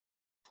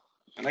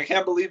And I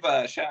can't believe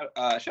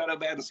Shadow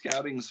Band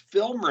Scouting's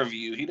film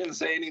review. He didn't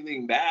say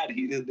anything bad.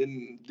 He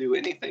didn't do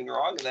anything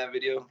wrong in that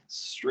video.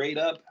 Straight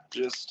up,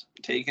 just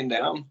taken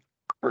down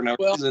for no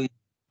reason.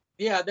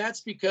 Yeah,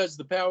 that's because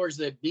the powers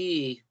that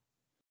be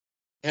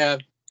have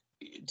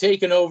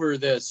taken over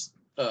this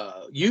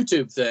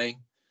YouTube thing.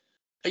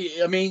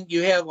 I mean,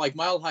 you have like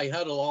Mile High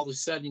Huddle all of a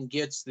sudden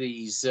gets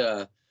these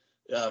 10K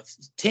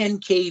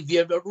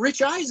views.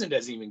 Rich Eisen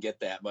doesn't even get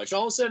that much.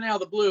 All of a sudden, out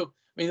of the blue, I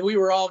mean, we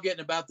were all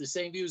getting about the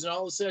same views, and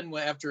all of a sudden,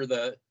 after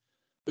the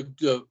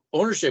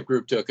ownership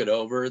group took it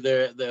over,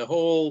 the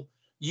whole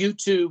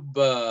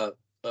YouTube,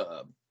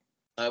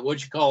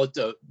 what you call it,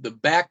 the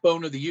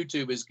backbone of the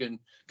YouTube is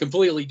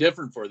completely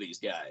different for these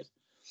guys.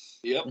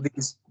 Yep.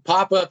 These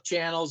pop-up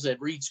channels that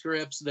read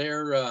scripts,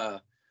 they're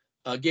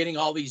getting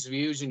all these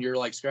views, and you're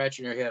like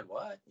scratching your head.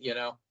 What?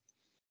 Yep.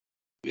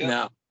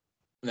 No.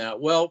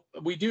 Well,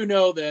 we do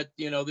know that,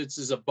 this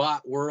is a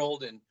bot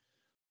world, and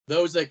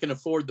those that can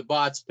afford the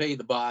bots pay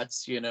the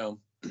bots, get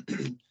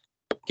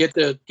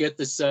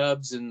the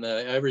subs and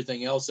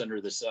everything else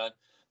under the sun.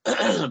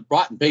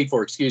 Bought and paid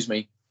for, excuse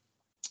me.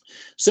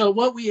 So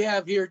what we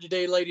have here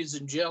today, ladies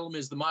and gentlemen,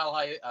 is the Mile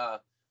High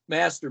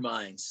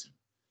Masterminds.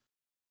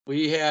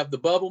 We have the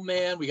Bubble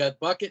Man, we got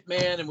Bucket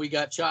Man, and we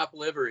got Chop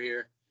Liver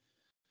here.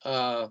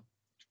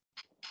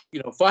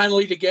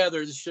 Finally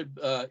together, this should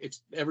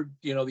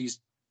these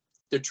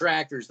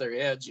detractors, their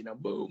heads,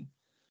 boom,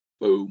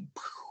 boom,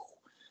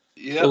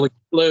 will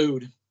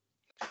explode.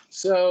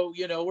 So,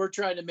 we're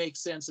trying to make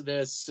sense of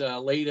this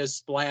latest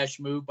splash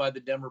move by the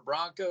Denver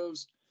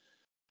Broncos.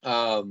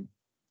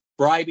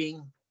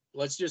 Bribing,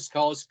 let's just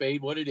call a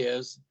spade what it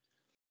is.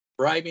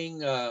 Bribing,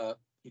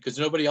 because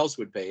nobody else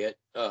would pay it,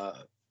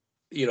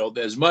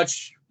 as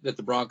much that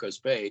the Broncos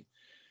paid,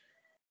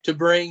 to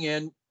bring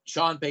in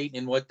Sean Payton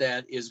and what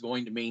that is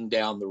going to mean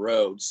down the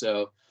road.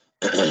 So,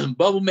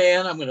 Bubble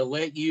Man, I'm going to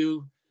let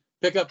you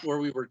pick up where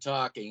we were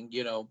talking.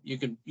 You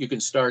can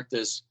start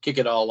this, kick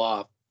it all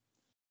off.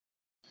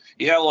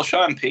 Yeah, well,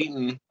 Sean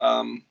Payton.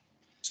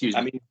 Excuse me.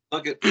 I mean,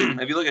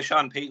 if you look at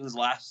Sean Payton's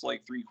last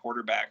three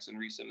quarterbacks in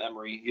recent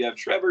memory, you have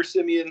Trevor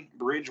Siemian,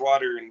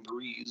 Bridgewater, and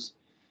Breeze,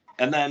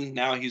 and then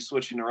now he's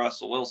switching to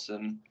Russell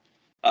Wilson.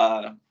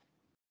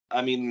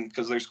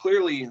 Because there's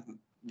clearly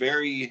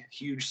very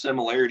huge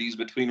similarities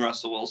between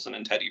Russell Wilson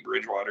and Teddy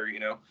Bridgewater.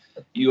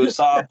 You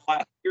saw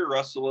last year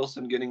Russell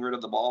Wilson getting rid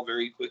of the ball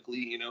very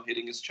quickly,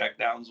 hitting his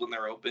checkdowns when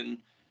they're open,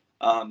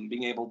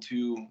 being able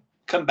to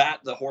combat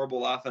the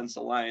horrible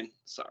offensive line.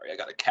 Sorry, I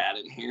got a cat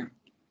in here.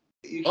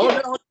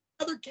 Oh no,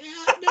 another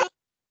cat! No.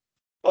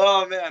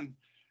 Oh man,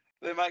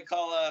 they might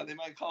call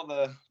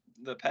the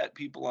pet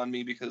people on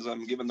me because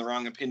I'm giving the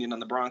wrong opinion on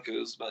the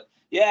Broncos. But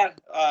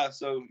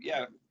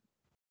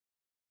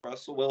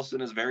Russell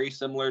Wilson is very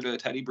similar to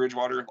Teddy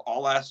Bridgewater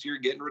all last year,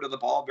 getting rid of the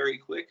ball very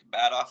quick,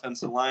 bad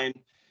offensive line,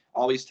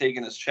 always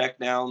taking his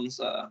checkdowns,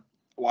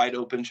 wide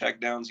open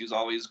checkdowns. He's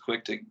always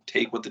quick to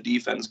take what the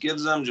defense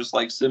gives him, just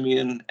like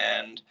Simeon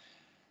and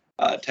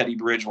Teddy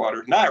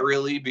Bridgewater. Not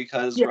really,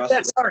 because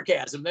that's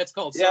sarcasm. That's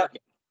called sarcasm.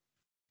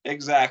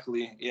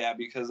 Exactly. Yeah,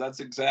 because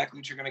that's exactly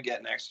what you're going to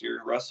get next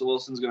year. Russell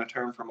Wilson's going to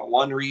turn from a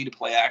one-read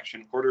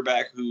play-action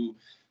quarterback who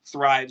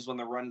thrives when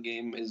the run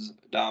game is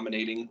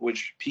dominating,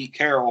 which Pete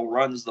Carroll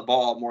runs the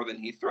ball more than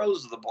he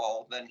throws the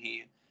ball. Then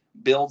he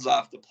builds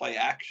off the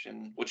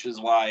play-action, which is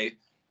why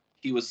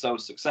he was so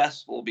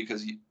successful,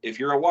 because if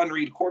you're a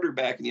one-read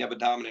quarterback and you have a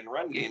dominant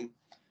run game,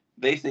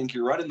 they think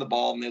you're running the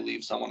ball and they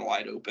leave someone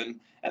wide open.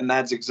 And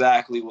that's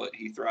exactly what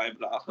he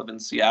thrived off of in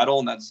Seattle.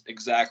 And that's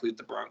exactly what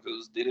the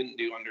Broncos didn't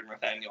do under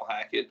Nathaniel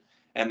Hackett.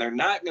 And they're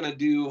not going to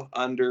do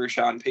under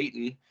Sean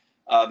Payton.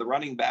 The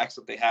running backs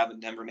that they have in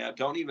Denver now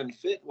don't even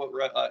fit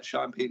what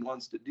Sean Payton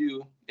wants to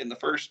do in the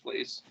first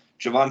place.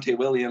 Javonte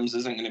Williams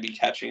isn't going to be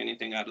catching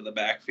anything out of the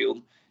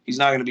backfield. He's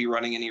not going to be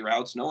running any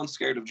routes. No one's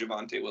scared of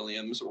Javonte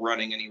Williams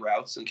running any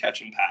routes and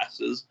catching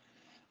passes.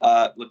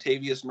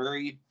 Latavius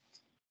Murray,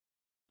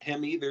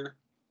 him either.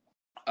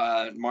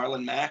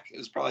 Marlon Mack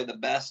is probably the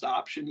best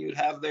option you'd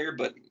have there.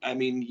 But, I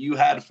mean, you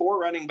had 4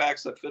 running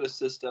backs that fit a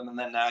system, and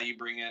then now you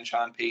bring in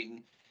Sean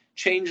Payton,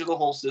 change the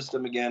whole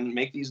system again,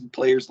 make these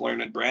players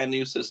learn a brand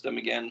new system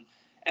again.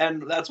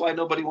 And that's why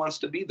nobody wants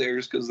to be there,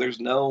 is because there's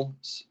no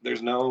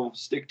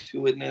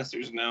stick-to-itness.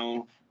 There's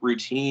no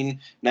routine.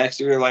 Next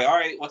year, they're like, all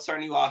right, what's our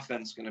new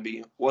offense going to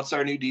be? What's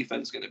our new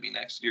defense going to be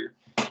next year?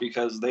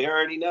 Because they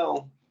already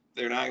know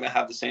they're not going to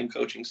have the same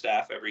coaching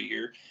staff every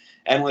year.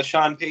 And with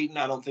Sean Payton,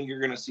 I don't think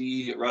you're going to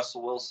see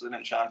Russell Wilson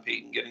and Sean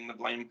Payton getting the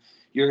blame.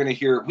 You're going to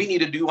hear, we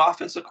need a new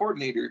offensive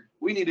coordinator.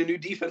 We need a new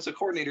defensive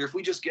coordinator. If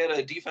we just get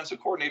a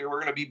defensive coordinator,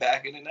 we're going to be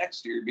back in it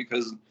next year.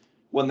 Because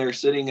when they're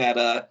sitting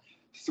at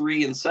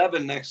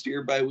 3-7 next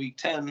year by week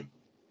 10,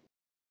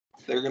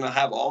 they're going to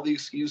have all the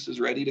excuses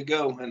ready to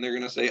go. And they're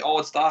going to say, oh,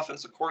 it's the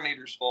offensive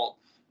coordinator's fault.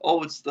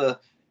 Oh, it's the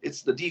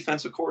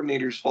defensive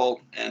coordinator's fault.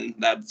 And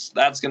that's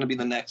going to be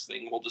the next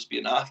thing. We'll just be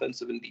an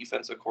offensive and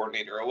defensive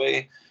coordinator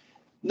away.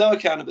 No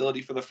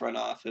accountability for the front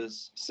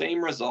office,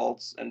 same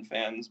results, and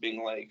fans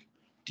being like,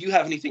 do you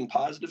have anything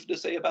positive to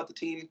say about the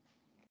team?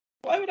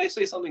 Why would I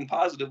say something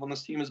positive when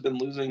this team has been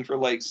losing for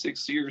like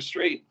 6 years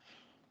straight?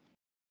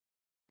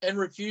 And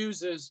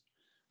refuses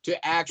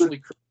to actually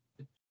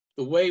create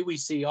the way we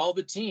see all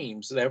the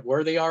teams that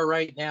where they are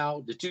right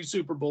now, the 2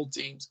 Super Bowl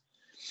teams.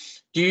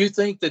 Do you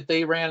think that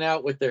they ran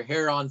out with their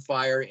hair on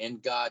fire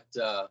and got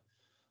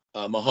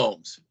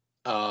Mahomes?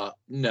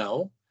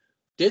 No.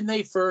 Didn't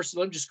they first,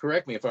 let me just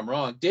correct me if I'm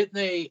wrong, didn't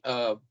they,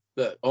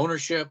 the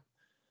ownership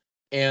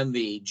and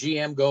the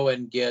GM go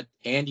and get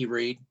Andy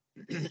Reid?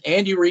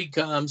 Andy Reid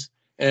comes,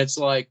 and it's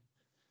like,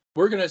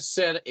 we're going to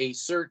set a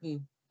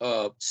certain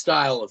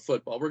style of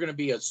football. We're going to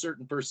be a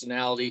certain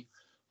personality,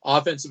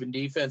 offensive and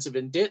defensive.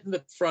 And didn't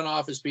the front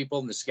office people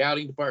in the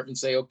scouting department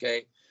say,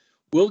 okay,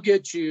 we'll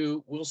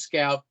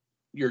scout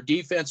your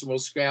defense and we'll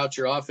scout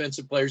your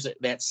offensive players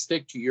that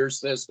stick to your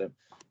system?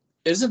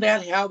 Isn't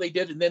that how they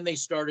did? And then they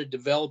started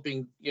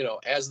developing,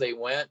 as they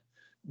went,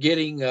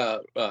 getting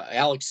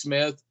Alex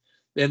Smith,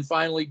 then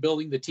finally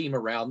building the team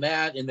around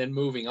that, and then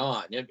moving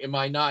on. Am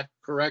I not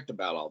correct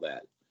about all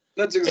that?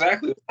 That's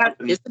exactly.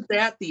 Isn't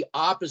that the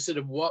opposite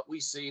of what we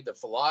see? The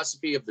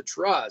philosophy of the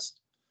trust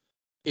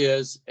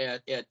is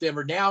at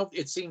Denver. Now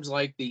it seems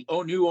like the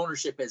new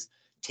ownership is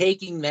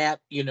taking that,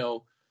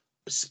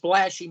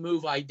 splashy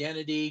move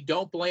identity.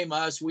 Don't blame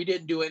us. We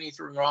didn't do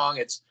anything wrong.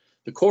 It's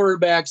the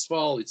quarterback's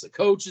fault. It's the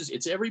coaches.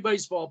 It's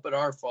everybody's fault but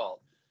our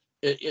fault.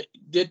 Did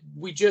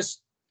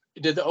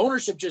the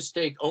ownership just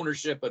take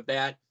ownership of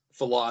that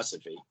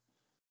philosophy?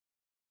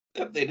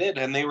 Yep, they did,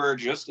 and they were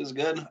just as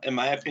good, in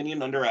my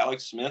opinion, under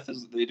Alex Smith.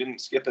 As they didn't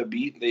skip a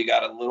beat. They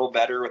got a little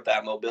better with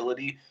that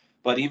mobility.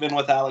 But even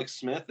with Alex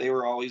Smith, they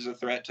were always a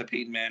threat to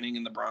Peyton Manning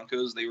and the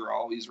Broncos. They were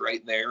always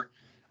right there.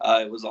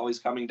 It was always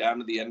coming down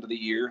to the end of the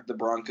year. The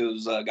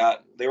Broncos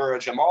they were a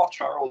Jamal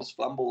Charles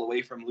fumble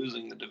away from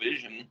losing the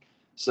division.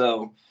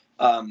 So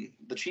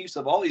the Chiefs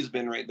have always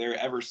been right there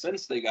ever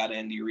since they got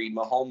Andy Reid,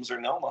 Mahomes or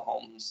no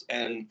Mahomes.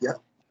 And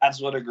that's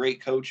what a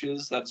great coach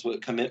is. That's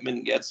what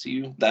commitment gets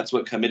you. That's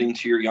what committing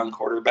to your young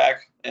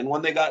quarterback. And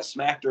when they got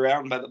smacked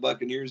around by the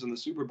Buccaneers in the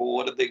Super Bowl,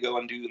 what did they go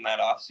and do in that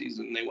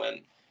offseason? They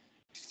went,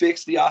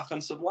 fix the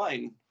offensive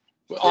line.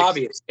 Well,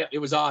 obvious. It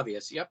was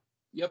obvious. Yep.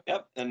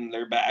 And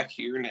they're back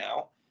here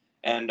now.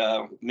 And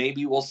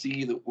maybe we'll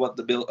see what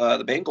the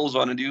Bengals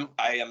want to do.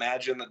 I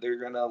imagine that they're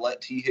going to let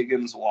T.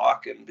 Higgins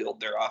walk and build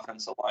their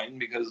offensive line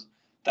because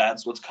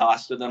that's what's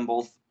costed them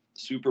both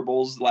Super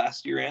Bowls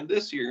last year and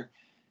this year.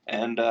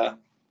 And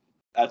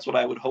that's what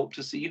I would hope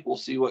to see. We'll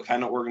see what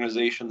kind of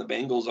organization the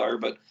Bengals are,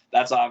 but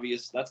that's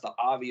obvious. That's the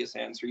obvious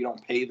answer. You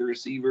don't pay the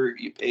receiver,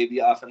 you pay the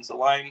offensive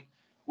line,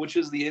 which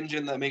is the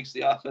engine that makes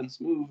the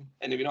offense move.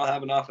 And if you don't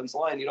have an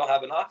offensive line, you don't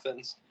have an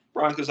offense.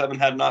 Broncos haven't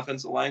had an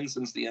offensive line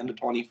since the end of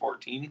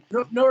 2014.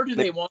 Nor do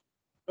they want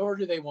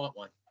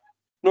one.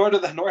 Nor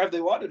have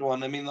they wanted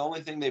one. I mean, the only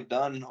thing they've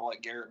done,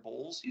 like Garrett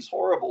Bowles, he's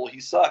horrible. He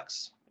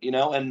sucks,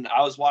 And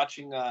I was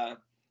watching, what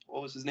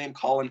was his name?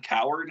 Colin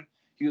Cowherd.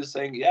 He was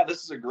saying, yeah,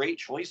 this is a great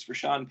choice for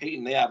Sean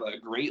Payton. They have a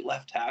great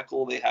left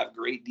tackle. They have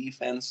great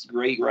defense,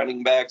 great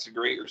running backs,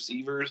 great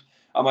receivers.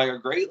 I'm like, a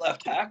great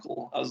left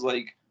tackle. I was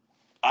like,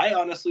 I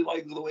honestly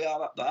like the way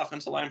the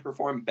offensive line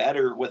performed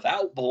better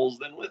without Bowles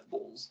than with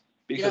Bowles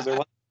because there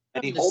wasn't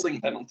any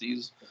holding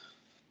penalties.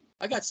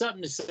 I got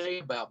something to say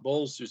about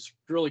Bowles just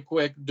really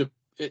quick.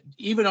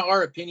 Even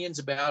our opinions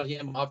about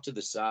him off to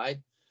the side,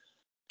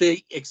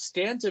 the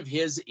extent of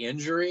his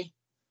injury,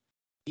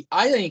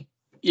 I think,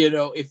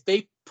 if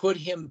they put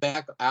him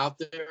back out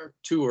there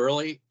too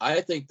early,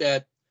 I think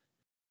that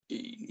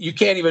you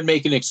can't even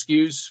make an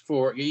excuse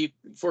for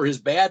his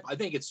bad. I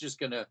think it's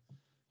just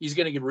he's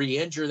going to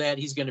re-injure that.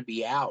 He's going to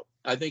be out.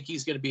 I think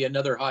he's going to be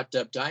another hot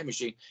tub time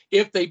machine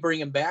if they bring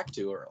him back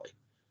too early.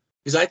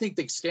 Because I think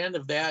the extent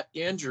of that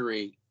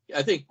injury,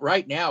 I think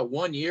right now,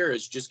 1 year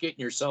is just getting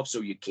yourself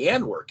so you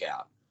can work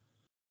out.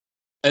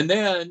 And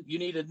then you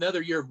need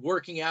another year of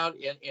working out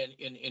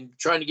and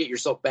trying to get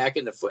yourself back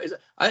in the foot.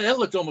 That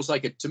looked almost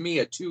like, to me,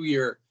 a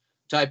 2-year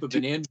type of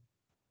an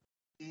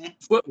injury.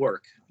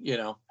 Footwork,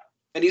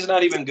 And he's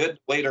not even good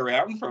to wait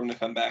around for him to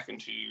come back in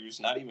 2 years.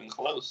 Not even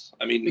close.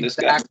 I mean,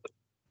 exactly.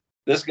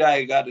 This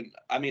guy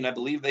I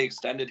believe they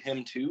extended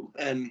him too.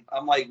 And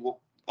I'm like,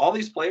 well, all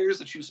these players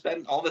that you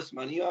spend all this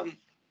money on,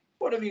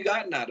 what have you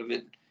gotten out of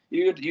it?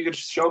 You could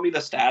show me the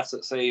stats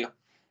that say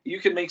you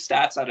can make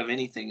stats out of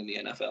anything in the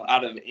NFL,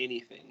 out of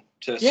anything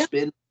to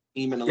spin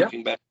the team and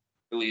looking better.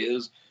 It really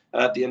is.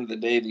 At the end of the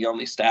day, the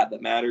only stat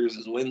that matters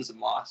is wins and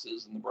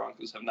losses. And the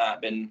Broncos have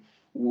not been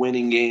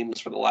winning games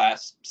for the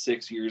last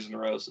 6 years in a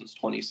row since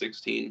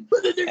 2016.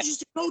 But they're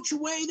just a coach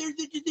away.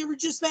 They were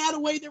just that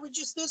away. They were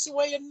just this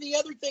away and the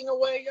other thing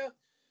away.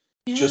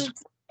 Just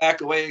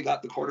back away,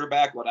 got the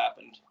quarterback. What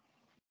happened?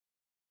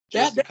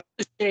 That's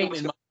the shame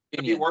in my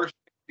opinion.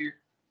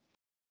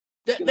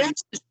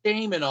 That's the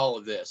shame in all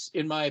of this,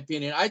 in my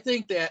opinion. I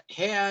think that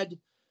had,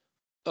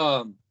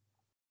 I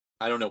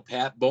don't know,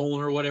 Pat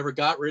Bowlen or whatever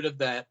got rid of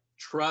that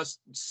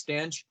trust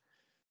stench,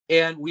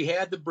 and we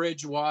had the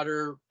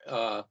Bridgewater.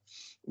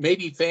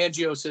 Maybe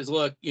Fangio says,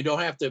 look, you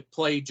don't have to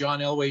play John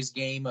Elway's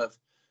game of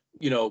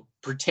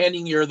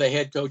pretending you're the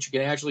head coach. You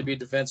can actually be a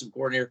defensive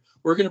coordinator.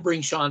 We're going to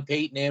bring Sean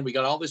Payton in. We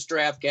got all this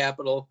draft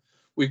capital.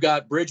 We've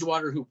got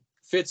Bridgewater who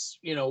fits,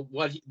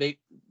 what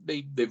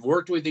they've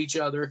worked with each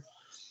other,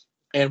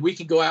 and we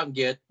can go out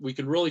and we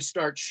can really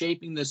start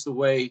shaping this the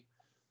way,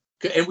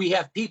 and we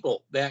have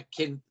people that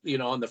can,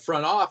 on the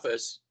front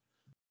office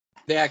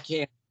that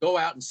can go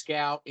out and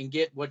scout and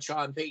get what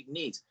Sean Payton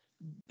needs.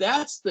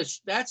 That's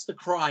the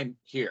crime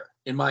here,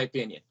 in my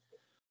opinion.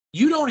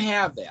 You don't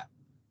have that.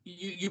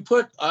 You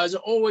put, as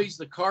always,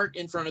 the cart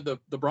in front of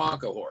the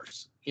Bronco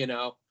horse,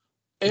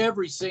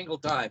 every single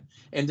time.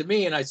 And to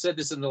me, and I said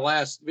this in the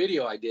last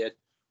video I did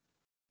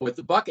with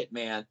the bucket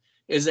man,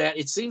 is that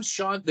it seems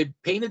they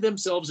painted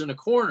themselves in a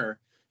corner,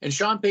 and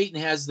Sean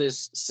Payton has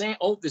this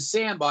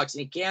sandbox,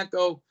 and he can't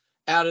go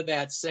out of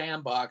that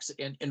sandbox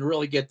and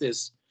really get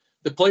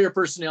the player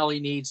personnel he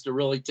needs to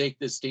really take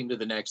this team to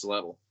the next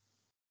level.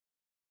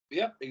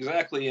 Yep,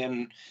 exactly.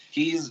 And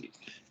he's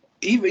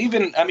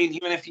even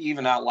if he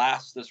even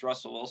outlasts this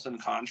Russell Wilson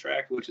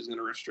contract, which is going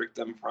to restrict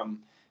them from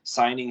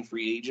signing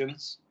free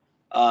agents,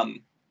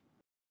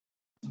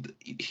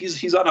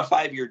 he's on a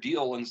 5-year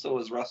deal, and so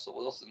is Russell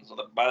Wilson. So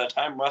that by the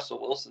time Russell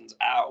Wilson's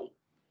out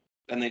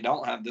and they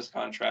don't have this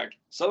contract,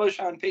 so is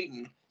Sean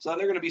Payton. So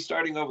they're going to be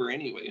starting over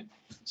anyway.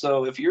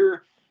 So if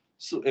your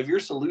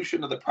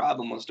solution to the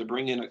problem was to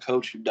bring in a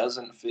coach who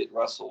doesn't fit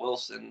Russell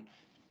Wilson's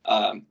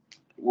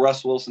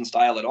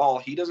style at all,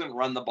 he doesn't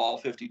run the ball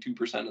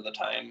 52% of the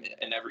time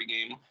in every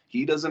game.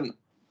 He doesn't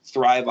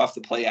thrive off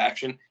the play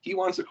action. He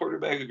wants a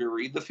quarterback who can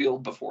read the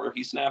field before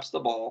he snaps the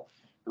ball,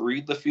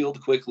 read the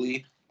field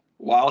quickly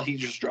while he's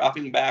just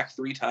dropping back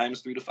 3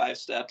 to 5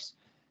 steps.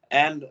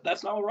 And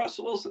that's not what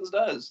Russell Wilson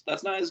does.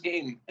 That's not his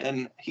game.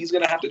 And he's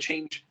going to have to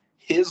change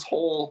his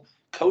whole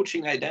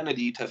coaching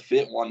identity to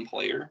fit one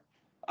player.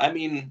 I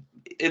mean,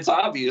 it's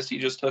obvious he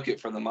just took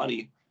it for the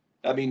money.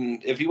 I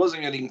mean, if he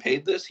wasn't getting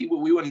paid this,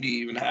 we wouldn't be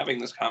even having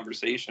this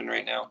conversation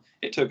right now.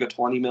 It took a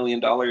 $20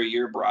 million a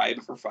year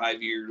bribe for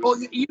 5 years. Well,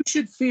 you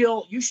should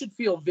feel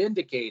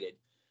vindicated.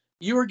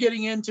 You were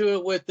getting into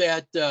it with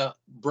that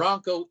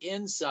Bronco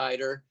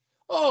insider.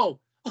 Oh,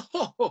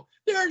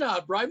 they're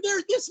not bribed.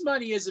 This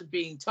money isn't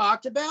being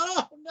talked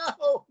about.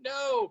 Oh,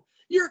 no,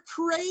 you're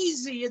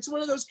crazy. It's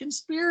one of those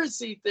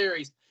conspiracy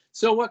theories.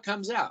 So what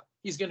comes out?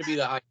 He's going to be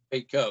the highest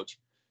paid coach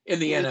in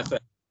the NFL.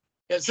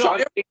 And so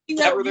everything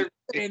that we were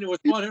saying was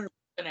 100%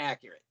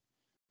 accurate.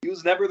 He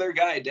was never their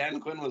guy. Dan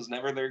Quinn was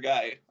never their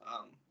guy.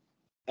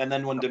 And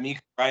then when DeMeco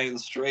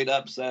Ryans straight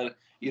up said,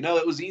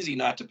 it was easy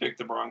not to pick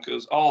the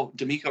Broncos. Oh,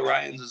 DeMeco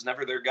Ryans is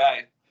never their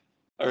guy.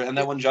 And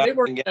then when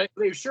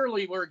they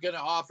surely were going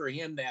to offer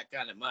him that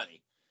kind of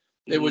money.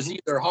 It was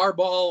either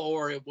Harbaugh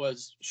or it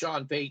was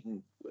Sean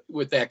Payton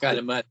with that kind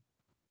of money.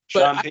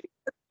 Payton,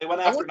 they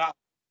went after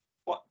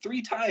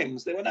 3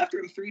 times. They went after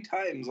him 3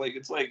 times. Like,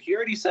 it's like he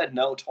already said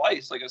no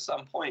twice. Like, at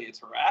some point,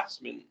 it's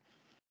harassment.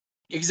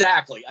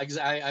 Exactly.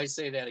 I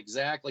say that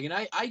exactly. And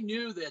I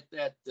knew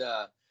that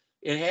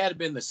it had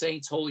been the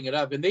Saints holding it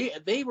up, and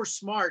they were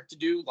smart to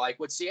do like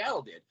what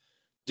Seattle did.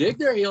 Dig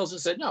their heels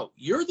and said, no,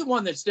 you're the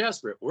one that's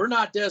desperate. We're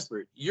not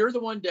desperate. You're the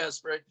one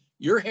desperate.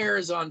 Your hair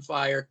is on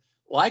fire.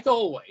 Like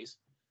always,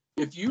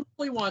 if you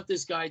really want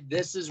this guy,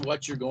 this is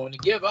what you're going to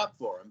give up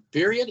for him.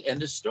 Period.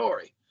 End of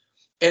story.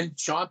 And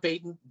Sean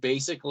Payton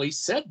basically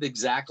said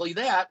exactly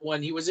that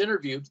when he was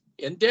interviewed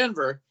in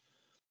Denver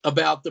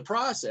about the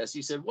process.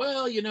 He said,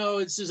 well,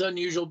 this is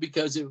unusual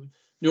because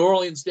New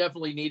Orleans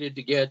definitely needed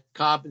to get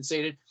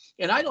compensated.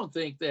 And I don't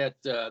think that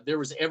there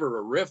was ever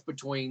a rift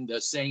between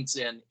the Saints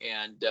and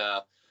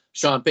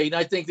Sean Payton.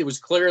 I think it was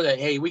clear that,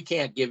 hey, we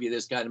can't give you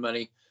this kind of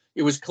money.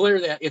 It was clear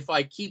that if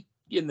I keep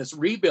in this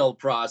rebuild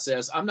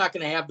process, I'm not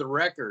going to have the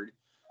record.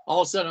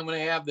 All of a sudden, I'm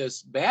going to have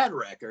this bad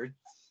record.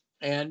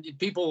 And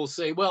people will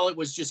say, well, it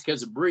was just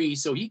because of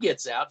Breeze. So he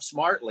gets out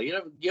smartly.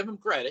 Give him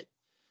credit.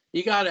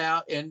 He got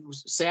out and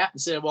sat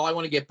and said, well, I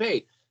want to get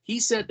paid. He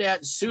said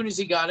that as soon as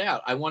he got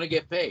out, I want to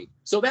get paid.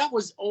 So that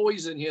was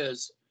always in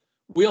his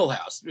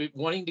wheelhouse,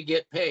 wanting to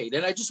get paid.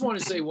 And I just want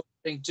to say one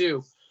thing,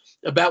 too,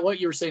 about what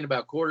you were saying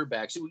about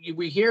quarterbacks.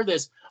 We hear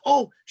this,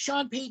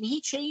 Sean Payton,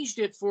 he changed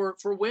it for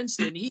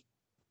Winston.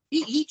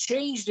 He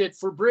changed it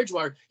for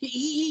Bridgewater.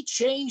 He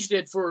changed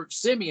it for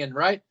Simeon,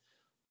 right?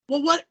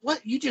 Well,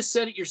 what you just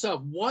said it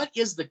yourself. What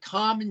is the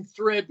common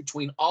thread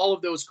between all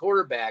of those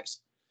quarterbacks?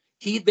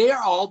 They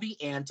are all the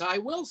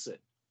anti-Wilson.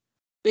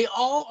 They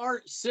all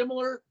are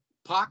similar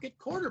pocket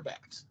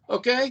quarterbacks.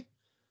 Okay,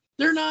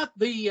 they're not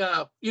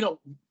the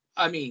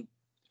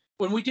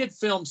when we did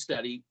film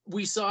study,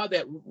 we saw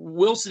that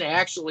Wilson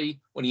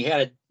actually, when he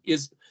had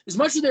as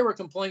much as they were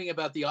complaining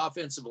about the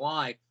offensive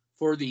line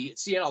for the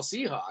Seattle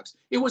Seahawks,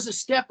 it was a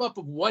step up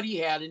of what he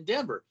had in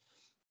Denver.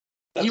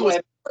 He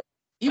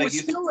was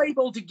still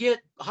able to get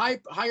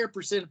higher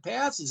percent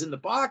passes in the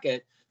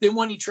pocket than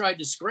when he tried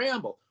to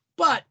scramble.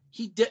 But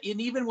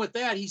and even with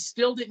that, he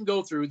still didn't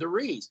go through the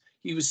reads.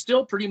 He was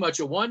still pretty much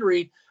a one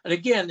read. And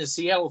again, the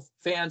Seattle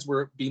fans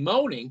were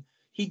bemoaning.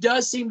 He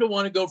does seem to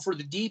want to go for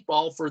the deep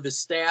ball for the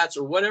stats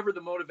or whatever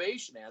the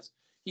motivation is.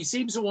 He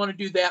seems to want to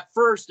do that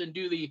first and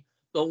do the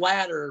the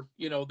latter,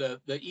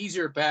 the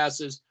easier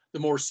passes, the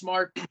more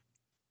smart,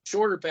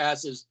 shorter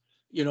passes,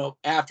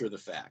 after the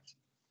fact.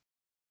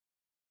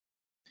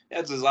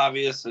 It's as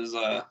obvious as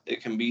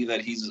it can be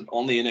that he's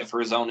only in it for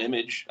his own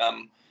image.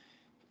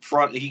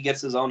 He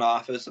gets his own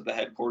office at the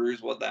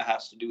headquarters. What that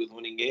has to do with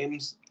winning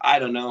games, I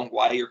don't know.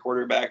 Why your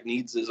quarterback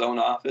needs his own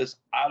office,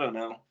 I don't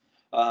know.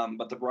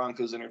 But the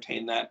Broncos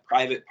entertain that.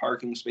 Private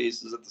parking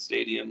spaces at the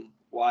stadium,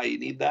 why you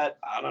need that,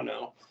 I don't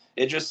know.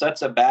 It just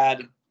sets a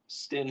bad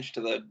stench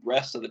to the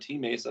rest of the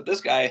teammates that this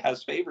guy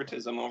has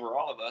favoritism over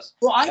all of us.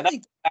 Well, I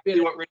think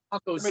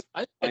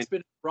that's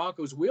been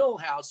Broncos'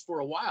 wheelhouse for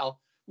a while.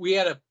 We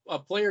had a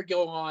player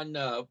go on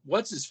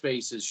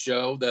what's-his-face's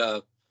show,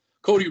 the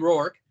Cody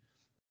Rourke,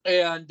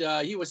 and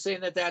he was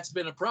saying that's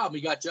been a problem.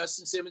 You got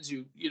Justin Simmons,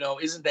 who,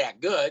 isn't that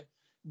good,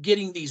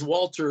 getting these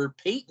Walter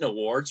Payton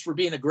awards for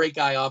being a great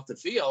guy off the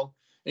field,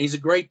 and he's a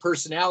great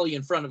personality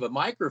in front of a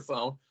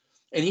microphone,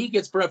 and he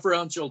gets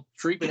preferential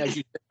treatment, as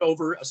you said,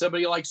 over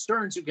somebody like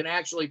Stearns, who can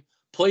actually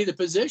play the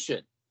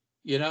position.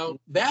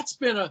 That's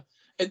been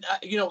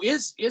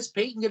is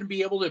Peyton going to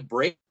be able to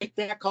break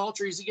that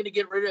culture? Is he going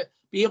to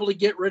be able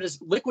to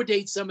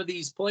liquidate some of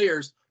these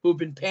players who've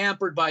been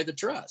pampered by the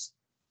trust?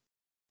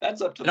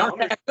 That's up to the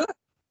ownership.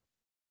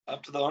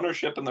 Up to the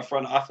ownership and the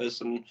front office,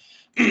 and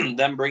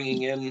them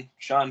bringing in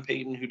Sean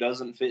Payton, who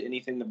doesn't fit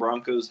anything the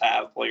Broncos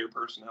have player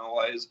personnel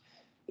wise,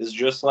 is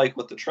just like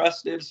what the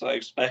trust did. So I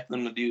expect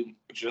them to do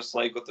just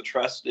like what the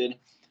trust did.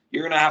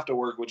 You're going to have to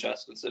work with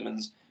Justin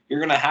Simmons. You're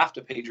going to have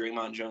to pay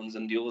Draymond Jones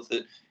and deal with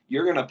it.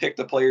 You're going to pick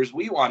the players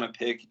we want to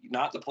pick,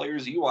 not the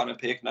players you want to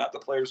pick, not the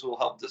players who will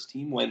help this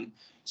team win.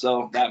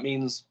 So that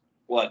means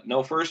what?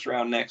 No first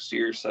round next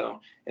year.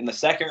 So in the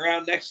second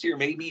round next year,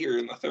 maybe, or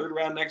in the third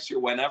round next year,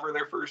 whenever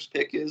their first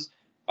pick is,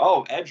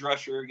 edge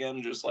rusher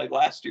again, just like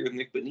last year,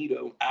 Nick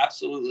Bonito,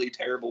 absolutely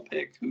terrible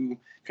pick who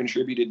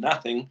contributed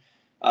nothing.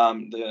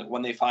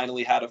 When they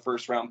finally had a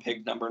first round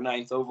pick, number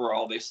 9th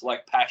overall, they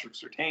select Patrick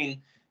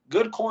Surtain.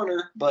 Good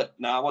corner, but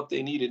not what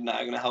they needed. Not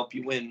going to help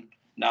you win.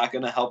 Not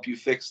going to help you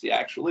fix the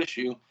actual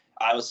issue.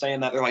 I was saying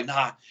that they're like,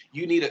 nah,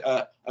 you need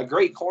a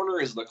great corner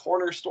is the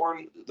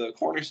cornerstone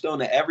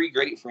to every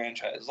great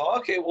franchise. Well,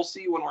 okay, we'll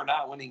see when we're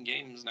not winning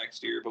games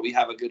next year, but we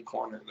have a good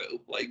corner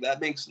though. Like that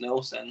makes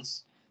no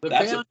sense.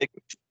 That's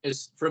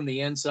is from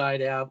the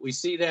inside out. We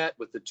see that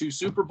with the 2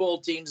 Super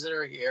Bowl teams that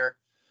are here.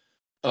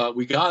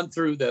 We gone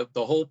through the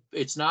whole.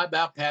 It's not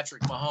about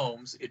Patrick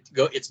Mahomes.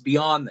 It's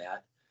beyond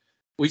that.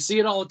 We see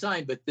it all the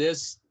time, but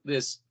this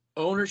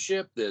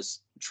ownership,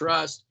 this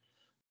trust,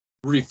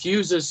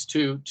 refuses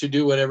to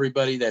do what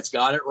everybody that's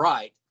got it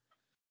right.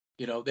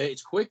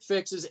 It's quick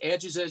fixes,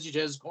 edges,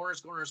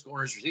 corners,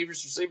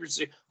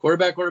 receivers,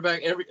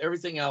 quarterback,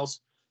 everything else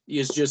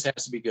just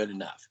has to be good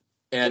enough.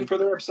 And for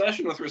their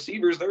obsession with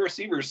receivers, their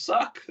receivers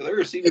suck. Their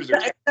receivers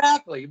are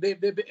exactly.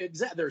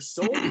 They're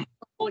so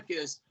public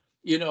as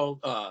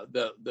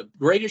the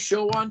greatest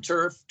show on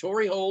turf,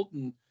 Torrey Holt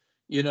and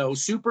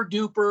super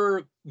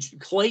duper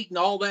Clayton,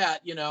 all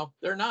that.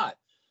 They're not.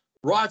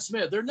 Rod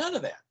Smith, they're none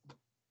of that.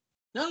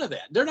 None of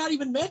that. They're not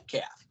even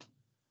Metcalf.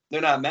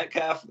 They're not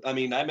Metcalf. I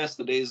mean, I miss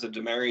the days of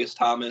Demaryius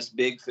Thomas,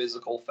 big,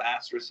 physical,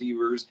 fast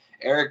receivers.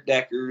 Eric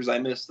Deckers. I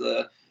miss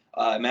the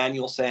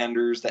Emmanuel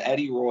Sanders, the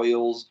Eddie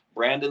Royals,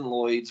 Brandon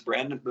Lloyds.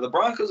 The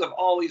Broncos have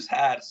always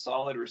had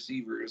solid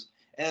receivers,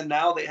 and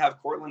now they have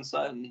Cortland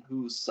Sutton,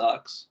 who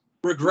sucks.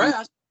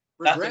 Regress.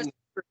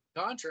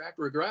 Contract.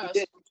 Regress. He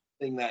did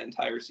nothing that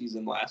entire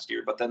season last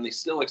year, but then they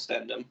still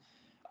extend him.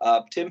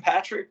 Tim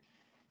Patrick.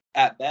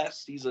 At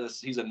best, he's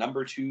a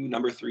number 2,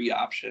 number 3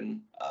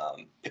 option.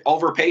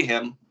 Overpay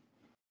him.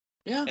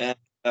 Yeah.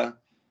 And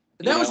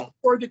that was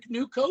before the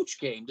new coach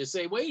came to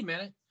say, wait a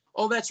minute.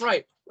 Oh, that's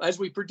right. As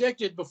we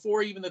predicted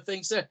before even the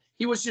thing said,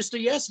 he was just a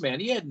yes man.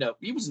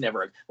 He was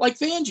never like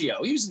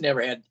Fangio. He was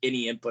never had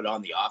any input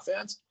on the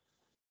offense.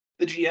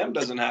 The GM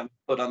doesn't have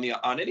input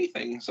on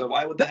anything. So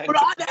why would the head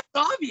coach? That's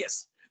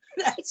obvious.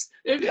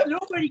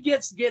 Nobody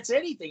gets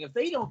anything. If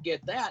they don't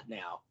get that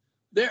now,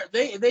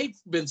 they've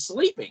been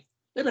sleeping.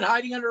 They've been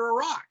hiding under a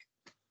rock.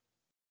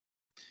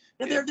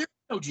 And there's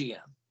no GM.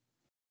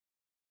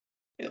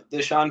 Yeah,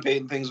 the Sean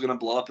Payton thing's going to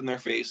blow up in their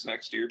face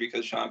next year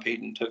because Sean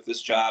Payton took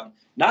this job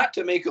not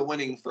to make a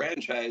winning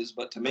franchise,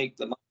 but to make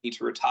the money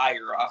to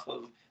retire off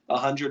of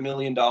 $100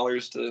 million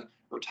to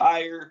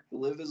retire,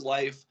 live his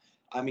life.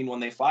 I mean, when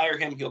they fire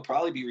him, he'll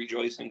probably be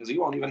rejoicing because he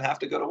won't even have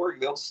to go to work.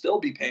 They'll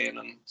still be paying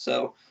him.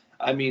 So,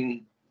 I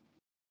mean.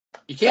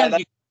 You can't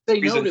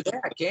say no to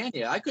that, can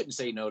you? I couldn't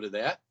say no to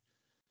that.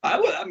 I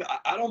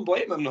don't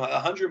blame him.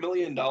 $100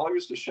 million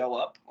to show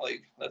up,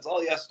 like that's all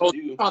he has to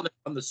do.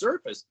 On the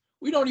surface,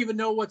 we don't even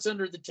know what's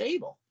under the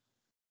table.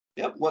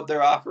 Yep, what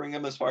they're offering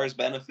him as far as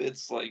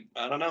benefits, like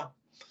I don't know.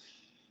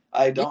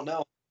 I don't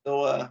know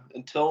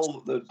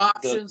until the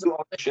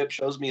ownership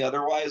shows me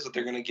otherwise that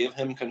they're going to give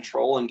him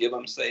control and give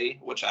him say,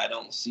 which I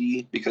don't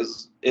see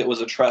because it was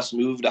a trust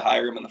move to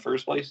hire him in the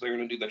first place. They're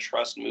going to do the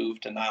trust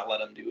move to not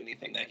let him do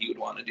anything that he would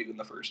want to do in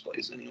the first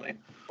place anyway.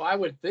 Well, I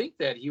would think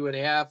that he would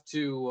have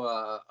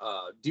to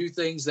do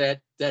things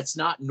that's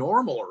not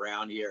normal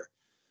around here.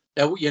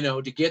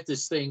 to get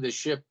this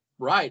ship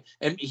right.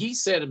 And he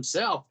said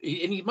himself,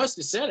 and he must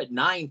have said it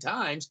 9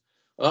 times.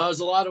 It's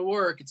a lot of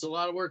work. It's a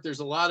lot of work. There's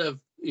a lot of,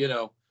 we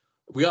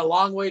got a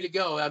long way to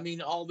go. I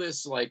mean, all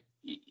this, like,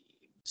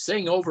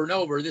 saying over and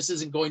over, this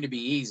isn't going to be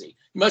easy.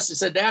 He must have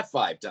said that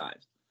 5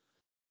 times,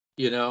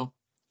 and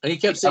he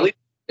kept saying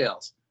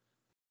details.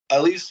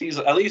 At least he's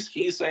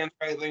saying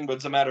the right thing, but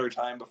it's a matter of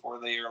time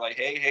before they are like,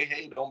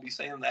 hey, don't be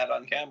saying that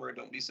on camera.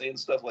 Don't be saying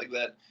stuff like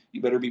that.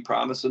 You better be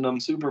promising them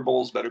Super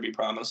Bowls, better be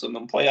promising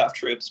them playoff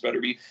trips, better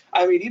be.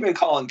 I mean, even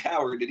Colin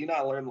Cowherd, did he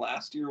not learn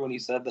last year when he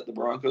said that the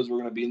Broncos were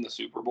going to be in the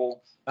Super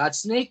Bowl? Got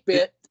snake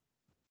bit.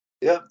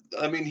 Yeah,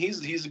 I mean,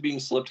 he's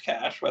being slipped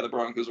cash by the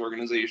Broncos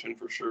organization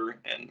for sure,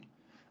 and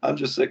I'm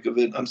just sick of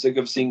it. I'm sick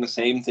of seeing the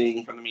same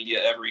thing from the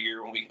media every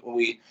year when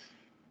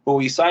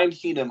we signed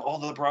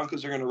Keenum. The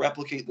Broncos are going to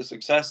replicate the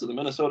success of the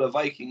Minnesota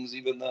Vikings,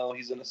 even though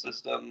he's in a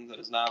system that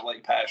is not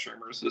like Pat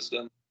Shurmur's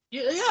system.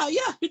 Yeah.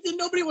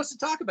 Nobody wants to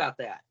talk about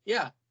that.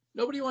 Yeah,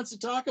 nobody wants to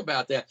talk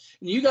about that.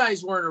 And you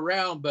guys weren't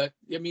around, but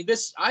I mean,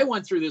 I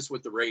went through this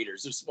with the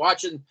Raiders. Just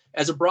watching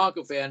as a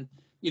Bronco fan.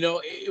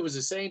 It was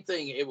the same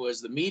thing. It was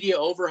the media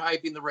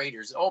overhyping the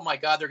Raiders. Oh my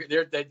God,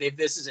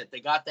 this is it. They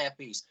got that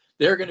piece.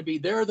 They're going to be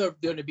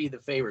the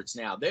favorites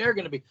now. They're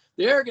going to be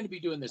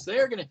doing this.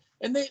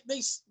 And they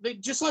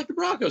just like the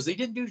Broncos. They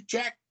didn't do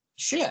jack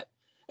shit.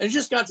 And it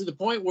just got to the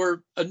point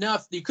where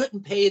you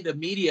couldn't pay the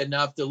media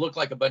enough to look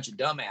like a bunch of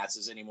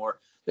dumbasses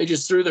anymore. They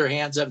just threw their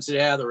hands up and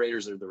said, the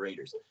Raiders are the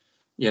Raiders,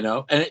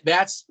 and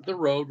that's the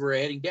road we're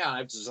heading down.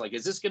 I was just like,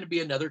 is this going to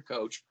be another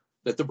coach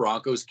that the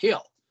Broncos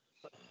kill?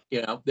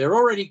 They're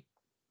already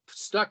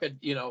stuck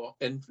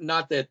and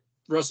not that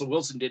Russell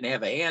Wilson didn't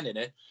have a hand in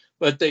it,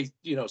 but they,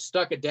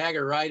 stuck a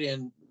dagger right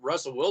in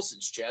Russell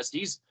Wilson's chest.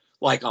 He's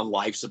like on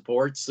life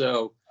support.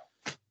 So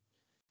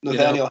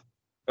Nathaniel's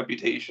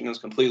reputation is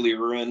completely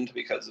ruined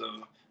because of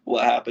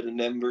what happened in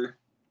Denver.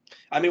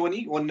 I mean,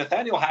 when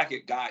Nathaniel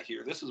Hackett got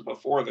here, this was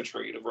before the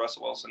trade of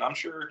Russell Wilson. I'm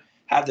sure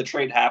had the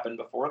trade happened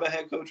before the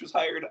head coach was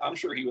hired, I'm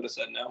sure he would have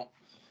said no.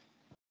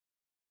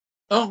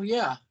 Oh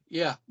yeah.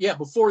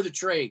 Before the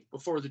trade,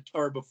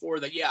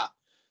 that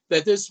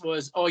this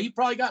was. Oh, he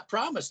probably got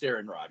promised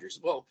Aaron Rodgers.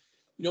 Well,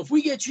 if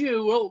we get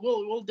you,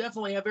 we'll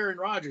definitely have Aaron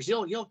Rodgers.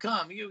 He'll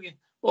come.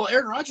 Well,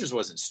 Aaron Rodgers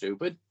wasn't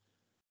stupid.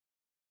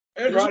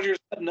 Aaron Rodgers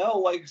said no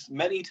like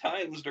many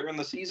times during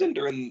the season,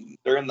 during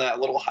that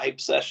little hype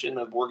session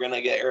of we're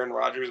gonna get Aaron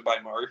Rodgers by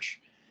March.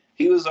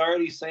 He was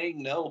already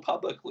saying no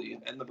publicly,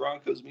 and the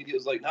Broncos media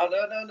is like, no,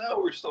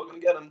 we're still gonna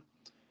get him.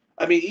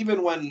 I mean,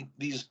 even when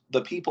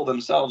the people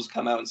themselves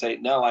come out and say,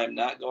 no, I'm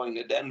not going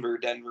to Denver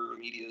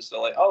media is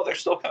still like, oh, they're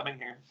still coming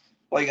here.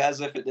 Like,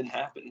 as if it didn't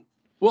happen.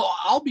 Well,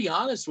 I'll be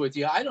honest with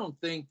you. I don't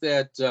think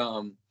that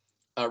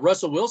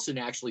Russell Wilson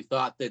actually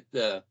thought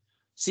that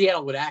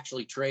Seattle would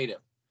actually trade him.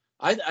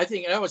 I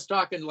think I was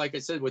talking, like I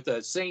said, with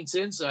the Saints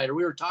insider.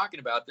 We were talking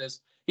about this.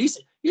 He's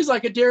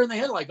like a deer in the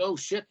head, like, oh,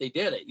 shit, they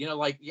did it.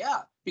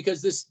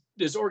 Because this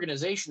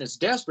organization is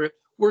desperate.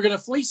 We're going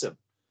to fleece him.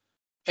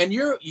 And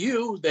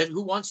who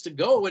wants to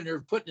go and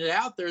you're putting it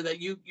out there that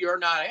you're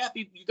not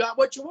happy, you got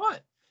what you want.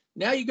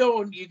 Now you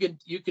go and you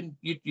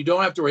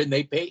don't have to, and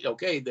they pay.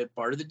 Okay, that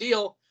part of the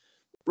deal,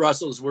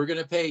 Russell's, we're going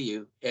to pay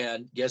you.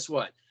 And guess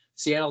what?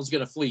 Seattle's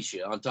going to fleece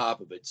you on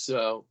top of it.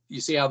 So you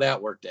see how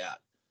that worked out.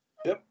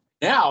 Yep.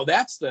 Now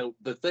that's the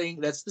thing.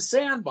 That's the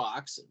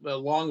sandbox,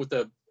 along with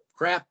the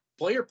crap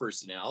player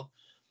personnel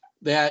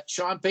that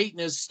Sean Payton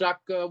is stuck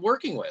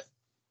working with.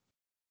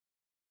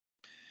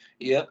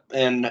 Yep,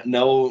 and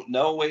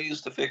no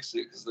ways to fix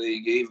it because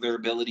they gave their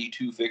ability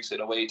to fix it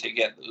away to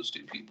get those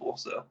two people.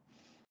 So,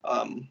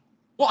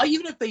 well,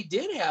 even if they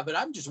did have it,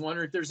 I'm just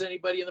wondering if there's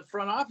anybody in the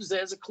front office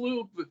that has a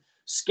clue.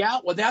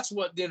 Scout. Well, that's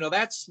what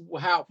that's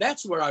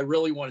where I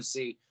really want to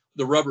see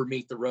the rubber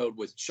meet the road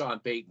with Sean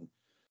Payton.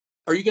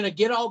 Are you going to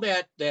get all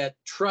that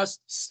trust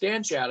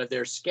stench out of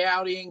their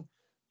scouting,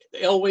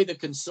 Elway the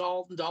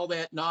consultant, all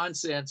that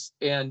nonsense,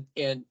 and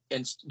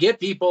get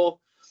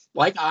people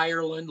like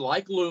Ireland,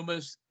 like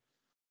Loomis?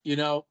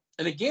 And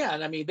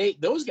again, I mean,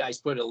 those guys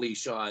put a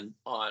leash on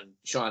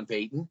Sean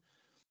Payton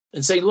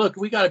and say, look,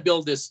 we got to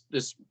build this,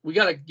 we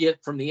got to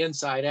get from the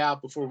inside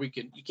out before we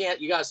can,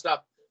 you got to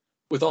stop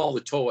with all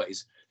the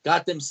toys.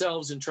 Got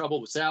themselves in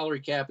trouble with salary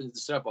cap and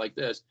stuff like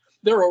this.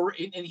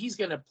 And he's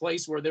going to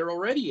place where they're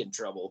already in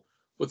trouble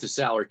with the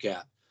salary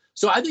cap.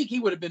 So I think he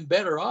would have been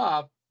better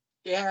off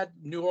had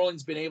New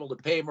Orleans been able to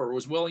pay him or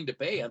was willing to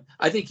pay him.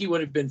 I think he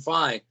would have been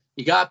fine.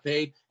 He got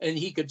paid and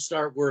he could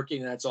start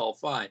working. And that's all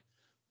fine.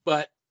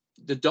 But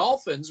the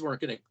Dolphins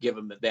weren't going to give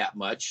him that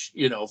much,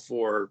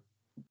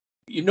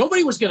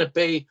 nobody was going to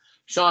pay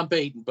Sean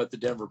Payton but the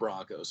Denver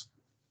Broncos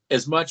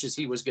as much as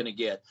he was going to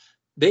get.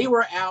 They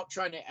were out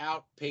trying to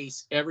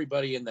outpace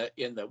everybody in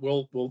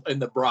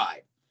the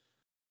bribe.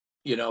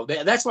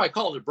 That's why I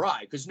called it a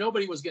bribe, because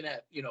nobody was going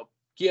to,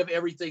 give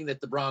everything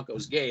that the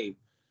Broncos gave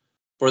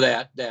for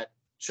that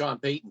Sean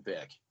Payton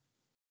pick.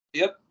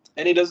 Yep.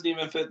 And he doesn't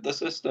even fit the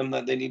system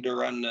that they need to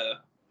run to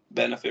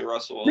benefit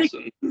Russell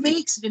Wilson.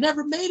 It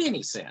never made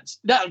any sense.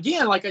 Now,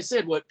 again, like I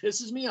said, what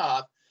pisses me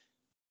off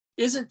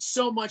isn't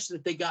so much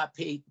that they got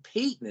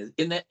Peyton,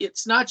 in that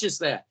it's not just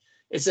that.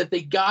 It's that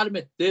they got him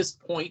at this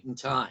point in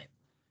time.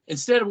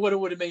 Instead of what it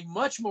would have made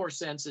much more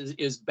sense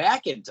is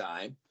back in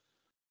time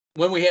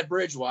when we had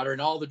Bridgewater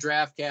and all the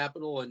draft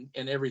capital and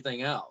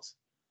everything else.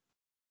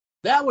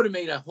 That would have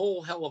made a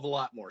whole hell of a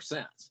lot more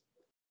sense.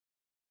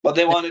 But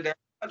they wanted Aaron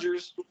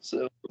Rodgers,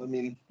 so I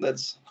mean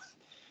that's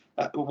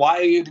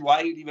why you'd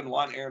even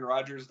want Aaron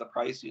Rodgers. The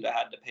price you'd have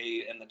had to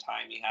pay and the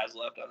time he has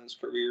left on his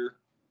career.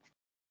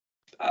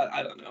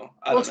 I don't know.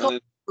 It's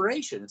called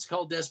desperation. It's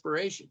called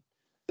desperation.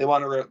 They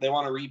want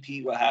to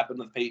repeat what happened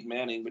with Peyton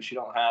Manning, but you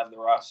don't have the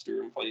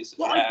roster in place.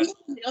 Well,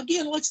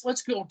 again, let's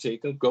go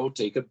take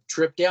a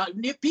trip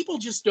down. People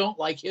just don't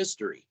like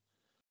history,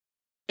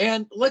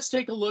 and let's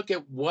take a look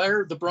at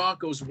where the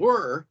Broncos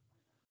were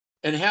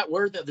and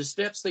where the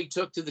steps they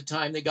took to the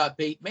time they got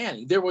Peyton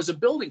Manning. There was a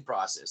building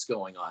process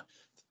going on.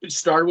 It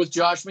started with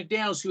Josh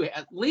McDaniels, who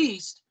at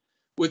least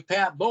with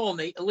Pat Bowlen,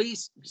 they at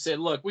least said,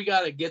 "Look, we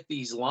got to get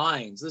these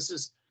lines.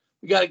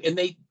 And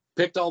they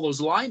picked all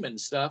those linemen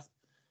and stuff."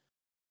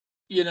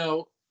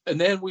 And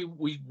then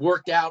we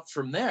worked out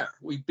from there.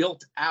 We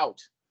built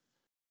out.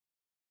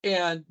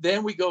 And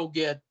then we go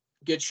get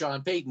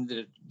Sean Payton,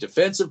 the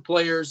defensive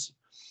players.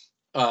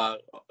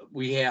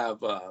 We have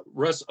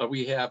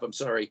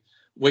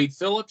Wade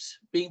Phillips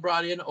being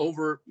brought in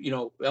over,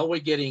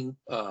 Elway getting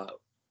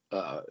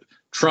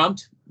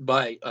trumped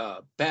by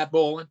Pat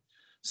Bowlen.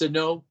 Said,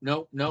 no,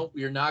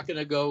 you're not going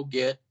to go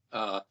get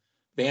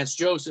Vance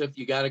Joseph.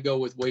 You got to go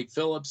with Wade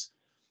Phillips.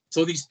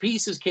 So these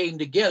pieces came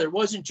together. It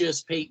wasn't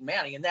just Peyton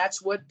Manning. And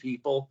that's what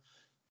people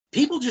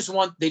just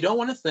want. They don't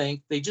want to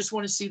think. They just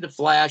want to see the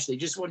flash. They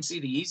just want to see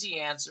the easy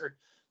answer.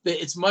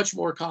 It's much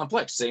more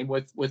complex. Same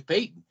with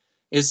Peyton.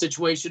 His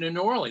situation in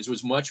New Orleans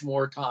was much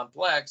more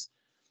complex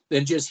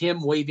than just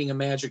him waving a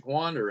magic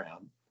wand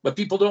around. But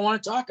people don't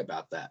want to talk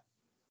about that.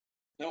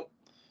 No,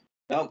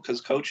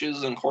 because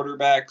coaches and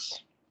quarterbacks,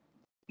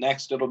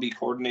 next it'll be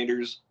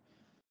coordinators.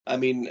 I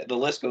mean, the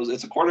list goes.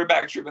 It's a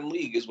quarterback-driven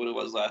league is what it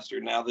was last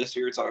year. Now this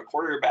year it's a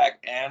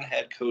quarterback and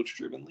head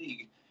coach-driven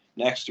league.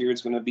 Next year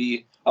it's going to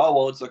be,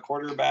 it's a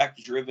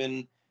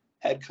quarterback-driven,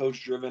 head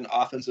coach-driven,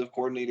 offensive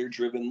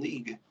coordinator-driven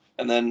league.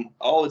 And then,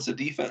 it's a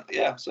defense.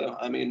 Yeah, so,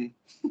 I mean.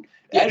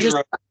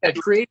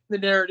 Create the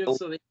narrative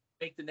so they can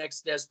make the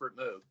next desperate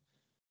move.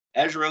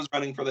 Edgero's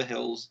running for the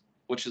Hills,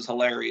 which is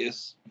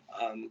hilarious.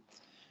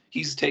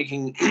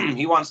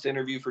 He wants to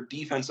interview for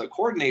defensive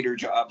coordinator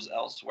jobs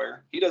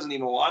elsewhere. He doesn't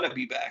even want to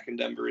be back in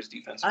Denver as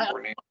defensive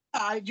coordinator.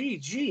 I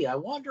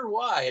wonder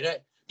why.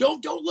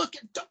 Don't you look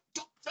into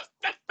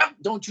that.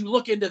 Don't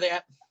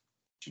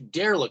you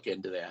dare look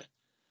into that.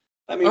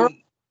 I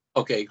mean,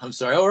 okay, I'm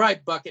sorry. All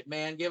right, Bucket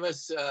Man, give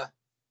us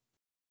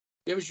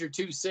your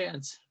 2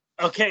 cents.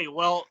 Okay,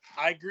 well,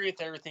 I agree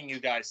with everything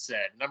you guys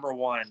said. Number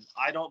one,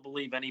 I don't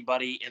believe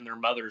anybody in their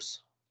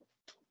mother's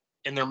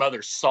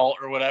salt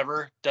or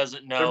whatever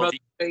doesn't know their mother's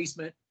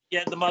basement.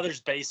 Yeah, the mother's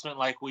basement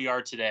like we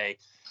are today.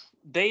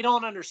 They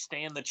don't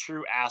understand the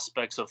true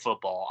aspects of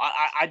football.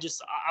 I'm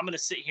going to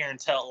sit here and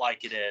tell it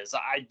like it is.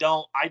 I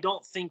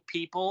don't think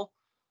people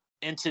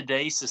in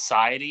today's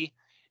society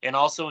and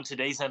also in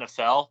today's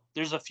NFL,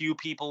 there's a few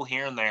people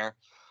here and there,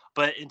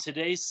 but in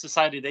today's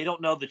society, they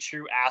don't know the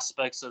true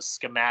aspects of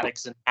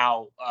schematics and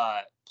how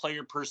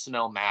player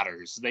personnel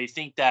matters. They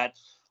think that,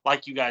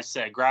 like you guys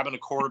said, grabbing a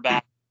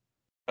quarterback,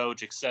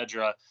 coach,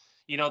 etc.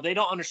 They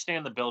don't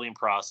understand the building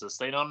process.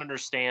 They don't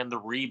understand the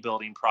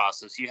rebuilding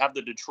process. You have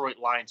the Detroit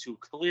Lions who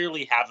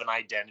clearly have an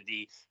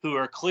identity, who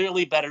are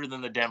clearly better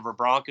than the Denver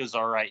Broncos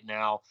are right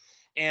now.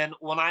 And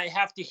when I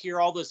have to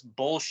hear all this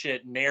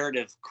bullshit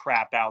narrative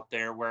crap out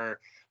there where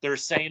they're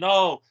saying,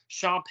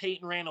 Sean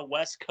Payton ran a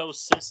West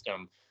Coast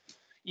system.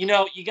 You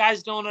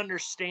guys don't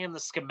understand the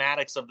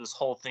schematics of this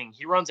whole thing.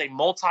 He runs a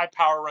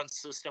multi-power run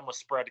system with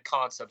spread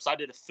concepts. I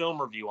did a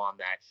film review on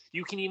that.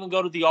 You can even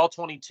go to the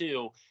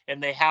All-22,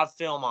 and they have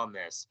film on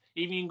this.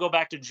 Even you can go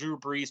back to Drew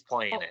Brees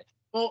playing it.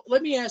 Well,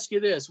 let me ask you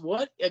this.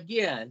 What,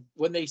 again,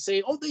 when they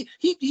say,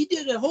 he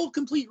did a whole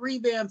complete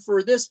revamp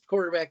for this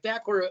quarterback,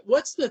 that quarterback,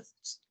 what's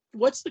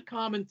the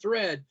common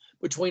thread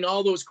between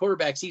all those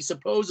quarterbacks? He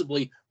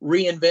supposedly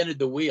reinvented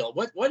the wheel.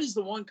 What is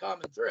the one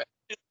common thread?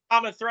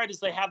 Common thread is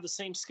they have the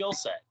same skill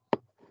set.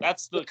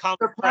 That's the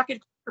common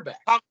pocket quarterback.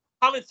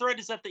 Common thread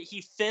is that they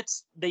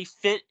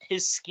fit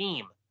his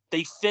scheme.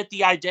 They fit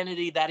the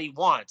identity that he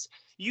wants.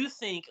 You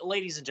think,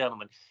 ladies and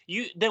gentlemen,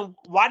 then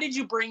why did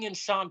you bring in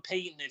Sean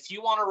Payton if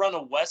you want to run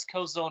a West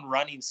Coast zone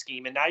running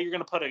scheme, and now you're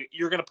going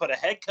to put a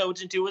head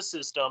coach into a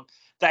system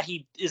that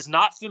he is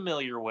not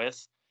familiar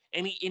with,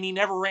 and he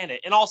never ran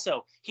it. And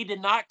also, he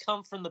did not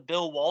come from the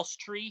Bill Walsh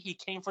tree. He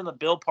came from the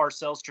Bill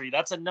Parcells tree.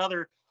 That's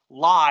another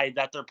lie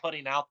that they're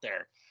putting out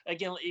there.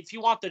 Again, if you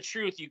want the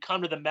truth, you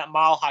come to the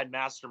Mile High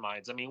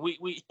Masterminds. I mean,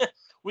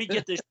 we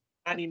get this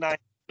 99%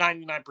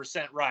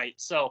 right.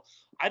 So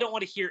I don't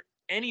want to hear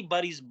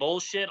anybody's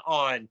bullshit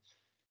on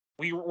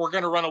we're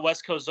going to run a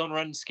West Coast zone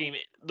running scheme.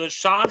 The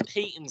Sean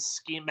Payton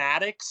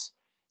schematics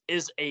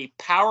is a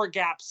power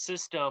gap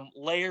system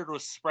layered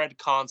with spread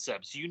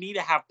concepts. You need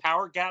to have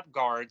power gap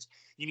guards.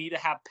 You need to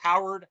have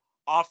powered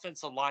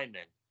offensive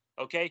linemen.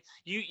 Okay,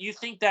 you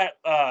think that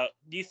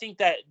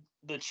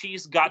the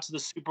Chiefs got to the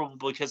Super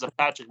Bowl because of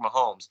Patrick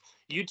Mahomes?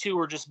 You two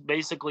were just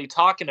basically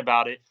talking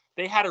about it.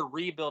 They had a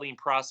rebuilding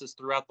process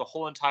throughout the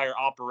whole entire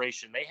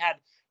operation.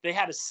 They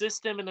had a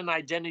system and an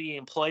identity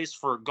in place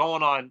for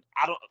going on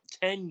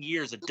 10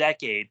 years, a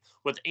decade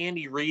with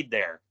Andy Reid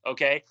there.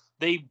 Okay,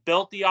 they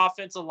built the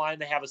offensive line.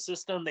 They have a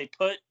system. They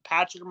put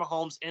Patrick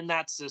Mahomes in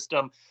that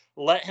system.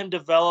 Let him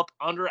develop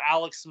under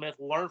Alex Smith.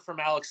 Learn from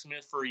Alex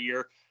Smith for a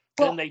year.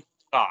 Then they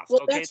off.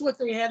 Well, okay? That's what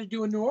they had to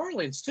do in New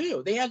Orleans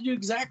too. They had to do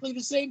exactly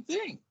the same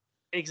thing.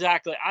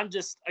 Exactly. I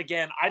just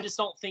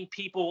don't think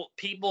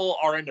people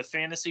are into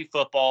fantasy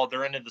football.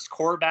 They're into this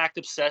quarterback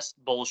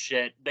obsessed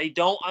bullshit. They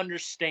don't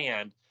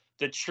understand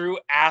the true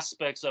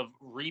aspects of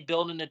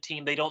rebuilding a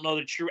team. They don't know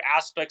the true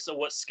aspects of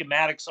what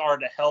schematics are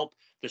to help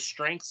the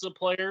strengths of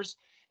players.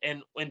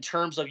 And in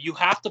terms of, you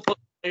have to put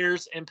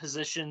players in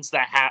positions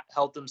that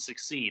help them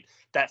succeed,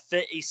 that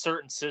fit a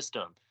certain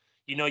system.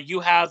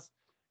 You have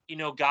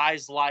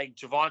guys like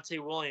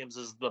Javonte Williams,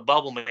 as the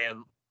Bubble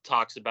Man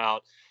talks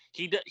about.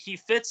 He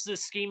fits the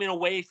scheme in a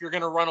way if you're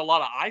going to run a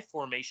lot of I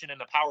formation in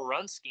the power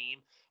run scheme.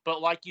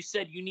 But like you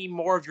said, you need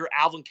more of your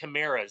Alvin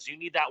Kamaras. You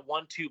need that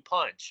 1-2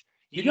 punch.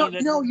 You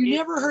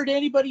never heard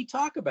anybody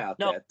talk about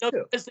that. No,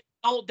 because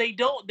they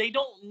don't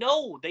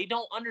know. They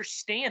don't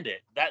understand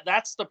it.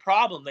 That's the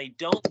problem. They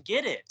don't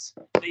get it.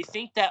 They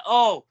think that,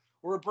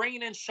 we're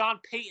bringing in Sean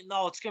Payton.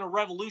 It's going to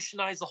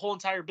revolutionize the whole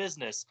entire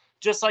business,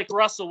 just like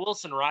Russell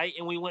Wilson, right?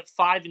 And we went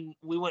 5-11,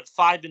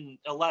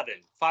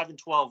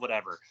 5-12,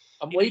 whatever.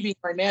 I'm waving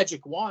my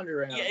magic wand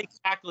around. Yeah,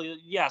 exactly.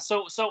 Yeah.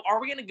 So are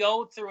we going to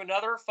go through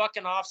another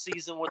fucking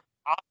offseason with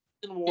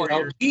Austin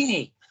Warriors?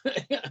 Yeah.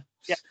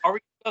 Are we going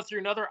to go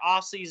through another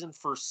offseason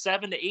for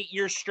 7 to 8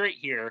 years straight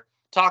here,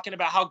 talking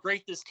about how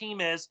great this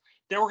team is?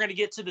 Then we're going to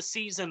get to the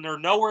season. They're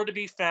nowhere to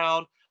be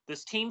found.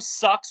 This team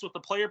sucks with the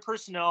player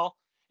personnel.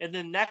 And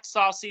then next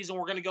offseason,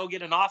 we're going to go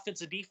get an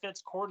offensive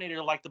defense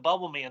coordinator, like the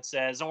Bubble Man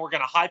says, and we're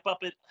going to hype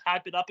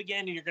it up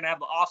again. And you're going to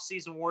have the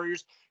offseason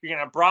Warriors. You're going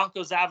to have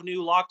Broncos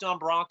Avenue, Locked On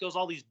Broncos,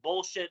 all these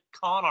bullshit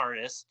con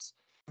artists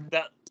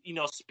that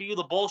spew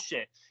the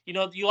bullshit.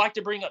 You like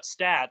to bring up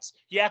stats.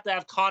 You have to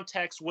have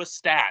context with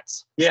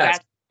stats. Yeah,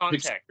 stats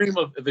context.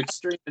 Of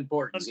extreme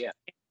importance. Yeah.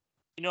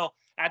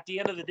 At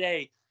the end of the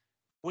day,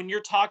 when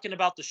you're talking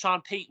about the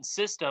Sean Payton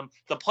system,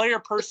 the player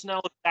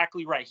personnel is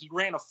exactly right. He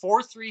ran a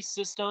 4-3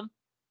 system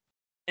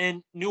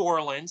in New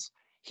Orleans.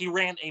 He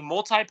ran a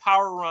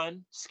multi-power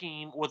run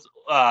scheme with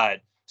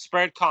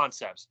spread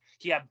concepts.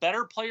 He had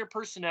better player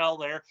personnel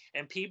there,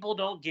 and people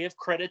don't give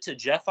credit to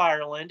Jeff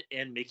Ireland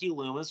and Mickey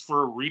Loomis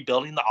for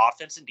rebuilding the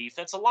offense and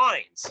defensive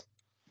lines.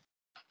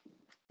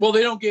 Well,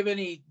 they don't give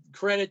any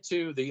credit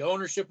to the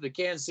ownership of the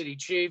Kansas City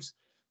Chiefs,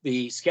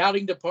 the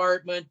scouting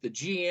department, the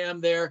GM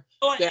there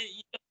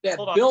that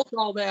built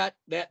all that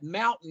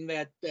mountain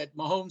that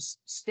Mahomes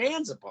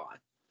stands upon.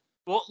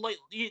 Well,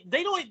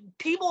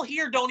 people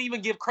here don't even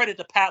give credit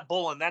to Pat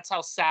Bullen. That's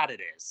how sad it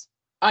is.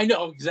 I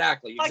know,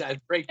 exactly.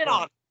 Great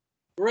point.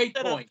 Great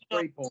point.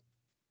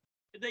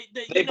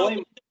 They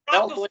blame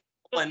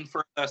Bullen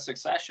for the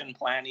succession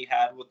plan he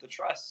had with the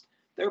trust.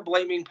 They're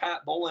blaming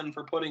Pat Bullen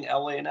for putting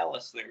Elway and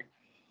Ellis there.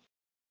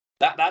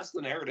 That's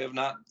the narrative,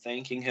 not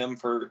thanking him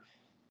for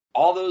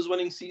all those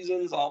winning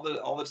seasons, all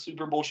the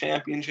Super Bowl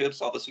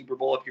championships, all the Super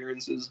Bowl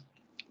appearances.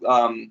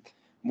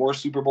 More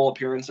Super Bowl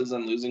appearances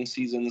and losing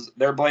seasons.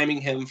 They're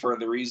blaming him for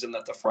the reason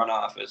that the front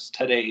office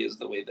today is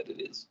the way that it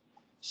is.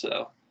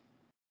 So,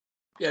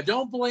 yeah,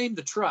 don't blame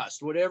the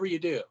trust, whatever you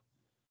do.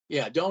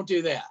 Yeah, don't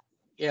do that.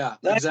 Yeah,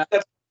 exactly.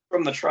 That's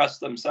from the trust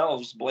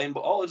themselves.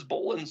 It's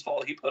Bolin's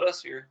fault. He put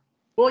us here.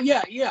 Well,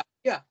 yeah,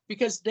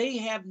 because they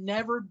have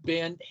never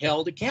been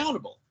held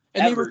accountable.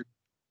 And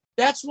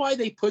that's why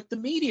they put the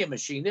media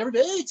machine there.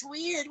 It's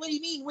weird. What do you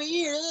mean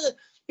weird?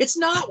 It's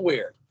not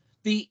weird.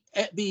 The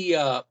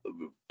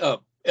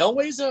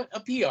Elway's a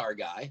PR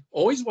guy,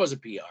 always was a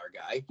PR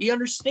guy. He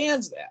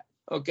understands that.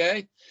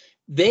 Okay.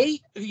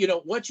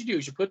 What you do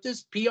is you put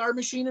this PR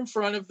machine in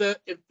front of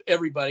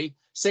everybody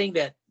saying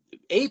that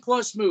A+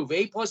 move.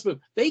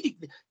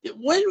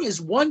 When is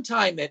one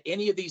time that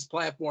any of these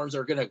platforms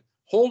are going to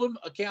hold them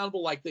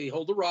accountable like they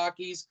hold the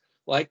Rockies,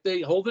 like they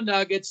hold the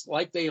Nuggets,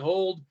 like they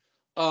hold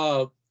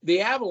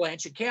the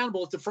Avalanche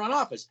accountable at the front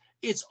office?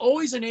 It's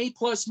always an A+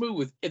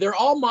 move. They're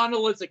all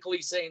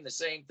monolithically saying the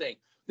same thing.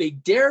 They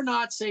dare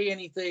not say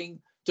anything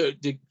to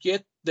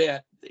get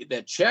that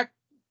check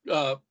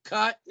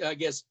cut. I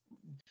guess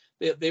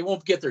they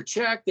won't get their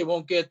check. They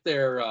won't get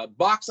their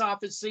box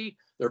office seat,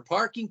 their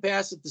parking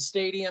pass at the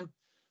stadium.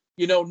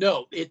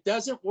 No, it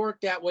doesn't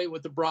work that way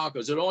with the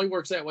Broncos. It only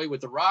works that way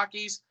with the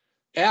Rockies,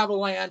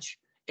 Avalanche,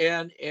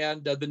 and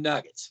the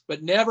Nuggets.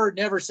 But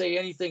never say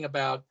anything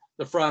about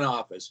the front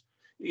office.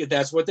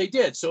 That's what they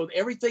did. So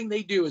everything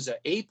they do is an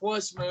A+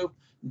 move.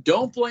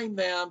 Don't blame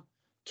them.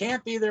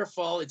 Can't be their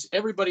fault. It's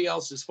everybody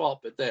else's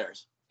fault but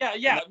theirs.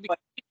 Yeah.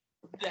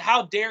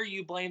 How dare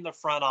you blame the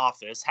front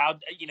office?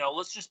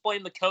 Let's just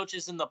blame the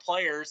coaches and the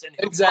players and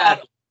who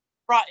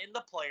brought in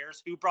the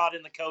players, who brought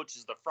in the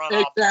coaches, the front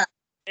office.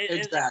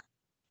 Exactly.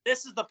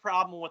 this is the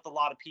problem with a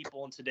lot of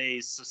people in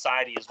today's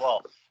society as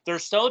well. They're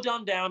so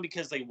dumbed down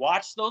because they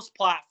watch those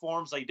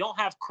platforms. They don't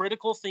have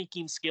critical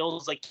thinking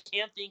skills. They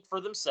can't think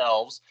for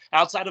themselves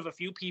outside of a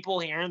few people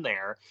here and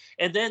there.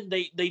 And then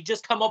they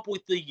just come up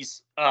with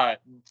these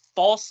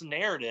false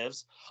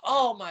narratives.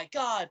 Oh my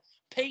God,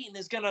 Peyton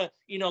is going to,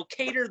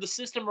 cater the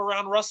system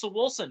around Russell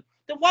Wilson.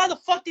 Then why the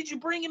fuck did you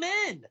bring him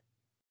in?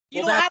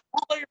 You don't have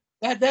a player.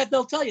 That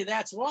they'll tell you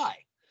that's why.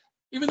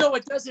 Even though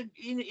it doesn't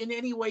in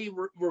any way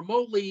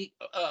remotely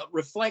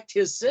reflect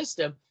his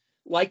system,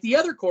 like the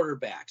other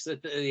quarterbacks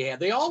that they had,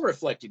 they all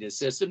reflected his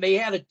system. They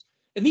had it,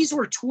 and these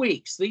were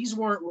tweaks. These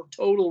weren't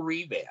total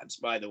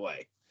revamps, by the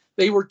way.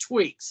 They were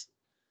tweaks.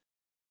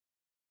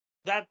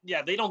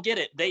 They don't get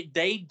it.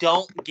 They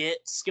don't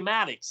get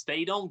schematics.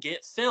 They don't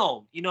get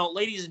film.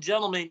 Ladies and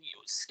gentlemen,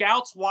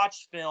 scouts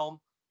watch film,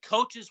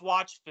 coaches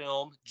watch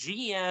film,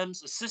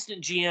 GMs,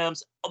 assistant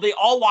GMs, they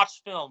all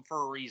watch film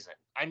for a reason.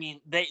 I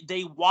mean,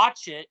 they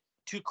watch it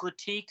to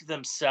critique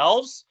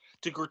themselves,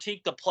 to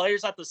critique the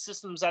players at the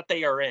systems that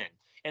they are in,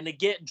 and to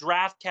get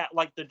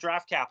like the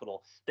draft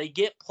capital. They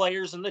get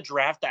players in the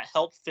draft that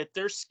help fit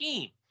their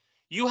scheme.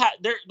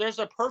 There's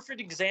a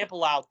perfect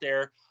example out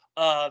there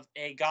of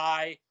a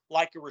guy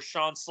like a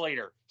Rashawn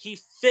Slater. He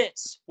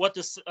fits what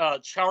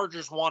the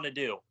Chargers want to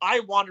do.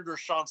 I wanted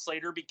Rashawn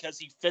Slater because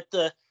he fit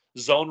the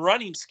zone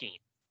running scheme.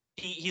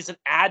 He's an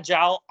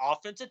agile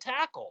offensive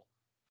tackle.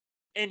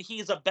 And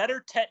he's a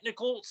better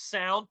technical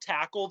sound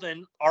tackle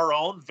than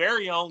our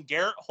very own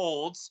Garrett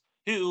Holds,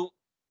 who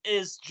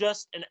is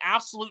just an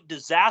absolute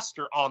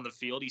disaster on the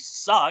field. He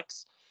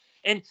sucks.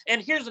 And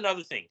here's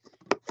another thing.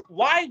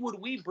 Why would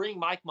we bring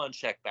Mike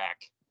Munchak back?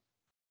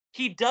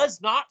 He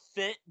does not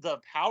fit the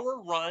power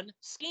run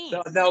scheme.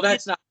 No,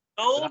 that's not.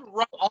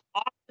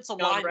 Offensive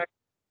line.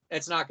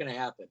 It's not going to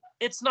happen.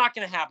 It's not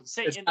going to happen.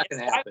 It's not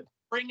going to happen.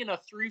 Bring in a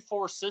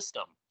 3-4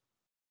 system.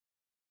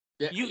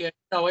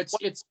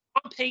 It's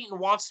Sean Payton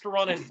wants to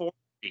run at 4-3.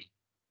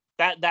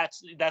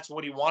 That's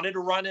what he wanted to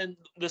run in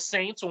the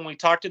Saints. When we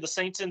talked to the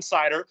Saints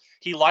insider,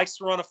 he likes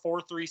to run a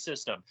 4-3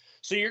 system.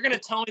 So you're going to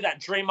tell me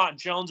that Draymond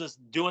Jones is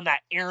doing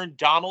that Aaron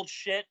Donald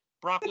shit?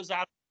 Broncos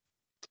out.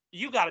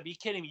 You got to be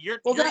kidding me.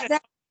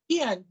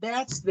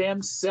 That's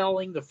them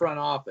selling the front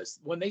office.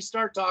 When they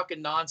start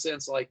talking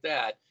nonsense like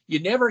that, you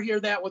never hear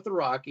that with the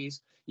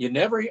Rockies. You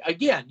never hear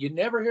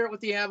it with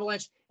the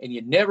Avalanche, and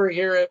you never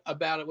hear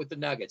about it with the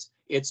Nuggets.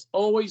 It's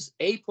always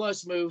A+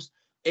 moves,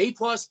 A+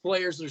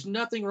 players. There's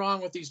nothing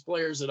wrong with these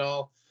players at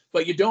all,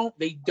 but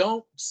they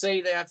don't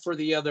say that for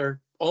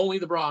only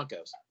the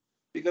Broncos.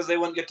 Because they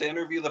wouldn't get to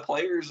interview the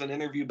players and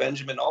interview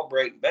Benjamin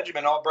Albright.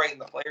 Benjamin Albright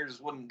and the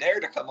players wouldn't dare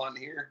to come on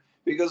here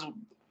because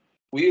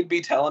we'd be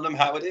telling them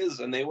how it is,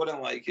 and they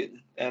wouldn't like it.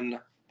 And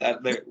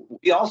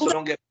we also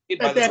don't get paid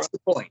by that's the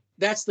point.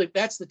 That's the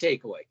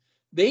takeaway.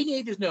 They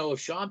need to know if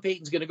Sean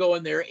Payton's going to go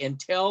in there and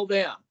tell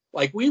them,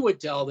 like we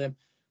would tell them,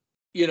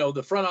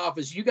 the front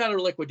office, you got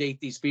to liquidate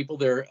these people.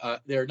 They're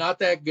not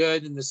that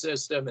good in the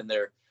system, and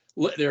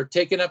they're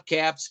taking up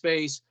cap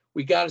space.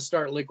 We got to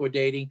start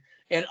liquidating.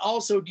 And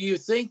also, do you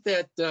think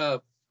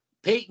that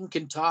Payton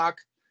can talk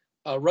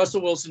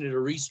Russell Wilson into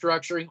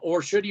restructuring,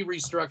 or should he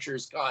restructure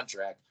his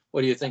contract?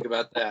 What do you think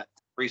about that?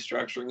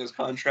 Restructuring his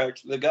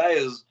contract. The guy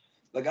is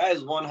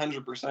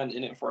 100%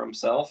 in it for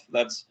himself.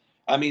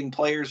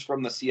 Players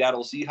from the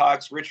Seattle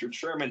Seahawks, Richard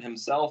Sherman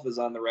himself is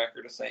on the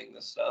record of saying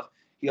this stuff.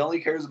 He only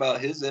cares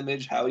about his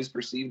image, how he's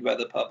perceived by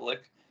the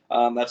public.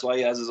 That's why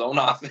he has his own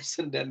office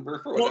in Denver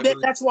for whatever.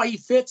 Well, that's why he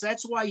fits.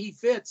 That's why he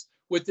fits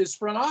with this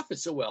front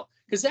office so well,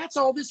 because that's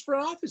all this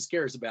front office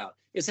cares about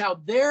is how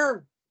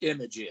their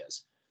image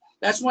is.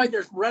 That's why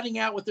they're running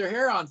out with their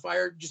hair on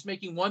fire, just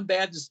making one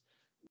bad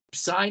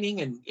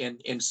signing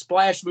and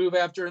splash move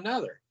after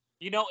another.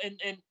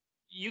 And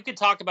you could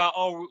talk about,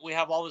 we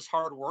have all this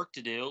hard work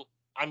to do.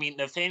 I mean,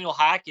 Nathaniel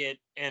Hackett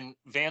and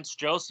Vance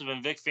Joseph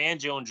and Vic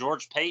Fangio and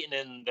George Payton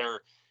in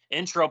their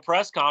intro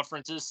press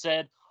conferences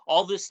said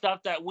all this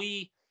stuff that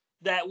we've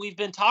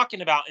been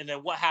talking about, and then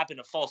what happened?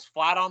 It falls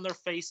flat on their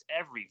face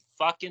every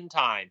fucking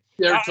time.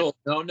 They're told,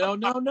 no.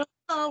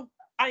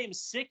 I am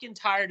sick and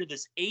tired of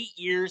this 8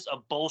 years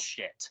of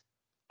bullshit.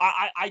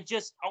 Man, I'm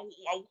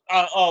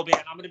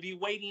going to be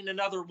waiting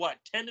another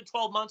 10 to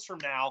 12 months from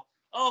now.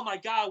 Oh my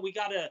God, we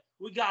gotta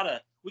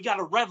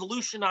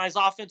revolutionize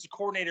offensive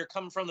coordinator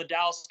coming from the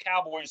Dallas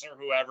Cowboys or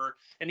whoever,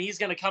 and he's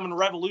gonna come and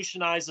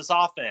revolutionize this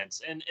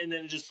offense, and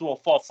then it just will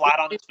fall flat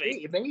on its face.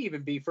 It may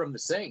even be from the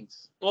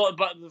Saints. Well,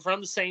 but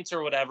from the Saints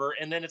or whatever,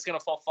 and then it's gonna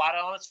fall flat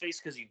on its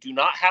face because you do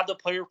not have the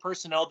player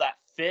personnel that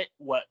fit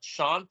what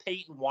Sean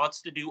Payton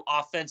wants to do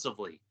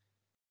offensively.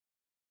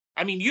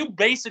 I mean, you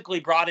basically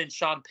brought in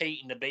Sean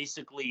Payton to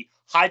basically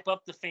hype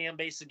up the fan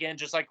base again,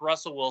 just like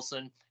Russell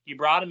Wilson. You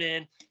brought him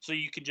in so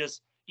you could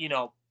just,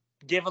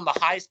 give him the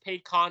highest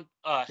paid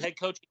head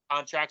coaching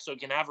contract so he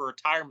can have a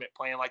retirement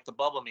plan like the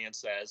Bubba Man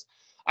says.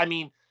 I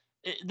mean,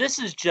 this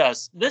is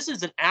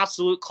an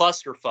absolute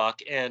clusterfuck,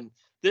 and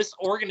this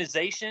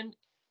organization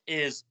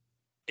is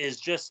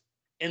just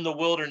in the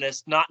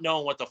wilderness, not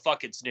knowing what the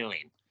fuck it's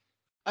doing.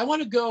 I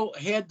want to go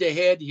head to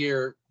head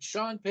here.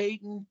 Sean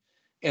Payton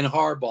and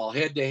Harbaugh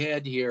head to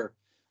head here.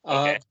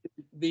 Okay.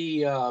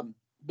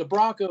 The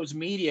Broncos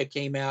media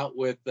came out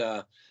with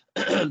the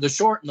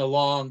short and the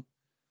long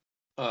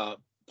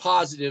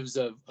positives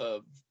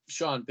of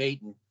Sean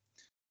Payton.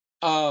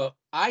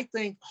 I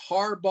think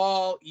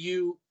Harbaugh,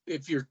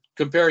 if you're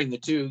comparing the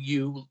two,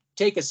 you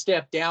take a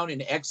step down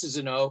in X's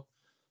and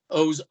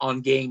O's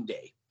on game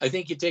day. I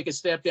think you take a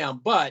step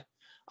down, but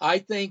I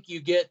think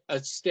you get a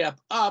step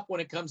up when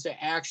it comes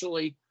to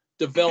actually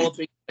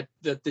developing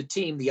the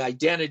team, the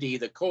identity,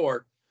 the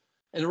core.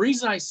 And the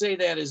reason I say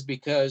that is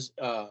because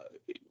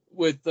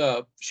with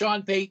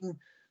Sean Payton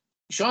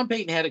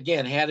had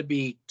to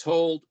be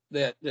told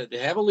that to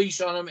have a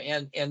leash on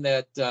him and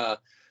that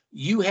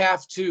you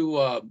have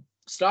to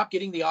stop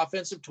getting the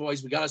offensive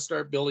toys. We got to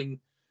start building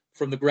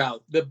from the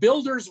ground. The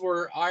builders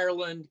were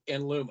Ireland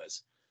and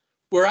Loomis,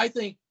 where I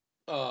think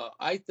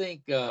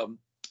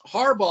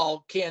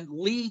Harbaugh can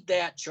lead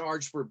that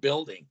charge for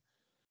building.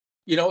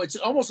 It's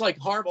almost like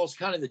Harbaugh's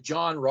kind of the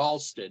John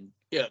Ralston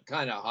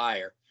kind of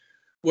hire,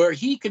 where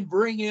he can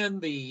bring in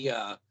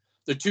the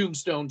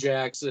Tombstone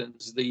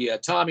Jacksons, the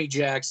Tommy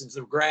Jacksons,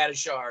 the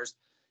Gradishars.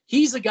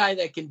 He's the guy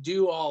that can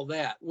do all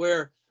that,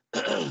 where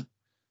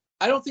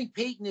I don't think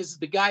Peyton is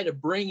the guy to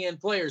bring in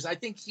players. I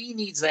think he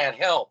needs that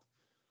help.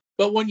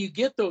 But when you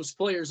get those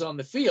players on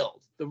the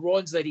field, the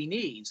ones that he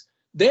needs,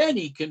 then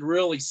he can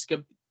really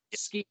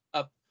scheme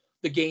up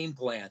the game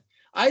plan.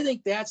 I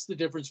think that's the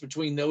difference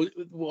between those.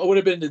 What would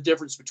have been the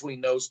difference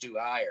between those two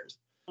hires?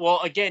 Well,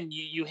 again,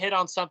 you hit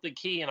on something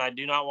key, and I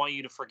do not want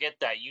you to forget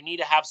that. You need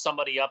to have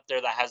somebody up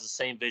there that has the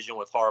same vision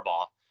with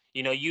Harbaugh.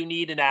 You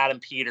need an Adam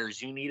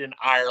Peters. You need an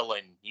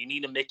Ireland. You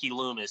need a Mickey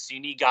Loomis. You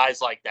need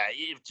guys like that.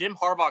 If Jim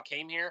Harbaugh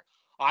came here,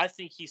 I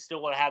think he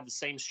still would have the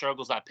same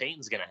struggles that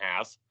Peyton's going to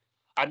have.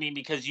 I mean,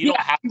 because you don't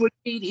have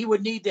he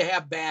would need to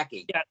have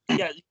backing.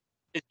 Yeah.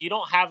 You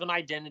don't have an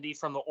identity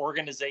from the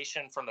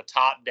organization from the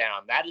top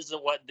down. That is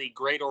what the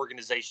great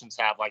organizations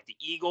have, like the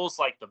Eagles,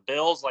 like the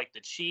Bills, like the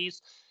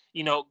Chiefs.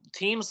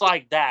 Teams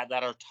like that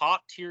are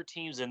top tier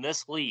teams in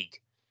this league.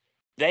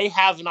 They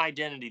have an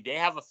identity. They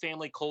have a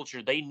family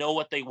culture. They know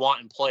what they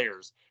want in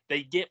players.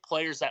 They get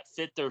players that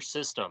fit their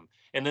system,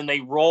 and then they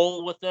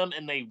roll with them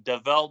and they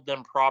develop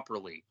them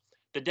properly.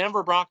 The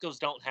Denver Broncos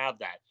don't have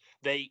that.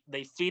 They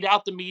feed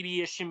out the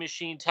media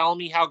machine telling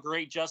me how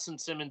great Justin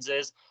Simmons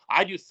is.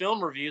 I do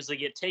film reviews. They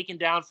get taken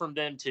down from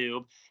them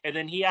too. And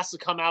then he has to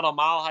come out on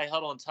Mile High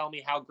Huddle and tell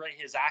me how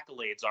great his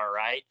accolades are,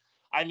 right?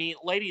 I mean,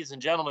 ladies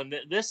and gentlemen,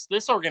 this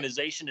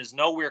organization is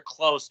nowhere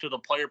close to the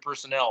player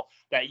personnel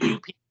that you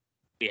people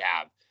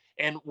have.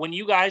 And when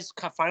you guys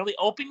finally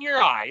open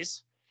your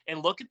eyes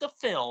and look at the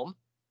film,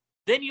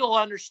 then you'll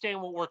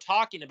understand what we're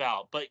talking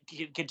about. But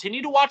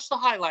continue to watch the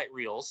highlight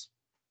reels.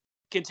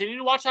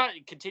 Continue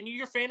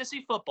your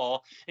fantasy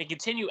football, and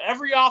continue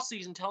every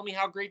offseason telling me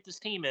how great this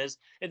team is.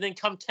 And then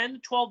come 10 to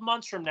 12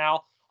 months from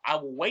now, I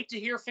will wait to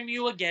hear from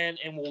you again,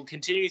 and we'll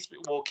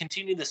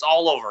continue this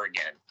all over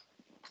again.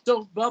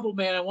 So, Bubble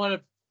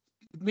Man,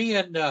 me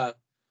and the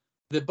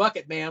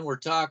Bucket Man were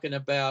talking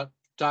about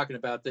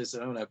this,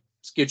 and I want to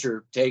get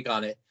your take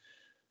on it.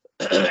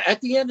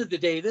 At the end of the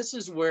day, this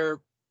is where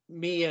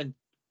me and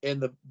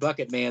the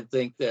Bucket Man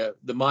think the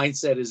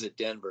mindset is at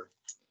Denver.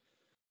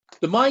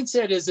 The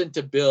mindset isn't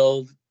to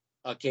build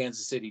a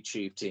Kansas City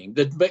Chief team.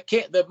 The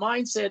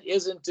mindset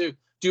isn't to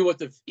do what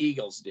the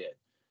Eagles did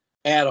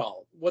at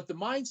all. What the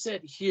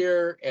mindset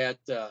here at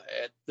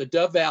the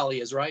Dove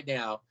Valley is right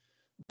now,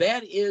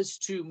 that is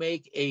to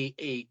make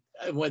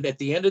when at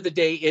the end of the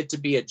day, it to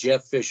be a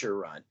Jeff Fisher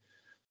run.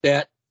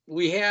 That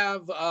we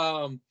have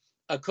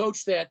a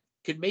coach that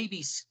could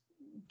maybe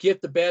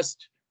get the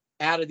best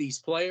out of these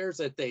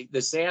players at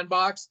the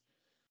sandbox.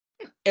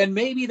 And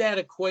maybe that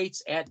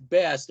equates at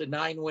best a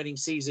 9-winning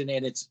season.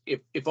 And it's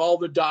if all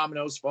the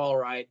dominoes fall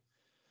right,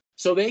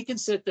 so they can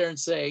sit there and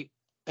say,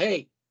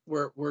 hey,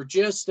 we're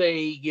just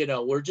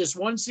we're just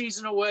one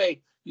season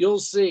away. You'll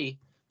see.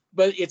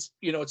 But it's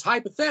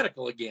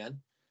hypothetical again,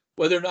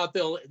 whether or not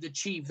they'll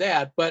achieve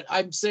that. But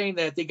I'm saying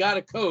that they got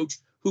a coach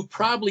who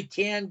probably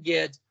can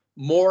get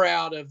more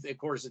out of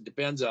course, it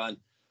depends on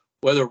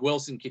whether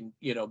Wilson can,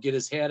 get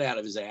his head out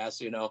of his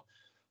ass,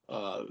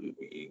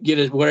 get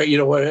it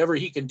whatever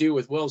he can do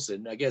with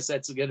Wilson. I guess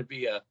that's going to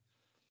be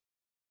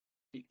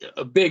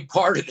a big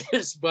part of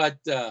this, but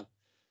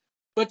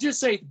just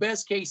say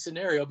best case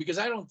scenario, because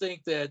I don't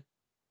think that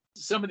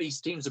some of these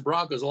teams, a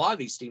lot of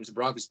these teams the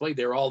Broncos played,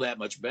 they're all that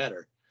much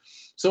better.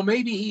 So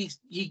maybe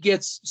he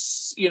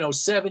gets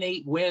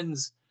 7-8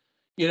 wins,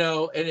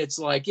 and it's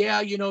like,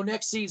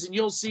 next season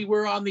you'll see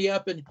we're on the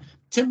up. And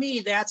to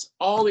me, that's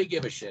all they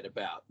give a shit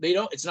about.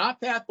 It's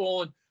not Pat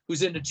Bowlen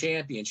who's into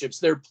championships.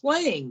 They're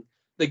playing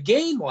the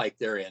game like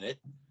they're in it.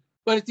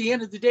 But at the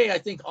end of the day, I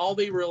think all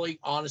they really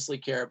honestly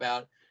care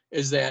about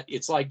is that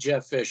it's like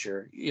Jeff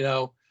Fisher,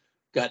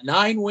 got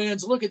 9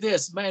 wins. Look at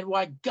this, man.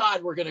 Why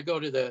God, we're going to go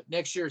to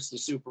next year. It's the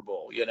Super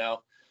Bowl.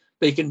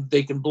 They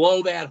can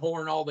blow that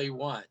horn all they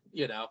want.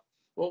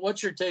 Well,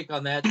 what's your take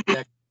on that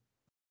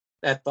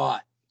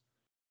thought?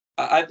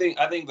 I think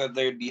that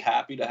they'd be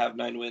happy to have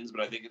 9 wins,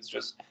 but I think it's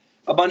just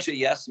a bunch of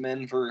yes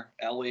men for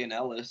Elway and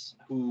Ellis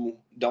who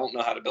don't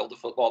know how to build a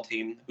football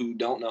team, who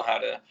don't know how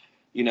to,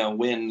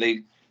 win.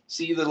 They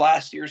see the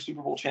last year's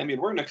Super Bowl champion.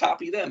 We're going to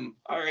copy them.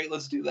 All right,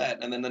 let's do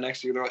that. And then the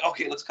next year they're like,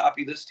 okay, let's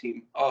copy this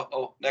team.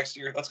 Oh, next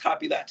year let's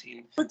copy that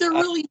team. But they're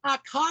really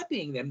not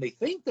copying them. They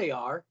think they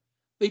are.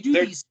 They do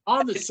these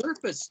on the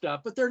surface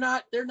stuff, but they're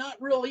not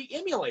really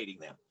emulating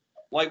them.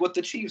 Like with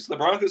the Chiefs, the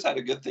Broncos had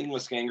a good thing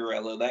with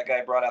Scangarello. That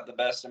guy brought out the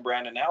best in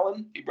Brandon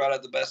Allen. He brought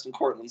out the best in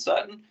Cortland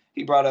Sutton.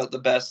 He brought out the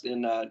best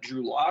in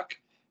Drew Lock,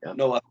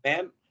 Noah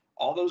Fant.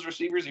 All those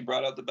receivers, he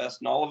brought out the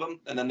best in all of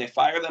them. And then they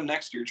fire them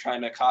next year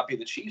trying to copy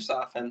the Chiefs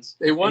offense.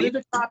 They wanted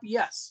to copy,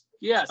 yes,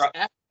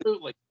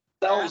 absolutely.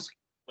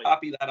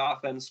 Copy that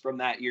offense from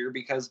that year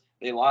because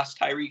they lost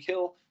Tyreek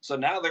Hill. So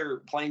now they're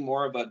playing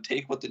more of a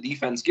take what the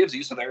defense gives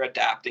you. So they're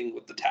adapting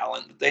with the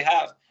talent that they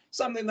have.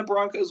 Something the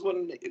Broncos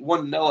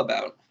wouldn't know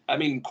about. I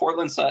mean,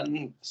 Cortland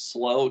Sutton,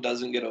 slow,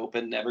 doesn't get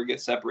open, never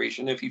gets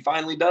separation. If he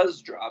finally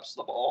does, drops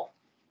the ball.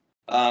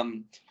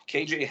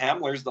 KJ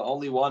Hamler's the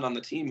only one on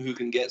the team who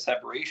can get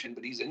separation,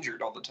 but he's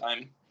injured all the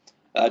time.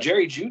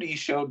 Jerry Jeudy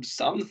showed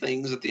some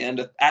things at the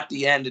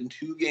end in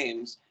 2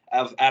 games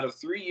out of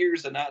 3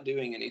 years of not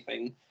doing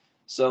anything.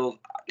 So,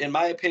 in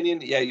my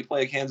opinion, you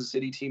play a Kansas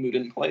City team who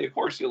didn't play, of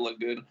course you'll look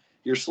good.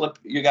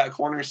 You got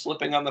corners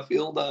slipping on the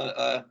field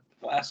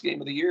last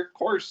game of the year, of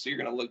course you're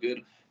going to look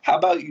good. How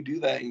about you do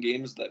that in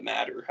games that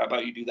matter? How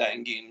about you do that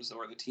in games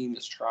where the team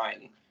is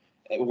trying,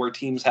 where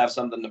teams have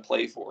something to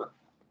play for?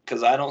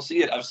 Because I don't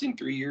see it. I've seen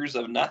 3 years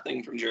of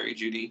nothing from Jerry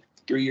Jeudy,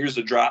 3 years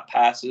of drop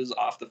passes,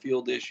 off the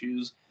field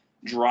issues,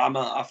 drama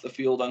off the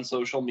field on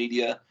social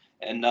media,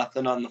 and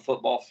nothing on the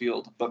football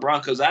field. But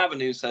Broncos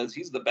Avenue says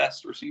he's the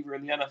best receiver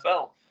in the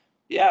NFL.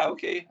 Yeah,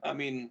 okay. I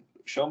mean,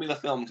 show me the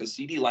film because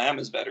CeeDee Lamb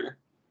is better.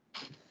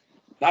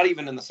 Not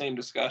even in the same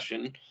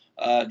discussion.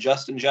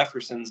 Justin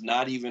Jefferson's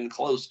not even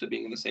close to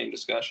being in the same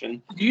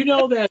discussion. Do you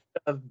know that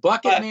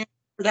Bucket Man?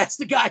 That's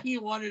the guy he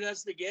wanted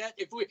us to get.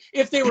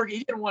 He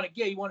didn't want to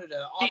get. He wanted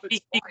an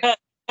offensive line.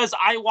 Because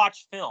I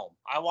watch film.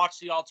 I watch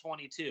the All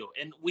 22,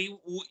 and we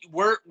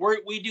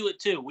do it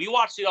too. We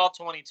watch the All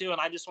 22, and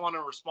I just want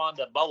to respond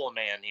to Bubble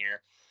Man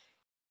here.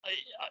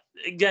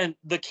 Again,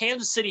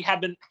 Kansas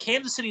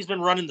City's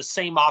been running the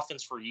same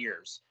offense for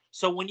years.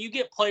 So when you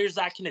get players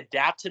that can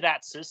adapt to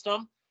that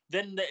system,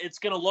 then it's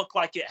going to look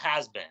like it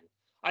has been.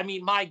 I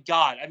mean, my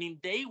God. I mean,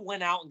 they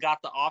went out and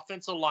got the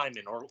offensive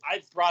linemen, or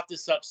I've brought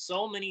this up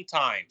so many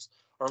times.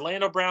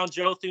 Orlando Brown,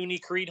 Joe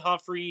Thuney, Creed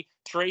Humphrey,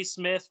 Trey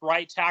Smith,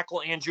 right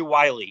tackle, Andrew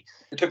Wiley.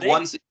 It took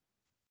one season.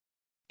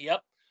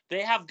 Yep.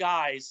 They have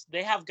guys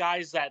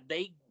that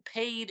they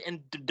paid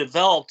and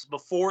developed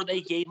before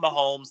they gave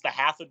Mahomes the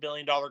 $500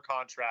 million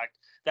contract.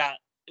 That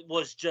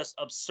was just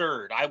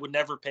absurd. I would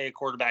never pay a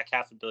quarterback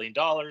 $500 million.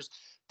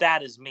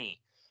 That is me.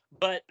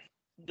 But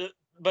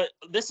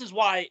this is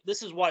why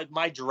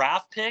my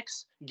draft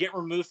picks get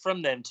removed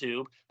from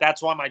ThemeTube.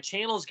 That's why my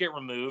channels get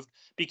removed,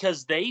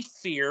 because they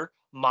fear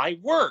my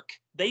work.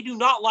 They do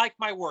not like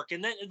my work.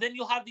 And then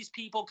you'll have these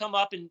people come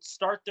up and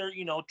start their,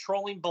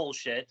 trolling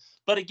bullshit.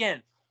 But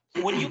again,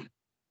 when you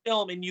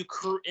film and you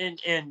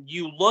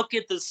look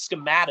at the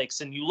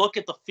schematics and you look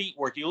at the feet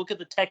work, you look at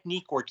the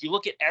technique work, you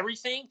look at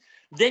everything,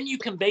 then you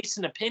can base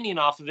an opinion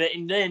off of it.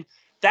 And then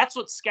that's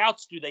what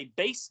scouts do. They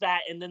base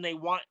that, and then they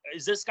want,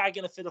 is this guy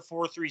going to fit a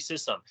 4-3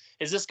 system?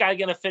 Is this guy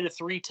going to fit a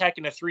 3-tech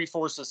and a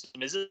 3-4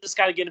 system? Is this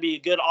guy going to be a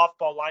good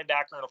off-ball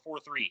linebacker in a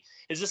 4-3?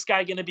 Is this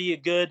guy going to be a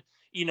good,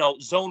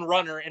 zone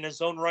runner in a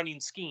zone running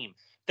scheme?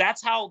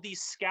 That's how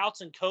these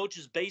scouts and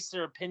coaches base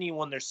their opinion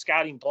when they're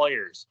scouting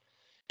players.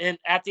 And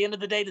at the end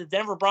of the day, the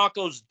Denver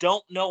Broncos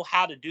don't know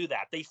how to do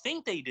that. They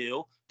think they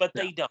do, but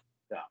they don't.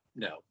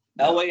 No.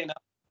 Elway and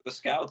the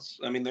scouts.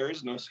 I mean, there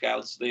is no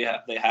scouts. They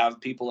have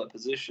people at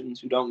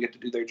positions who don't get to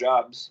do their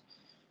jobs.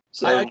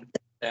 So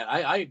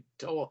I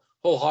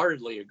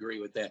wholeheartedly agree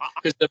with that,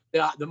 because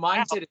the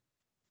mindset is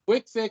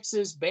quick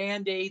fixes,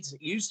 Band-Aids.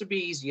 It used to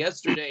be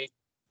yesterday.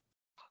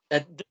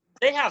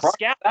 They have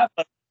scouts.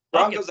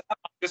 Broncos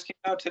just came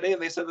out today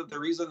and they said that the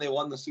reason they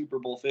won the Super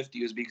Bowl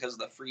 50 was because of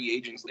the free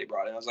agents they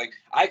brought in. I was like,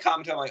 I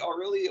commented, I'm like, oh,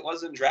 really? It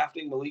wasn't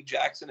drafting Malik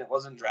Jackson. It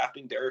wasn't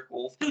drafting Derek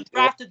Wolfe. Who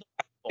drafted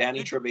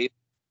Danny Trevathan,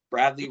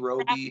 Bradley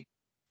Roby,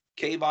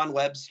 Kayvon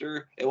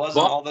Webster. It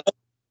wasn't all the.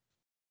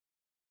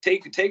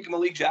 Take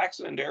Malik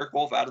Jackson and Derek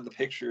Wolfe out of the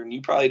picture, and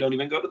you probably don't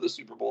even go to the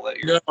Super Bowl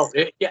that year. No,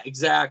 yeah,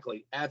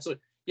 exactly.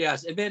 Absolutely.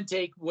 Yes. And then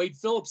take Wade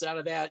Phillips out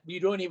of that. You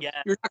don't even,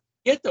 you're not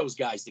going to get those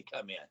guys to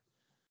come in.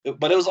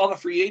 But it was all the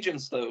free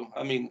agents, though.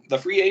 I mean, the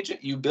free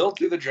agent, you build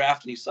through the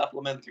draft and you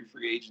supplement through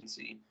free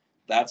agency.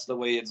 That's the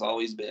way it's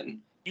always been.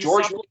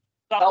 George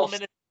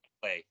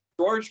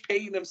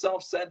Payton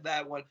himself said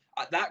that when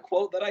that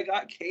quote that I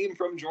got came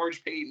from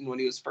George Payton when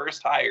he was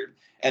first hired,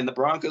 and the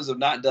Broncos have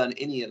not done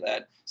any of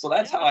that. So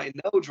that's how I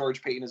know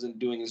George Payton isn't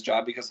doing his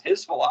job, because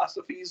his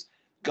philosophies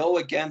go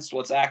against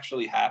what's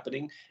actually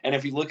happening. And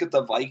if you look at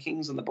the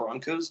Vikings and the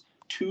Broncos,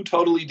 2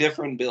 totally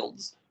different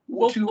builds.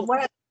 Well,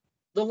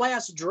 the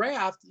last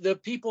draft, the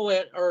people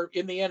that are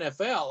in the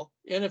NFL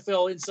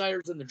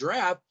insiders in the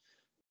draft,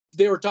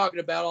 they were talking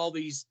about all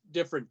these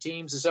different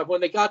teams and stuff.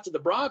 When they got to the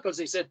Broncos,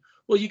 they said,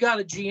 well, you got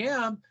a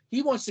GM.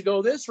 He wants to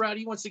go this route.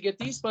 He wants to get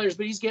these players,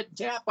 but he's getting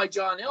tapped by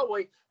John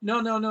Elway.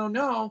 No.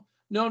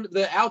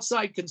 The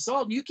outside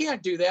consultant, you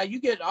can't do that. You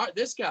get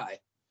this guy.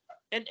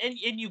 And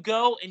you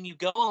go and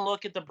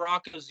look at the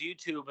Broncos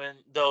YouTube and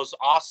those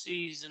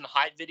off-season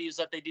hype videos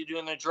that they do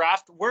during the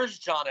draft. Where's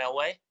John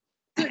Elway?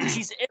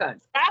 He's in the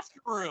draft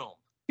room.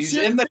 He's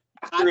in the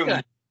draft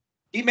room.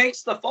 He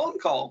makes the phone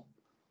call.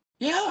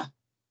 Yeah.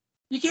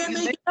 You can't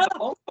make it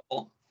up.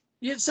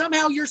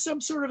 Somehow you're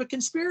some sort of a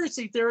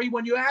conspiracy theory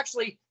when you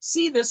actually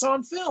see this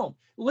on film.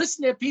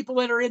 Listen to people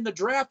that are in the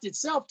draft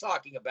itself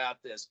talking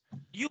about this.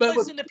 You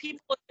listen to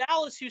people in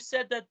Dallas who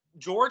said that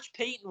George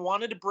Payton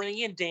wanted to bring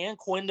in Dan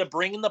Quinn to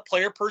bring in the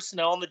player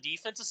personnel on the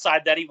defensive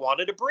side that he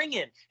wanted to bring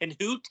in. And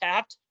who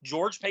tapped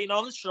George Payton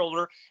on the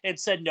shoulder and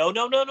said, no.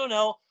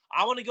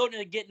 I want to go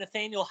to get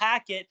Nathaniel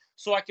Hackett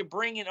so I could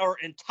bring in or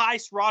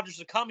entice Rodgers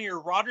to come here.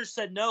 Rodgers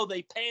said no.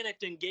 They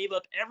panicked and gave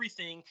up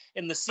everything,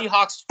 and the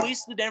Seahawks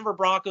fleeced the Denver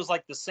Broncos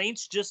like the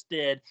Saints just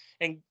did,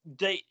 and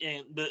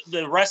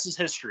the rest is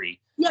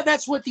history. Yeah,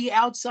 that's what the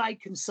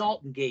outside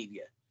consultant gave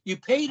you. You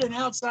paid an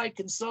outside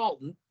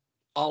consultant,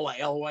 a la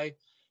Elway,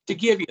 to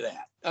give you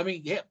that. I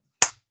mean, yeah.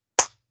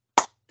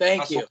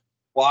 Thank you.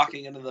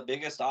 Walking into the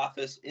biggest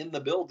office in the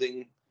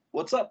building.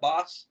 What's up,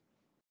 boss?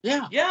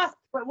 Yeah. Yeah.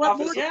 What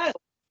more? Yeah.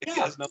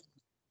 Yeah.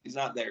 He's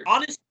not there.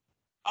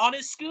 On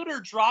his scooter,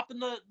 dropping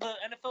the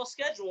NFL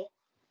schedule.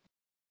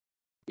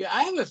 Yeah,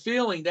 I have a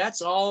feeling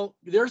that's all.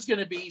 There's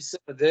going to be some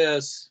of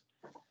this.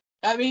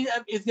 I mean,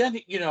 if then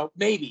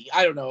maybe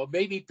I don't know.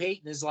 Maybe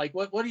Peyton is like,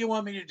 what do you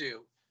want me to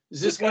do? Is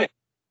this guy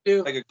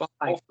like a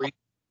control freak?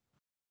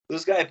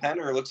 This guy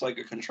Penner looks like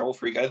a control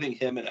freak. I think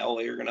him and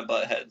Elway are going to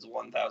butt heads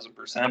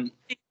 1,000%.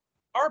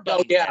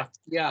 Oh yeah,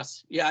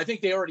 yes, yeah. I think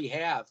they already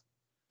have.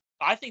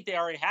 I think they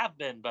already have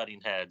been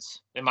butting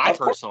heads, in my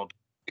personal opinion.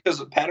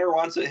 Because Penner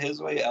wants it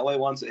his way, Elway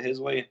wants it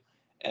his way,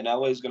 and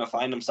Elway's going to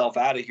find himself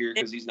out of here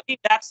because he's not.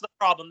 That's the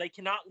problem. They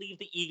cannot leave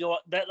the ego.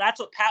 That's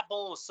what Pat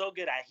Bowlen was so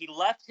good at. He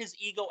left his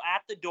ego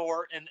at the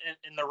door, and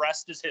the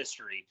rest is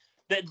history.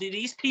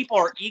 These people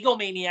are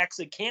egomaniacs.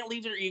 They can't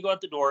leave their ego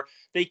at the door.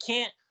 They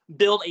can't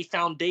build a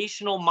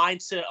foundational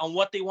mindset on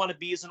what they want to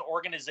be as an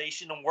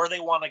organization and where they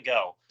want to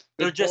go.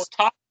 They're just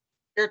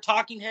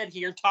talking head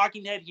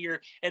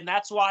here, and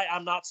that's why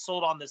I'm not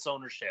sold on this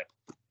ownership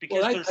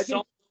because there's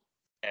so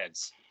many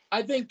heads.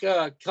 I think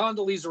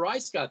Condoleezza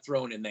Rice got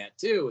thrown in that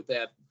too with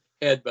that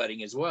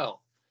headbutting as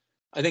well.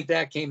 I think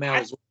that came out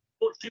as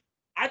well.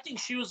 I think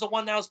she was the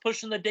one that was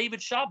pushing the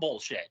David Shaw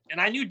bullshit, and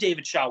I knew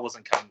David Shaw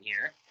wasn't coming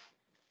here.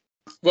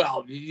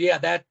 Well, yeah,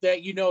 that's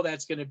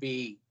going to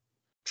be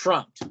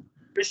trumped.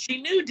 But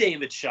she knew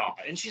David Shaw,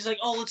 and she's like,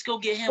 "Oh, let's go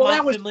get him." Well,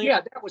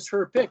 that was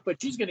her pick,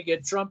 but she's going to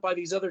get trumped by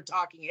these other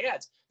talking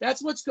heads.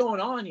 That's what's going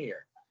on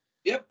here.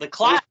 Yep, the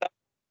class.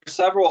 There's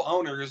several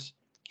owners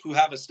who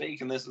have a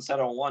stake in this instead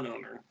of one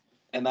owner,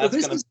 and that's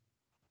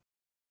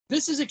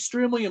This is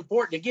extremely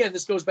important. Again,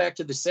 this goes back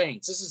to the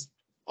Saints. This is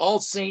all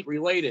Saint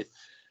related.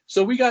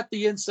 So we got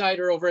the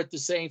insider over at the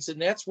Saints,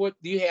 and that's what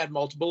you had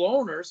multiple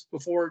owners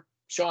before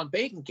Sean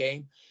Payton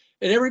came.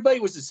 And everybody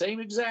was the same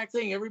exact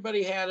thing.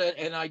 Everybody had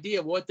an idea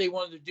of what they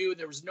wanted to do.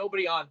 There was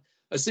nobody on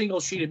a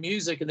single sheet of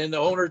music. And then the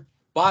owner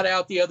bought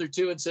out the other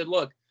two and said,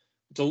 look,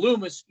 to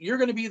Loomis, you're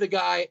going to be the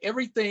guy.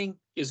 Everything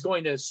is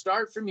going to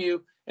start from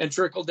you and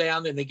trickle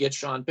down. Then they get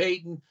Sean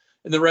Payton,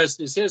 and the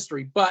rest is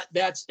history.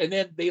 And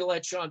then they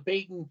let Sean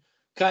Payton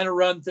kind of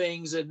run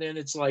things. And then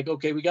it's like,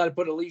 okay, we got to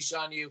put a leash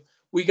on you.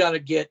 We got to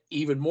get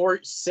even more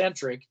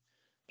centric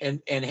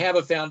and have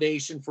a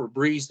foundation for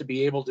Breeze to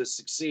be able to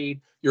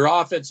succeed. Your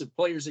offensive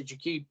players that you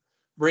keep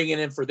bringing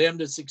in for them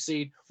to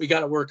succeed. We got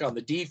to work on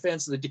the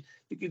defense. The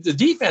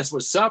defense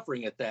was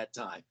suffering at that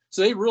time.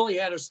 So they really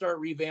had to start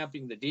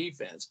revamping the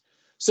defense.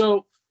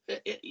 So,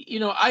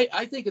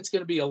 I think it's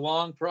going to be a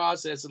long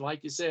process. And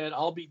like you said,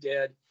 I'll be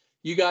dead.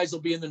 You guys will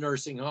be in the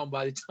nursing home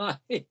by the time,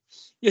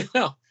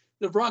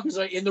 the Broncos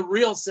are, in the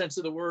real sense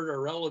of the word,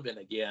 are relevant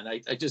again.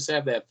 I just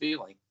have that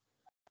feeling.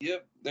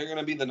 Yep, they're going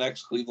to be the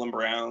next Cleveland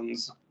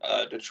Browns,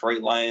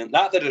 Detroit Lions.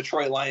 Not the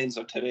Detroit Lions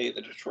of today,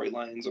 the Detroit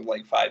Lions of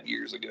like 5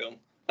 years ago.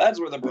 That's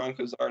where the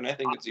Broncos are, and I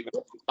think it's even.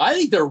 I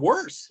think they're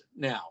worse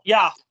now.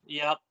 Yeah,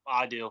 yep,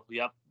 I do.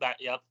 Yep,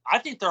 I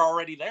think they're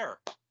already there.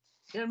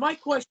 And my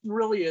question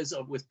really is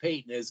with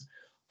Peyton is,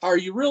 are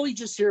you really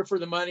just here for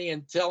the money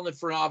and telling the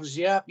front office,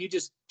 yep, you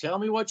just tell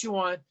me what you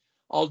want.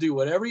 I'll do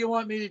whatever you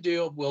want me to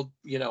do. We'll,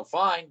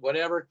 fine,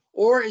 whatever.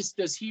 Or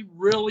does he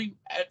really,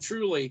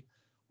 truly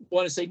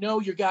want to say,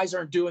 no, you guys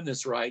aren't doing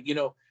this right?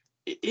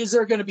 Is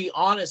there going to be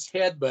honest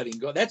headbutting?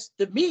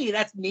 To me,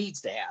 that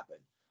needs to happen.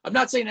 I'm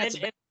not saying that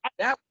would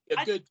be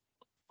a good.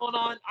 Going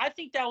on. I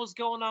think that was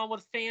going on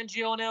with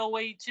Fangio and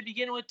Elway to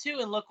begin with too,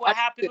 and look what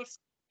happened with.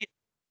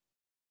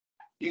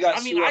 You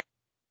got.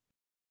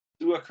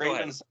 Sua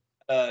Craven.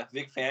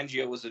 Vic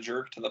Fangio was a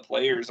jerk to the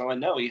players. I'm like,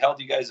 no, he held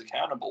you guys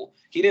accountable.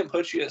 He didn't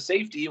put you at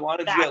safety. He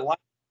wanted you at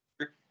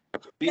linebacker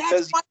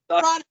because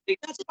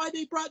that's why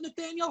they brought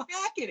Nathaniel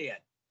Hackett in.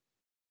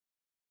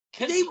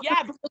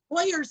 The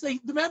players,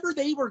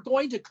 they were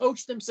going to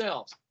coach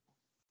themselves.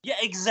 Yeah,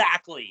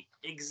 exactly.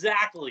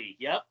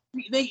 Yep.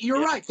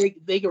 You're right.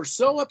 They were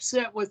so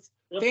upset with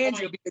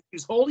Fangio because he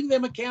was holding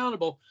them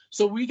accountable.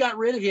 So we got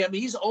rid of him.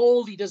 He's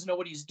old. He doesn't know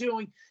what he's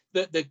doing.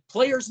 The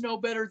players know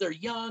better. They're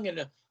young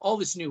and all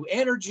this new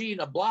energy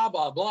and blah,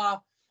 blah, blah.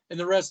 And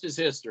the rest is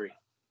history.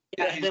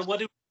 Yeah, and then what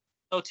do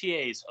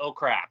OTAs? Oh,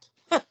 crap.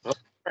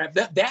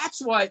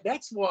 That's why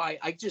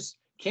I just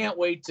can't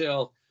wait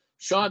till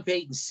Sean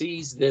Payton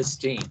sees this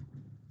team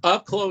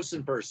up close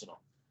and personal.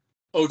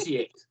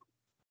 OTAs.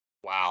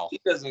 Wow. He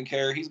doesn't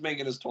care. He's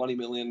making his $20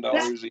 million.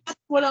 That's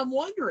what I'm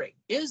wondering.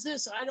 Is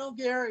this? I don't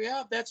care.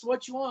 Yeah, that's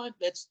what you want.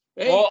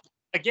 Hey. Well,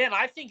 again,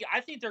 I think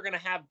they're going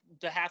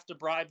to have to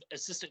bribe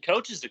assistant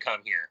coaches to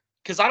come here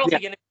because I don't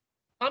think anyone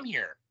will come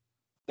here.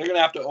 They're going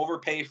to have to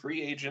overpay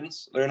free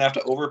agents. They're going to have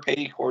to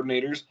overpay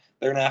coordinators.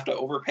 They're going to have to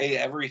overpay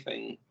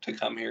everything to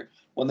come here.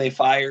 When they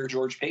fire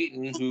George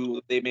Payton,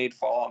 who they made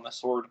fall on the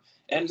sword,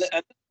 and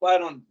that's why I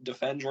don't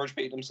defend George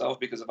Payton himself,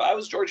 because if I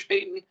was George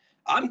Payton,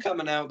 I'm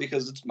coming out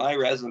because it's my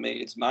resume,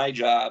 it's my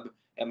job,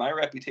 and my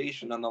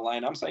reputation on the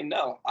line. I'm saying,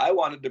 no, I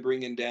wanted to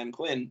bring in Dan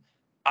Quinn.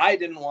 I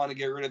didn't want to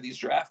get rid of these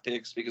draft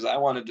picks because I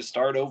wanted to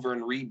start over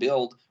and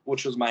rebuild,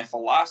 which was my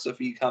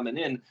philosophy coming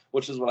in,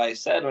 which is what I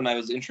said when I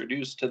was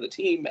introduced to the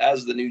team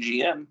as the new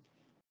GM.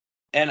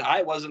 And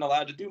I wasn't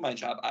allowed to do my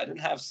job. I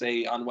didn't have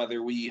say on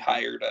whether we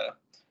hired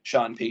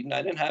Sean Payton.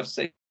 I didn't have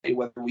say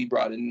whether we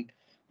brought in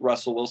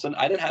Russell Wilson.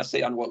 I didn't have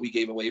say on what we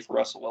gave away for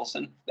Russell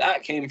Wilson.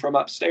 That came from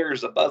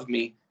upstairs above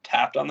me,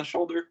 tapped on the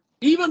shoulder.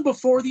 Even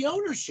before the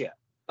ownership.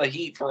 The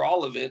heat for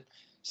all of it.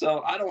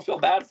 So I don't feel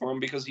bad for him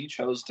because he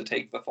chose to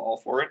take the fall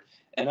for it.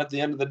 And at the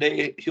end of the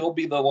day, he'll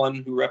be the one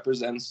who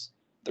represents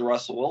the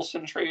Russell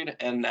Wilson trade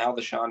and now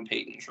the Sean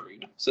Payton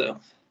trade. So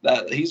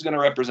that he's going to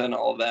represent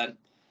all of that.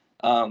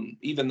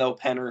 Even though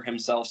Penner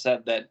himself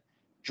said that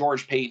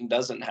George Payton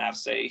doesn't have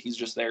say, he's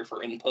just there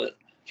for input.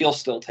 He'll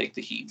still take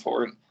the heat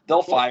for it.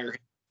 They'll fire him.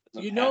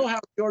 You know how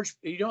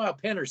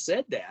Penner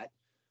said that?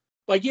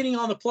 By getting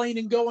on the plane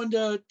and going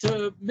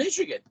to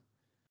Michigan.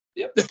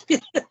 Yep.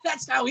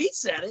 That's how he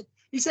said it.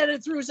 He said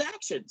it through his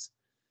actions.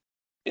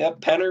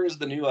 Yep, Penner is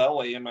the new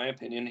Elway, in my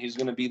opinion. He's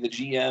going to be the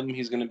GM.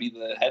 He's going to be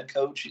the head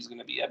coach. He's going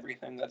to be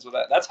everything.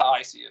 That's how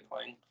I see it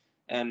playing.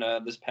 And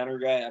this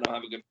Penner guy, I don't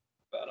have a good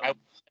about him.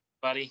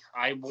 Buddy,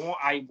 I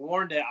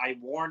warned it. I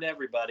warned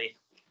everybody.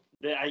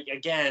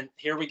 Again,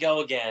 here we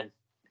go again.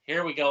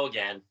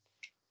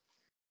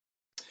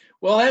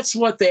 Well, that's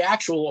what the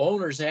actual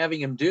owner's having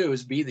him do,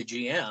 is be the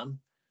GM. I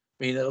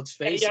mean, let's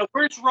face it. Yeah,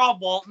 where's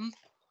Rob Walton?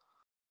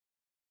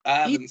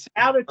 He's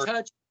out of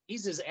touch.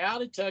 He's as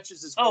out of touch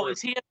as his. Oh,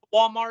 is he at the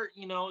Walmart?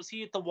 Is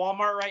he at the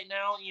Walmart right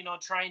now?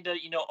 Trying to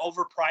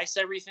overprice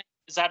everything.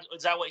 Is that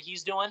what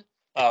he's doing?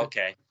 Oh,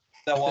 okay.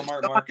 The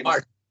Walmart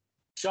market.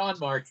 Sean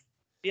Mart.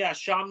 Yeah,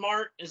 Sean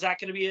Mart. Is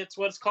that going to be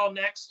what it's called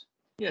next?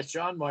 Yeah,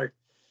 Sean Mart.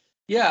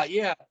 Yeah.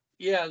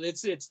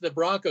 It's the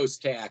Broncos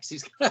tax.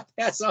 He's going to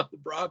pass on the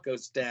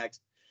Broncos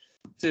tax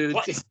to.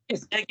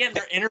 Again,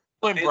 they're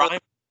interviewing Brian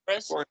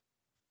Chris.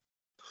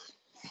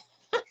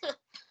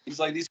 He's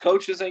like, these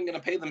coaches ain't going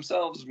to pay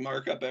themselves,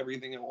 mark up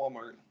everything at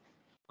Walmart.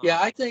 Yeah,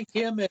 I think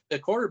him and the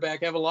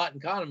quarterback have a lot in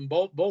common.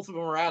 Both of them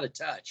are out of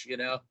touch,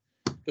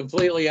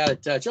 completely out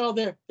of touch. Oh,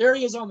 there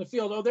he is on the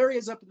field. Oh, there he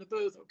is up in the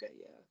booth. Okay,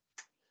 yeah.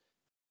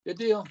 Good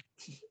deal.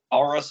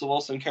 All Russell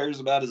Wilson cares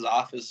about is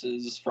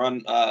offices,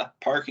 front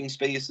parking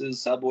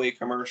spaces, Subway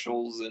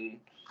commercials, and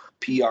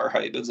PR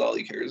hype is all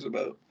he cares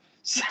about.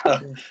 So,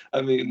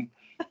 I mean.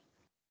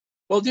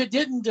 Well,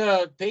 didn't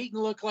Peyton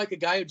look like a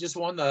guy who just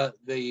won the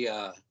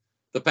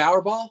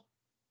Powerball?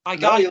 My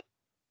God,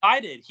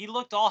 excited. He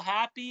looked all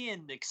happy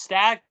and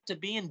ecstatic to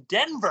be in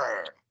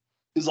Denver.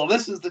 He's like,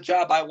 this is the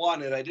job I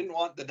wanted. I didn't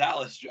want the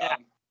Dallas job. Yeah.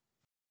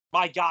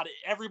 My God,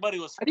 everybody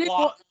was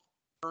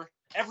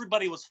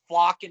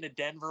flocking to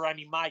Denver. I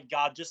mean, my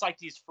God, just like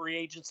these free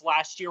agents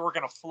last year were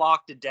going to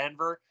flock to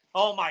Denver.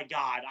 Oh, my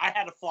God, I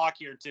had to flock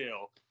here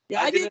too.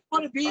 Yeah, I didn't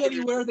want to be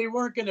anywhere they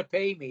weren't going to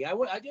pay me. I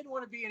didn't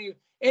want to be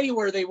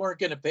anywhere they weren't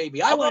going to pay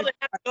me. I wanted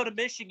to go to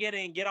Michigan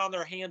and get on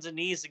their hands and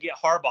knees to get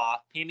Harbaugh.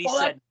 And he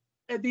said,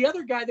 and the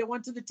other guy that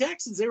went to the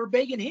Texans, they were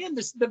begging him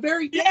the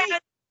very day. Yeah,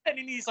 and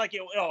he's like,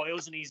 it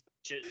was an easy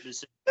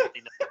decision.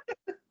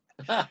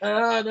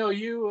 No,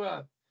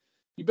 you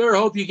better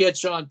hope you get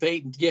Sean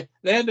Payton.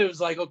 Then it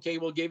was like, okay,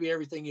 we'll give you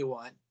everything you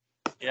want.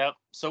 Yep.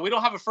 So we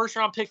don't have a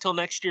first-round pick till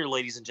next year,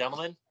 ladies and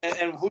gentlemen.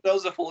 And who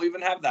knows if we'll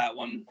even have that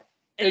one.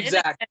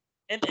 Exactly.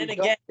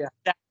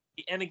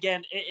 And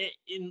again,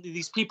 in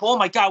these people, oh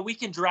my God, we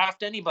can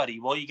draft anybody.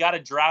 Well, you got to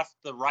draft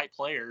the right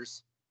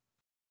players.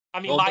 I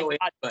mean, God,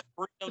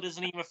 Burrito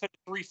doesn't even fit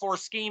a 3-4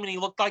 scheme, and he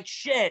looked like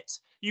shit.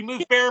 You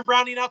move Baron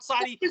Browning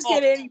outside.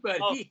 Get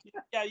anybody.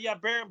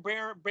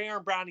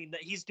 Baron Browning.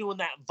 He's doing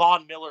that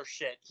Von Miller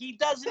shit. He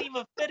doesn't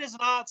even fit as an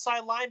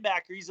outside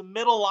linebacker. He's a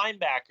middle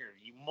linebacker.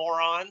 You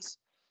morons.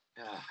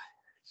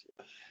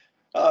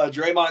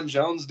 Draymond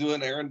Jones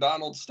doing Aaron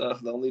Donald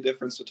stuff. The only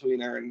difference between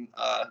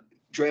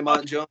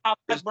Draymond Jones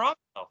Bronco.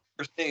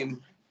 first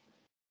name.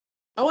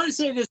 I want to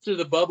say this to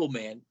the bubble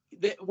man.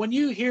 When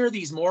you hear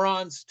these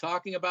morons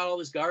talking about all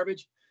this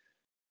garbage,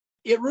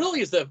 it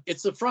really is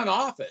it's the front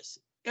office.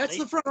 That's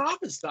the front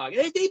office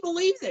talking. They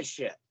believe this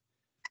shit.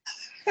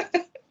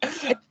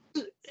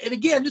 And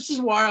again, this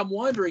is why I'm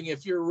wondering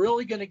if you're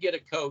really going to get a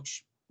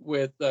coach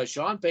with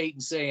Sean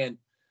Payton saying,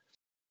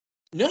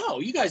 no,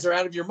 you guys are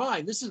out of your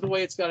mind. This is the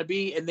way it's got to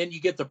be. And then you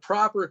get the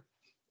proper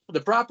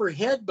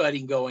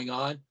headbutting going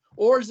on.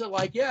 Or is it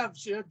like, yeah,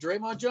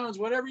 Draymond Jones,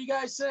 whatever you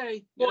guys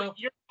say.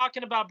 You're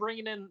talking about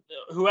bringing in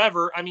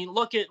whoever. I mean,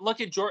 look at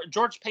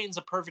George Payton's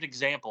a perfect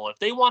example. If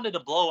they wanted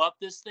to blow up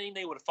this thing,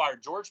 they would have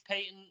fired George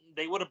Payton.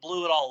 They would have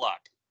blew it all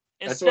up.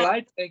 That's what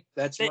I think.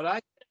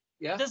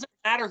 Yeah. It doesn't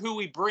matter who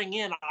we bring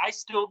in. I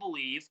still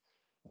believe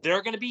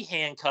they're going to be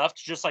handcuffed,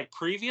 just like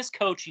previous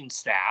coaching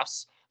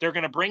staffs. They're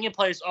going to bring in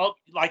players. Oh,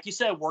 like you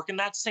said, work in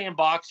that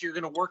sandbox. You're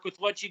going to work with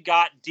what you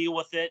got, deal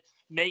with it,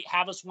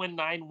 have us win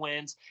 9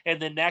 wins.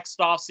 And the next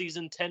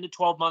offseason, 10 to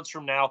 12 months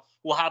from now,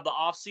 we'll have the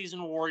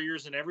offseason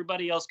Warriors and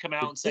everybody else come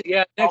out and say,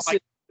 yeah,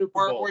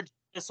 we're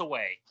this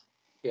away.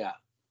 Yeah.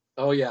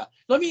 Oh, yeah.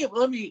 Let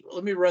me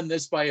run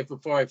this by you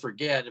before I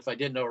forget, if I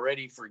didn't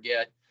already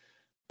forget.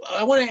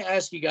 I want to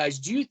ask you guys,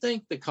 do you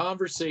think the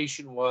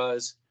conversation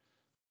was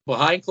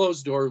behind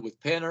closed doors with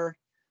Penner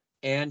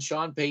and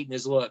Sean Payton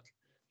is, look,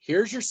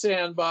 here's your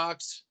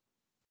sandbox.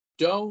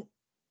 Don't,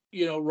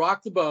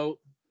 rock the boat.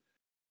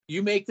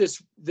 You make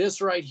this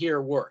right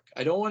here work.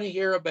 I don't want to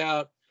hear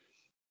about,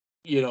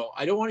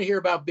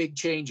 big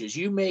changes.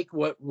 You make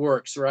what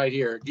works right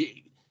here. Do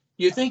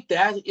you think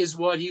that is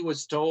what he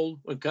was told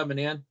when coming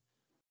in?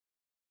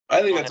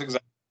 I think that's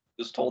exactly what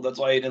he was told. That's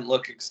why he didn't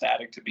look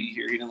ecstatic to be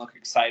here. He didn't look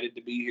excited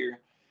to be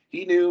here.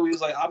 He knew, he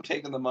was like, I'm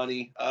taking the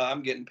money.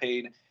 I'm getting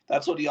paid.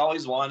 That's what he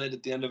always wanted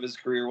at the end of his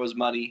career was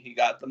money. He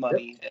got the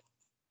money. Yep.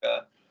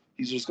 And,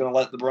 he's just going to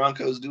let the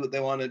Broncos do what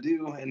they want to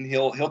do, and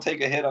he'll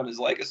take a hit on his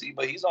legacy,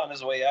 but he's on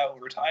his way out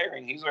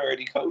retiring. He's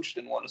already coached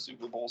and won a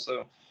Super Bowl,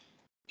 so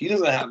he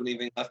doesn't have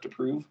anything left to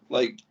prove.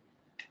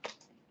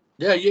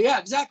 Yeah,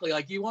 exactly.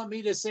 Like, you want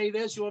me to say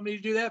this, you want me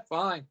to do that,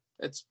 fine.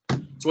 It's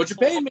what you're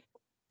paying me.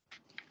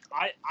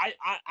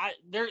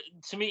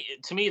 To me,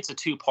 it's a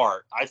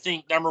 2-part. I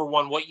think number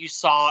one, what you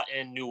saw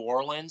in New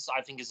Orleans,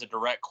 I think is a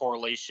direct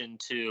correlation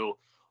to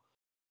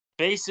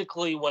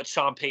basically what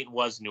Sean Payton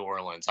was in New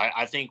Orleans.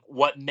 I think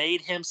what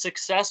made him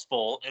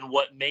successful and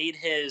what made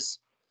his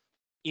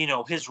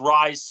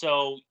rise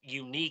so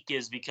unique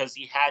is because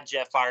he had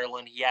Jeff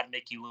Ireland, he had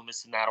Mickey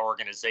Loomis in that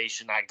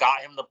organization that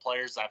got him the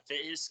players that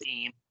fit his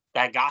scheme,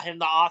 that got him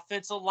the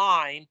offensive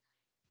line,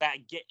 that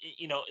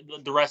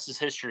the rest is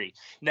history.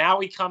 Now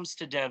he comes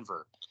to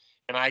Denver,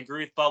 and I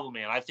agree with Bubble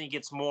Man. I think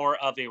it's more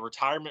of a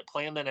retirement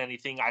plan than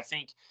anything. I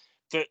think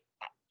that,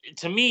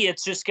 to me,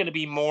 it's just going to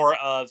be more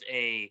of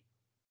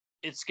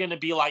it's going to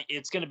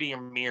be a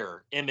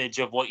mirror image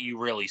of what you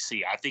really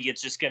see. I think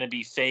it's just going to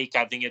be fake.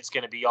 I think it's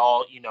going to be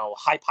all,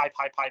 hype.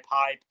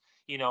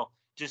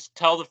 Just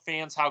tell the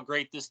fans how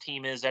great this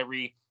team is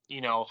every,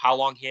 how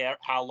long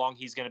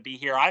he's going to be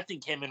here. I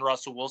think him and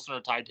Russell Wilson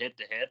are tied hip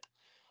to hip.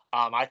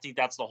 I think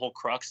that's the whole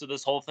crux of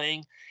this whole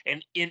thing.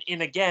 And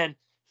again,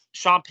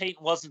 Sean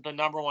Payton wasn't the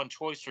number one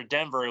choice for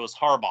Denver. It was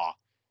Harbaugh.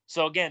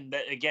 So again,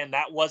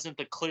 that wasn't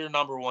the clear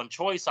number one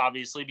choice,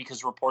 obviously,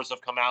 because reports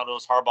have come out it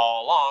was Harbaugh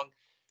all along.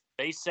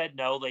 They said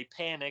no. They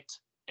panicked,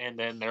 and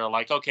then they're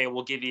like, "Okay,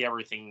 we'll give you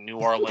everything, New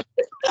Orleans."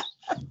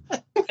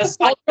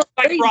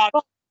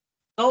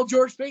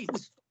 George Payton.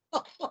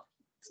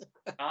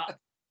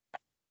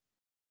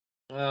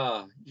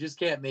 You just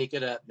can't make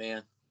it up,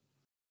 man.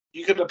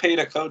 You could have paid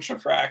a coach a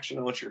fraction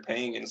of what you're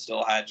paying and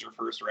still had your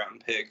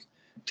first-round pick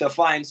to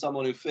find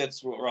someone who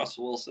fits what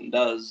Russell Wilson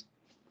does.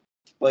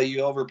 But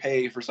you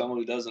overpay for someone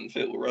who doesn't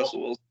fit what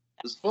Russell Wilson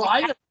does. Well,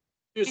 I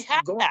just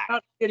going out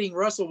and getting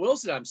Russell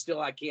Wilson. I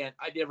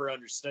never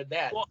understood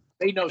that. Well,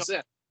 made no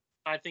sense.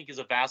 I think is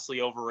a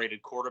vastly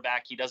overrated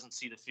quarterback. He doesn't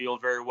see the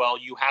field very well.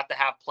 You have to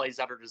have plays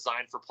that are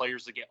designed for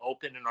players to get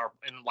open, and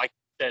like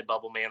you said,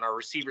 Bubble Man, our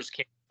receivers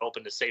can't get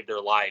open to save their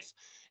life.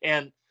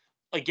 And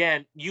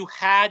again, you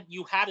had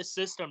a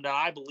system that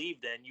I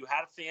believed in. You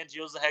had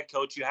Fangio as the head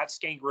coach. You had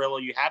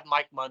Scangarello. You had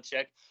Mike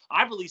Munchak.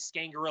 I believe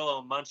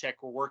Scangarello and Munchak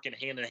were working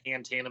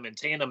hand-in-hand, tandem in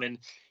tandem, and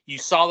you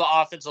saw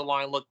the offensive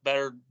line look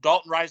better.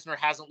 Dalton Reisner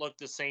hasn't looked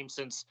the same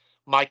since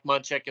Mike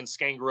Munchak and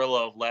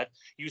Scangarello have left.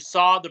 You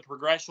saw the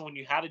progression when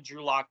you had a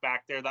Drew Lock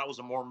back there. That was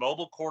a more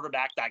mobile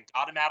quarterback that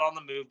got him out on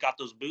the move, got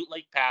those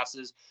bootleg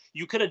passes.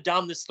 You could have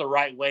done this the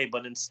right way,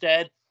 but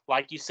instead,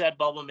 like you said,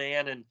 Bubba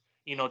Man and,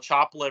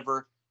 Chop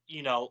Liver,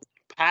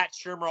 Pat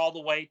Shurmur all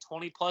the way,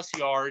 20-plus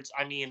yards.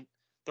 I mean,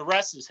 the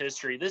rest is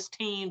history. This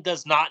team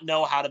does not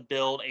know how to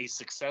build a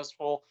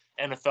successful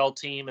NFL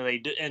team,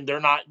 and they're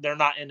not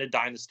into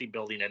dynasty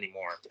building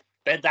anymore.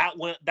 That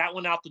went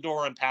out the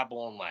door and Pat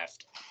Bowlen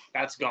left.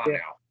 That's gone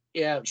now.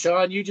 Yeah,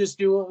 Sean, you just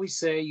do what we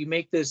say. You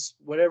make this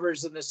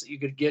whatever's in this. You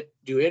could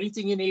do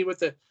anything you need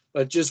with it,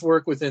 but just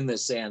work within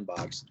this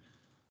sandbox.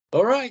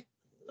 All right.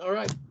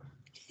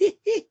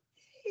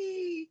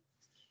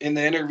 In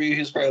the interview,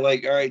 he's probably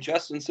like, all right,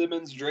 Justin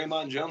Simmons,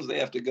 Draymond Jones, they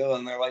have to go.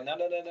 And they're like,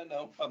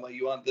 no. I'm like,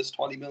 you want this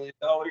 $20 million?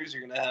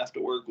 You're going to have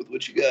to work with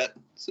what you got.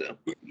 So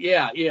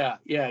Yeah,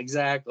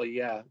 exactly.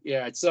 Yeah.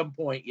 At some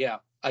point, yeah,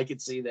 I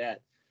could see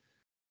that.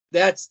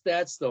 That's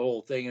the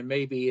whole thing. And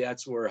maybe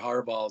that's where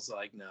Harbaugh's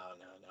like, no.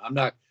 I'm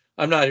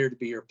not here to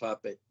be your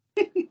puppet.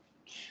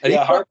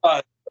 Yeah,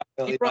 Harbaugh.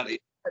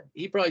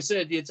 He probably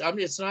said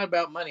it's not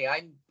about money.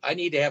 I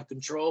need to have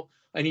control.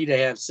 I need to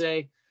have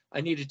say. I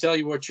need to tell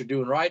you what you're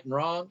doing right and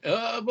wrong.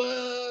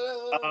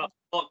 Well,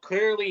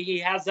 clearly he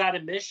has that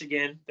in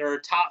Michigan. They're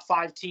a top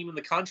 5 team in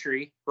the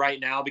country right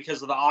now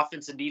because of the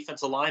offense and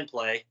defensive line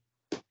play.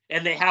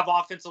 And they have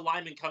offensive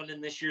linemen coming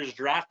in this year's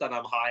draft that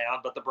I'm high on,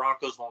 but the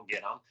Broncos won't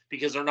get them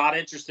because they're not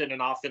interested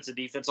in offensive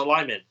defensive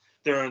linemen.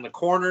 They're in the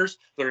corners.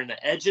 They're in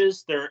the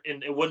edges.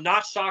 It would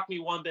not shock me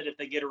one bit if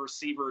they get a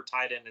receiver or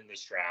tight end in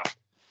this draft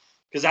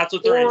because that's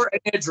what they're or an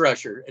edge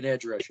rusher.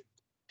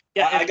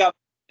 Yeah, I got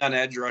an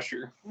edge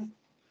rusher.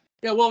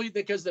 Yeah, well,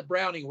 because the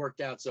Browning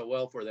worked out so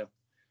well for them.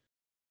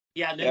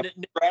 Yeah,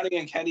 Browning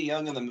and Kenny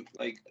Young and them,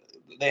 like,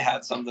 they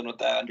had something with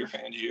that under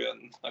Fangio,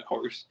 and of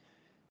course,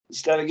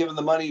 instead of giving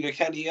the money to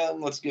Kenny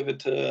Young, let's give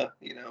it to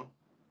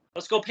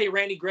let's go pay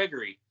Randy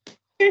Gregory.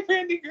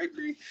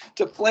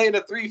 To play in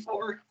a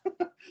 3-4.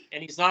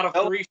 And he's not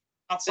a free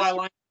outside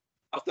line.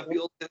 Off the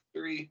field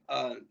history,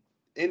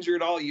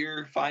 injured all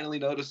year. Finally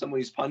noticed him when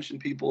he's punching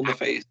people in the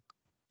face.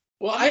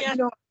 Well, I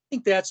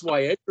think that's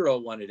why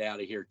Edro wanted out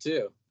of here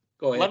too.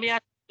 Go ahead. Let me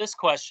ask you this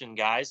question,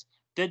 guys.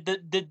 Did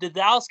the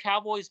Dallas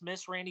Cowboys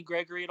miss Randy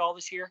Gregory at all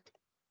this year?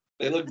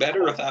 They look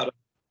better without him.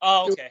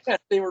 Oh, okay.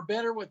 They were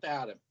better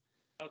without him.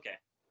 Okay.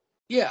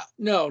 Yeah.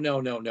 No.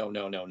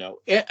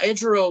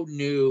 Edro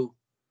knew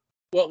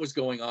what was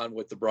going on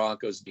with the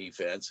Broncos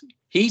defense.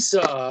 He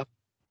saw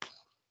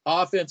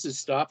offenses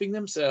stopping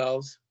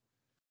themselves,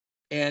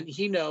 and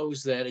he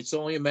knows that it's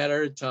only a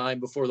matter of time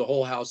before the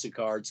whole house of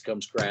cards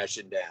comes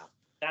crashing down.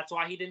 That's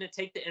why he didn't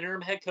take the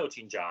interim head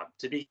coaching job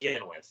to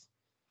begin with.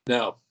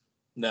 No.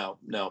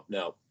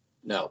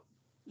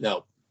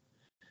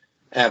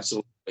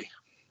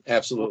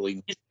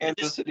 Absolutely.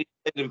 Kansas City,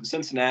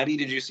 Cincinnati,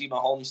 did you see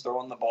Mahomes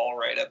throwing the ball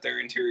right at their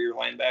interior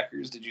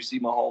linebackers? Did you see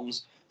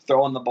Mahomes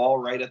throwing the ball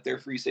right at their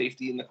free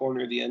safety in the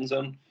corner of the end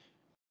zone?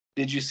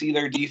 Did you see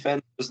their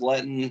defense was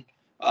letting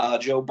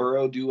Joe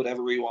Burrow do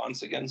whatever he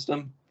wants against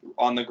them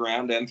on the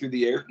ground and through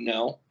the air?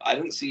 No, I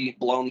didn't see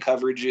blown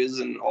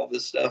coverages and all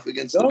this stuff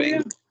against the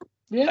Bengals.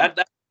 Yeah.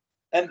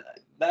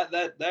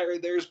 That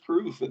right there is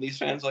proof. And these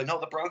fans are like, no,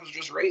 the Broncos are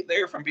just right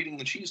there from beating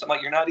the Chiefs. I'm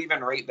like, you're not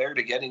even right there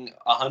to getting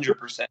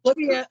 100%.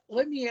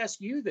 Let me ask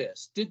you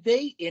this: did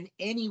they in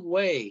any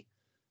way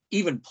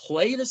even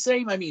play the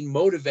same? I mean,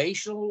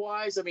 motivational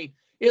wise. I mean,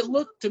 it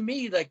looked to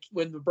me like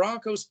when the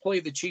Broncos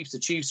play the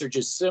Chiefs are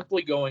just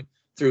simply going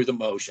through the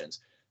motions.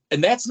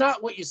 And that's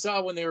not what you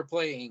saw when they were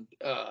playing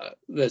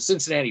the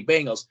Cincinnati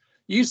Bengals.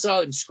 You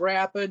saw them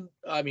scrapping.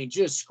 I mean,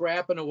 just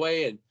scrapping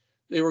away, and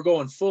they were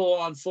going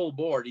full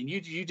board. And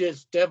you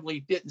just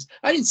definitely didn't.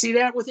 I didn't see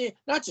that with it.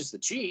 Not just the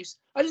Chiefs.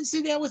 I didn't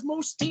see that with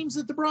most teams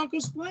that the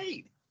Broncos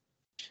played.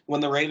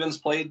 When the Ravens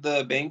played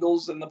the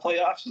Bengals in the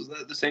playoffs, was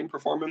that the same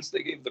performance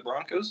they gave the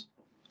Broncos?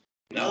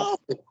 No.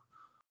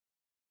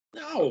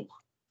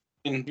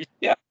 And,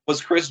 yeah. Was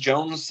Chris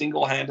Jones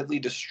single-handedly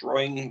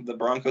destroying the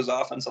Broncos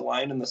offensive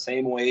line in the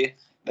same way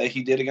that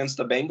he did against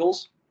the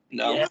Bengals?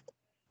 No. Yeah.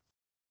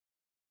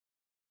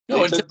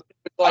 No, it's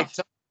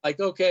like,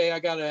 okay, I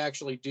got to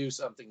actually do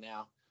something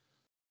now.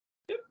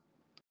 Yep.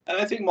 And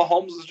I think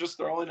Mahomes is just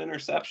throwing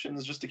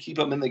interceptions just to keep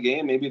him in the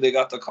game. Maybe they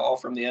got the call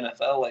from the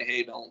NFL like,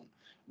 hey,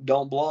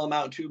 don't blow him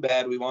out too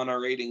bad. We want our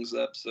ratings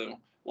up, so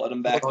let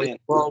him back in.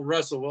 Well,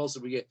 Russell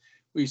Wilson, we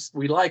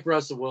like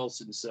Russell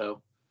Wilson,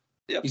 so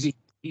yep.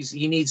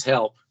 He needs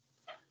help.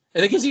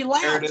 And because he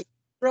laughed, he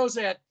throws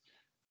that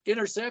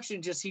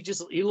interception.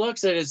 He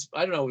looks at his,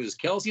 I don't know, it was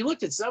Kelsey. He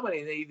looked at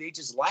somebody and they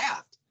just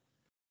laughed.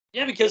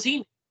 Yeah, because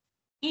he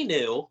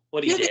knew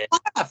what he did. They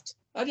laughed.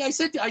 I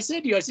said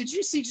to you, did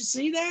you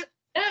see that?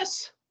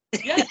 Yes.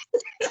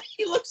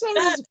 He looks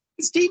over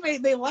his teammate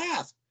and they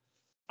laugh.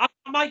 Oh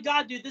my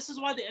God, dude, this is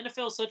why the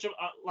NFL is such a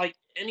like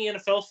any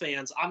NFL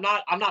fans. I'm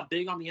not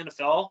big on the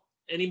NFL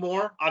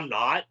anymore. I'm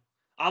not.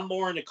 I'm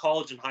more into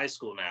college and high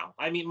school now.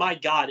 I mean, my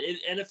God,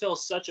 NFL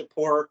is such a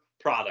poor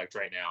product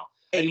right now.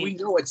 Hey, we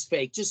know it's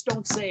fake. Just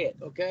don't say it,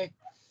 okay?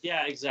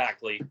 Yeah,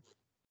 exactly.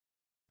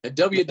 The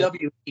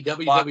WWE.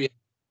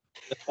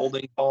 The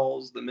holding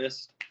calls, the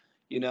missed,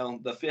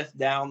 the fifth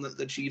down that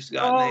the Chiefs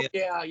got.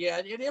 Yeah,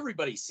 and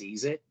everybody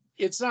sees it.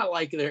 It's not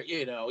like they're,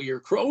 you're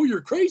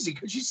crazy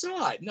because you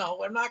saw it.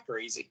 No, I'm not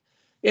crazy.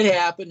 It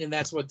happened, and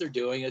that's what they're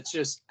doing. It's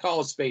just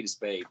call a spade a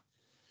spade.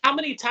 How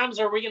many times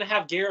are we going to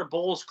have Garrett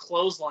Bowles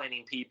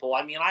clotheslining people?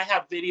 I mean, I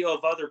have video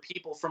of other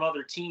people from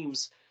other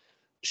teams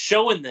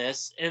showing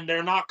this, and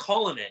they're not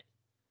calling it.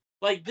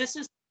 Like, this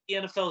is the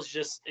NFL is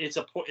just it's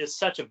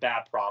such a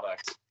bad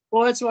product.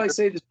 Well, that's why I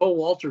say this whole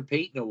Walter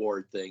Payton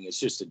Award thing is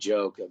just a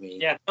joke. I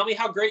mean, yeah, tell me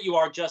how great you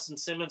are, Justin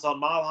Simmons,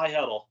 on Mile High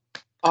Huddle.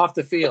 Off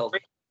the field.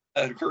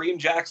 Kareem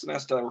Jackson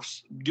has to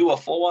do a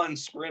full-on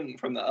sprint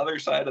from the other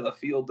side of the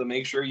field to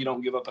make sure you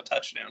don't give up a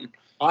touchdown.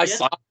 I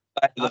saw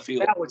Side of the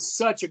field. that was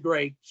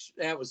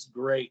that was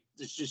great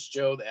to just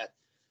show that.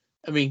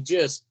 I mean,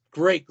 just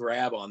great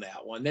grab on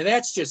that one. And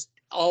that's just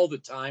all the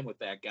time with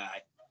that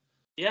guy.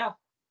 Yeah.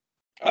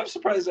 I'm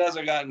surprised it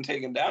hasn't gotten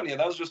taken down yet.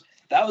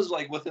 That was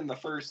like within the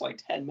first like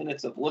 10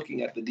 minutes of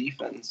looking at the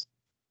defense.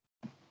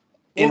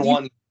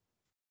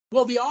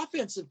 Well, the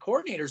offensive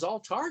coordinators all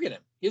target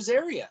him, his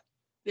area.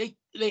 They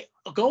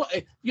go.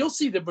 You'll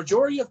see the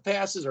majority of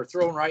passes are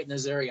thrown right in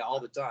his area all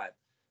the time.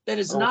 That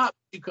is not.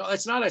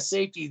 It's not a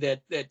safety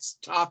that's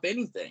top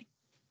anything.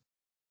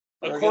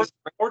 Of course,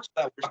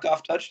 that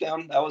walk-off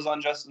touchdown that was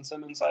on Justin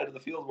Simmons' side of the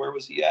field. Where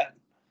was he at?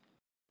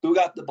 Who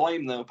got the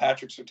blame though?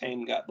 Patrick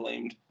Surtain got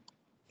blamed.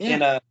 Yeah.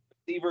 In a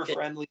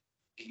receiver-friendly,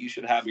 you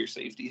should have your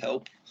safety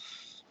help.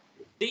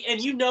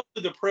 And you know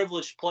who the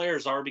privileged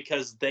players are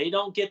because they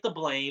don't get the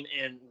blame,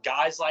 and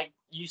guys like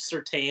you,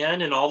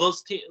 Surtain, and all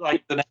those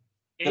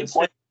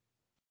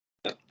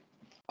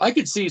I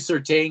could see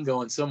Surtain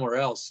going somewhere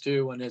else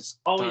too when it's.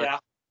 Yeah.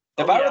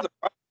 If I were the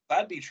Broncos,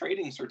 I'd be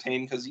trading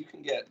Surtain because you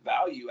can get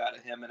value out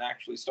of him and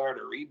actually start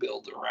a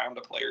rebuild around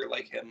a player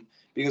like him.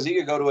 Because he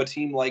could go to a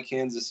team like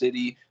Kansas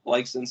City,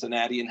 like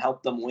Cincinnati, and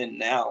help them win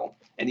now,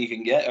 and you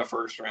can get a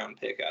first-round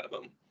pick out of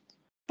him.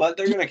 But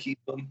they're going to keep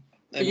him.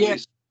 Yeah.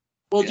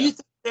 Well, do you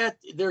think that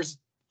there's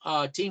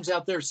teams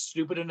out there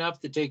stupid enough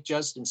to take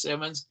Justin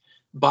Simmons,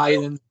 buy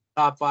in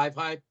top 5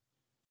 hype?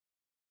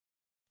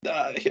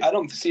 I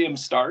don't see him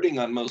starting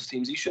on most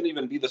teams. He shouldn't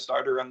even be the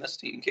starter on this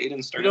team.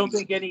 Caden's starting. You don't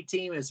think any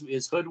team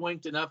is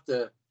hoodwinked enough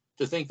to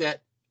think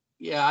that?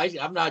 Yeah,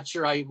 I'm not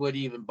sure I would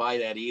even buy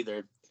that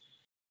either.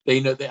 They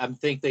know that. I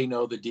think they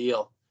know the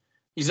deal.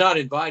 He's not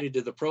invited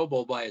to the Pro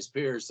Bowl by his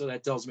peers, so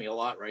that tells me a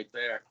lot right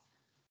there.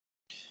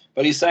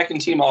 But he's second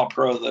team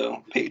All-Pro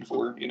though, paid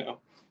for.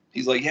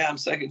 He's like, yeah, I'm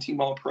second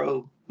team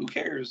All-Pro. Who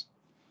cares?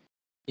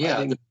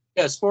 Yeah,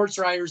 sports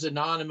writers,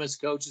 anonymous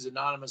coaches,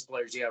 anonymous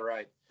players. Yeah,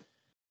 right.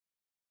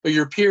 But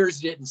your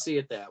peers didn't see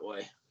it that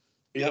way.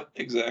 Yep,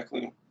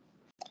 exactly.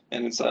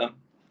 And it's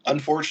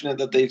unfortunate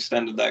that they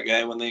extended that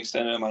guy. When they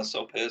extended him, I was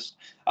so pissed.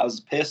 I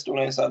was pissed when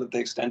I saw that they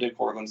extended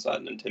Courtland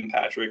Sutton and Tim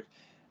Patrick.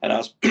 And I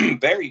was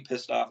very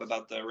pissed off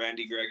about the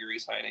Randy Gregory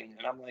signing.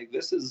 And I'm like,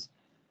 this isn't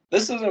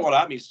what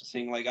I'm used to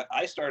seeing. Like,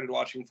 I started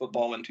watching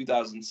football in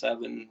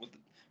 2007. With the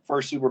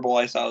first Super Bowl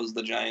I saw was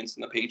the Giants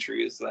and the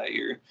Patriots that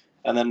year.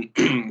 And then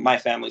my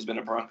family's been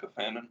a Bronco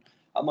fan. And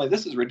I'm like,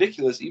 this is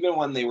ridiculous. Even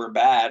when they were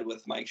bad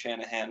with Mike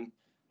Shanahan,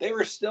 they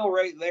were still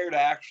right there to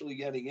actually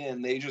getting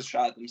in. They just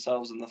shot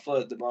themselves in the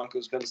foot. The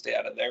Broncos couldn't stay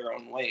out of their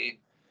own way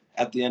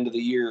at the end of the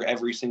year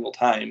every single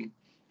time.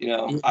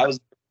 I was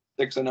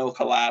 6-0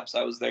 collapse.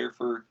 I was there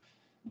for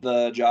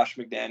the Josh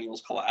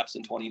McDaniels collapse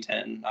in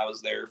 2010. I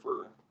was there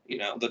for,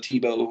 the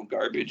Tebow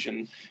garbage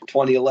in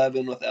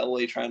 2011 with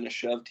Elway trying to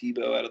shove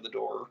Tebow out of the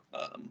door.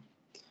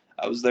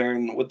 I was there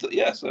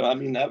so I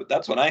mean,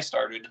 that's when I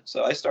started.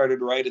 So I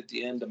started right at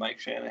the end of Mike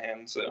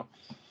Shanahan. So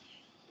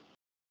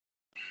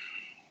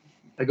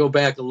I go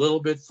back a little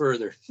bit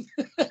further.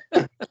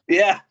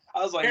 Yeah,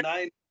 I was like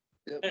 9.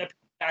 Yep.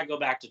 I go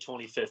back to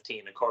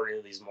 2015, according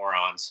to these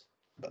morons.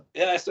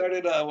 Yeah, I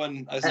started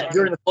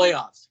during the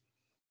playoffs.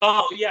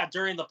 Oh yeah,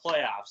 during the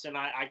playoffs, and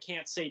I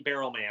can't say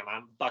barrel man.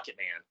 I'm bucket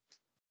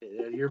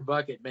man. You're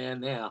bucket man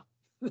now.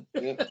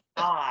 Yep.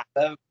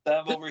 That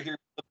over here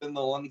been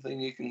the one thing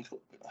you can.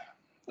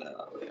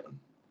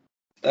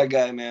 That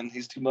guy, man,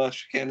 he's too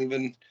much. Can't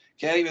even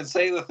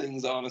say the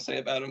things I want to say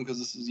about him because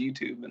this is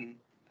YouTube and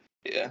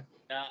yeah.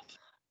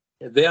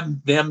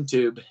 Them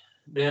tube.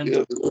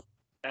 Yep.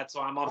 That's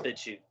why I'm on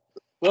BitChute.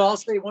 Well, I'll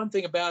say one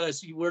thing about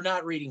us: we're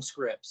not reading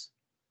scripts.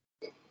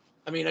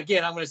 I mean,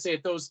 again, I'm going to say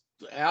it, those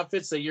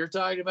outfits that you're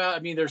talking about. I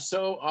mean, they're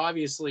so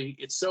obviously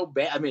it's so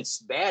bad. I mean, it's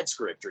bad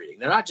script reading.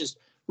 They're not just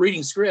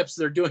reading scripts;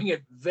 they're doing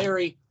it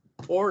very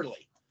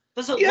poorly.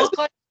 Does it look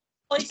like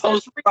a place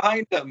poster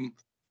behind him?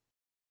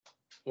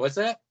 What's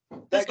that?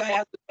 That guy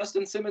has the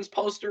Justin Simmons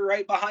poster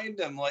right behind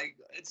him. Like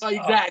it's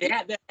exactly.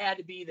 That had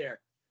to be there.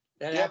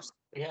 That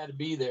absolutely had to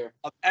be there.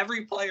 Of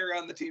every player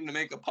on the team to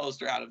make a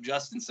poster out of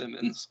Justin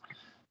Simmons.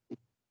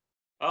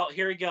 Oh,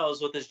 here he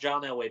goes with his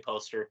John Elway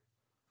poster.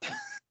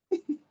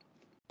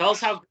 Tell us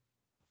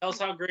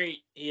how great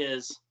he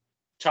is.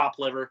 Chop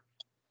liver.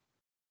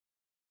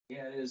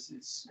 Yeah, it is.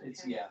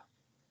 It's yeah.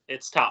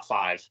 It's top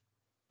 5.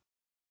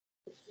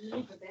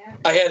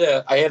 I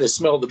had to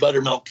smell the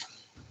buttermilk.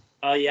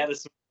 Oh yeah,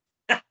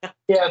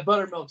 yeah,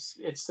 buttermilk's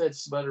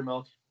it's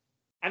buttermilk.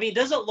 I mean,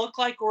 does it look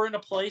like we're in a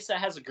place that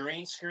has a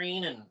green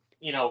screen and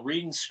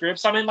reading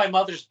scripts? I'm in my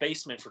mother's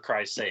basement, for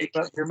Christ's sake.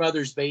 Your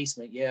mother's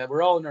basement, yeah.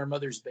 We're all in our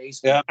mother's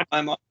basement.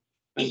 Yeah,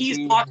 he's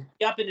locked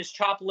me up in his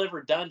chopped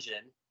liver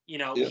dungeon.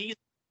 Yeah. He's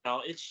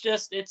it's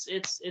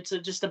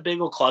just a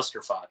big old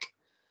clusterfuck.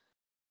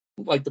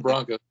 Like the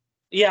Broncos.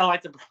 Yeah,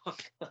 like the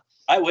Broncos.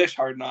 I wish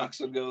Hard Knocks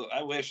would go.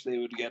 I wish they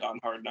would get on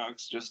Hard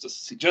Knocks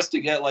just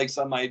to get like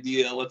some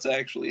idea what's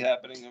actually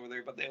happening over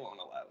there, but they won't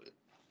allow it.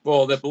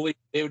 Well,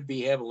 they would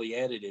be heavily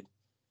edited.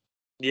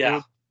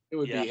 Yeah, it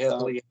would be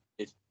heavily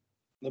edited.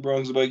 The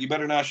Broncos are like, you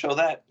better not show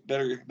that.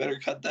 Better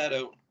cut that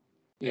out.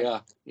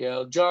 Yeah.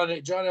 John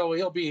Elway,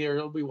 he'll be here.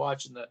 He'll be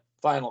watching the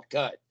final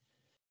cut.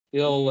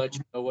 He'll let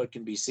you know what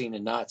can be seen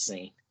and not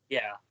seen.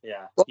 Yeah.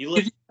 Well,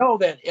 did you know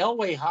that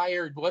Elway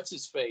hired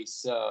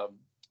what's-his-face,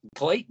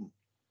 Clayton,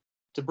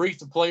 to brief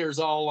the players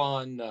all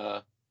on,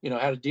 how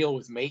to deal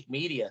with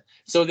media.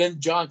 So then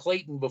John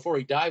Clayton, before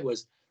he died,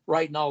 was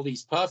writing all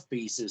these puff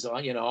pieces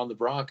on the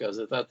Broncos.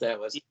 I thought that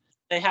was.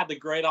 They had the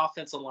great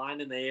offensive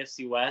line in the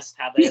AFC West.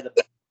 How they had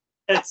the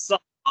best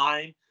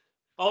line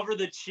over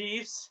the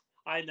Chiefs.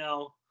 I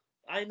know.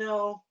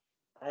 Oh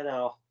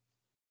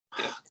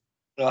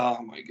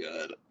my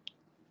God.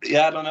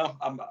 Yeah, I don't know.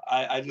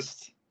 I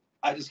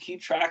just keep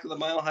track of the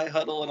Mile High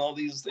Huddle and all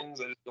these things.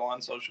 I just go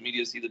on social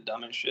media, see the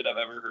dumbest shit I've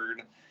ever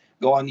heard.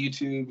 Go on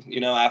YouTube,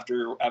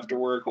 after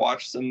work,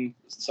 watch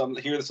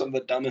hear some of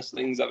the dumbest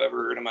things I've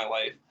ever heard in my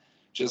life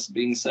just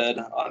being said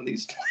on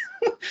these.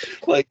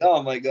 Like,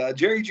 oh my God,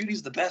 Jerry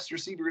Jeudy's the best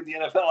receiver in the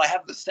NFL. I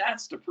have the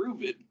stats to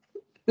prove it.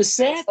 The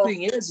sad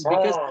thing is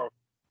because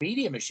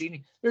media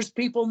machine, there's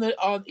people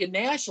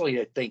nationally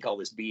that think all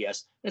this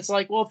BS. It's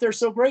like, well, if they're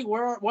so great,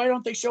 why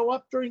don't they show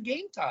up during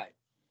game time?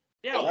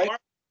 Yeah, right.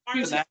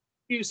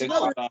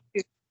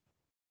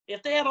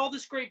 If they had all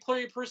this great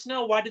player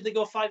personnel, why did they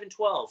go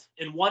 5-12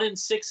 and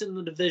 1-6 in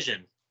the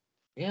division?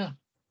 Yeah.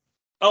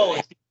 Oh,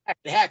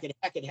 hack it.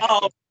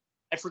 Oh,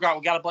 I forgot.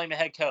 We got to blame the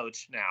head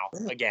coach now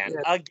again.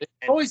 Yeah.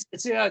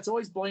 It's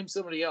always blame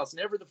somebody else,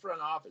 never the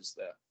front office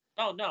though.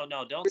 Oh no,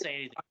 don't say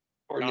anything.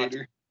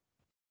 Coordinator.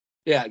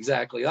 Yeah,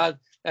 exactly.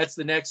 That's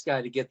the next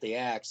guy to get the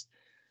axe.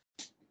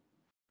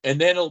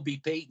 And then it'll be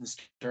Peyton's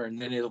turn.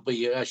 Then it'll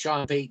be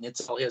Sean Payton.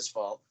 It's all his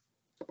fault.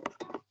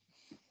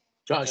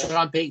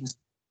 Sean Payton's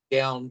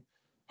down,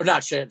 or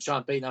not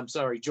Sean Payton. I'm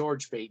sorry,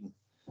 George Payton.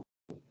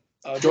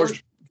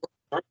 George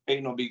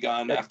Payton will be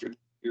gone after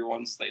year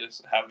once they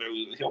have their.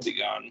 He'll be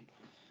gone.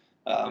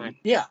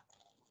 Yeah,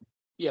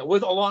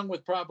 along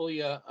with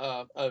probably a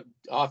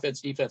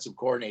offense defensive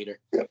coordinator.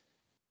 Yep.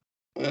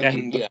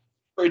 And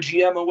we're a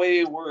GM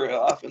away. We're an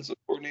offensive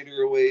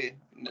coordinator away.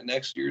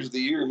 Next year's the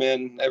year,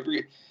 man.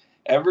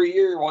 Every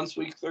year, once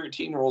week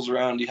 13 rolls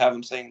around, you have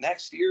them saying,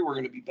 next year we're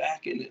going to be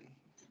back in it.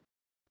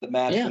 The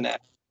Mad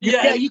Fanatic.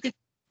 Yeah, you could,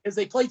 because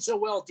they played so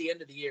well at the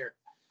end of the year.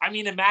 I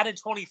mean, in Madden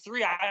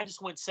 23, I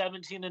just went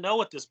 17-0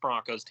 with this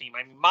Broncos team.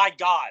 I mean, my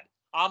God.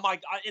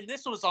 And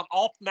this was on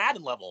all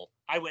Madden level.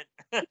 I went.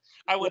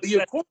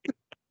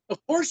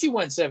 Of course, you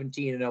went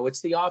 17-0.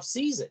 It's the off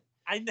season.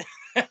 I know.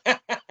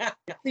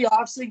 The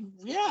off season,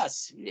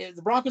 yes.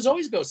 The Broncos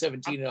always go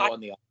 17-0 on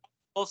the off.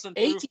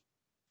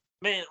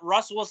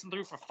 Russell Wilson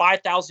threw for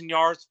 5,000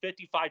 yards,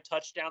 55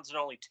 touchdowns, and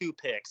only 2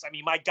 picks. I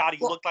mean, my God,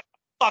 he looked like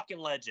a fucking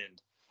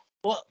legend.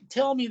 Well,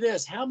 tell me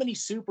this: how many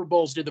Super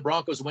Bowls did the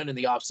Broncos win in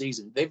the off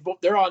season?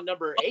 They're on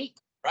number 8,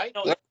 right?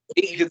 No,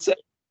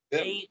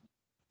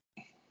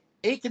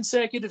 8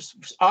 consecutive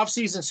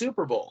off-season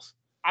Super Bowls.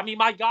 I mean,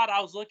 my God,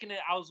 I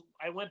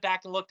went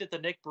back and looked at the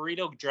Nick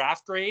Burrito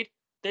draft grade.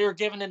 They were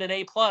giving it an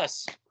A+.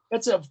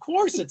 Of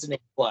course it's an A+.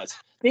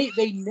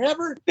 They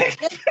never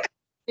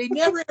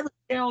ever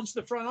challenge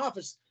the front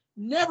office.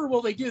 Never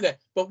will they do that.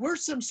 But we're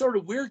some sort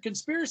of weird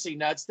conspiracy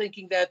nuts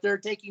thinking that they're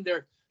taking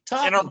their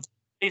top in our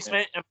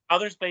basement,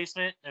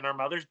 in our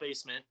mother's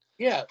basement.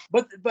 Yeah,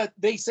 but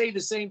they say the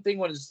same thing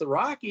when it's the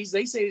Rockies.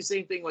 They say the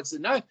same thing when it's the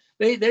Nuggets.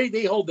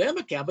 They hold them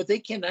accountable, but they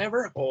can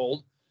never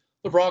hold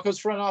the Broncos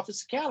front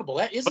office accountable.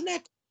 Isn't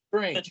that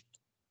strange?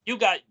 You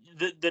got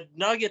the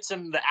Nuggets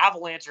and the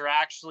Avalanche are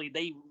actually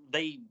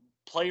they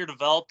player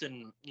developed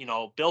and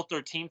built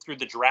their team through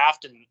the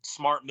draft and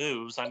smart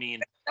moves. I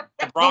mean,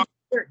 the Broncos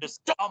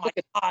just my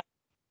God.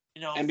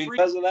 And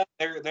because of that,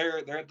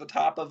 they're at the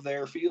top of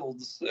their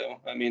fields. So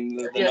I mean,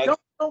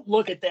 don't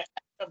look at that.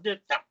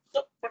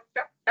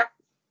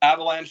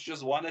 Avalanche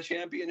just won a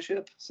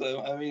championship.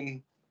 So I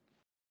mean,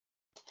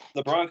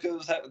 the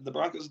Broncos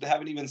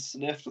haven't even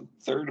sniffed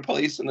third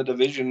place in the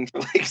division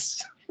for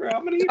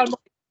how many years?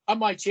 On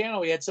my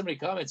channel, we had somebody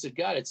comment said,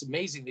 "God, it's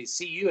amazing the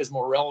CU is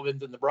more relevant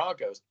than the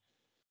Broncos."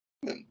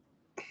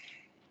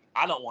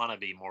 I don't want to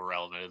be more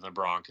relevant than the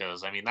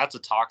Broncos. I mean, that's a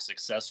toxic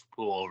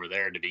cesspool over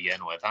there to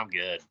begin with. I'm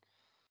good.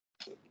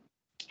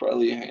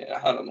 Probably,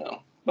 I don't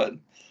know. But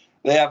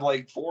they have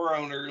 4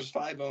 owners,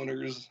 5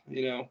 owners,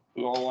 who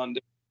all want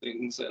different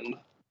things. And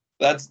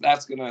that's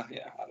going to,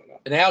 I don't know.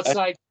 An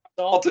outside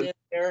consultant in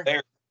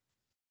there.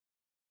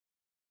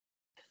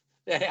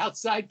 That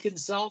outside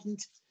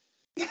consultant.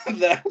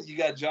 You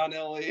got John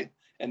Elway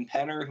and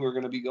Penner who are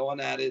going to be going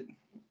at it.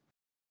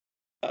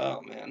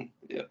 Oh, man.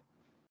 Yeah.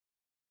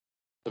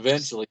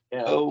 Eventually,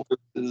 yeah.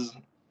 Versus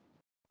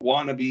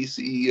wannabe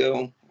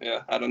CEO.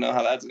 Yeah, I don't know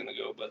how that's gonna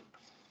go, but.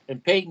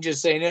 And Peyton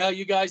just saying, "No,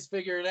 you guys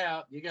figure it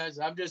out. You guys,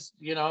 I'm just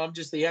the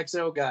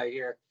XO guy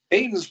here."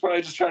 Peyton's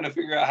probably just trying to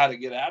figure out how to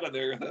get out of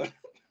there.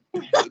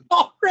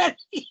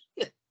 Already.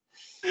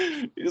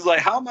 He's like,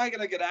 "How am I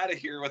gonna get out of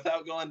here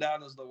without going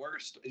down as the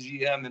worst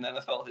GM in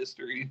NFL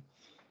history?"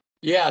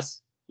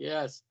 Yes.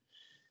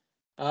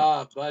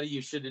 Buddy,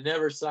 you should have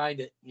never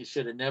signed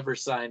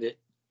it.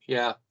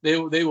 Yeah, they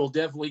will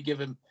definitely give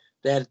him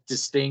that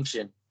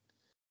distinction.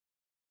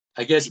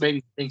 I guess maybe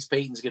he thinks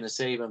Peyton's going to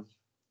save him.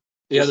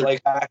 Just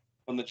like Hackett,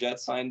 when the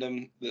Jets signed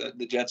him,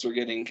 the Jets were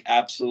getting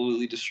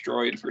absolutely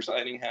destroyed for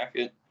signing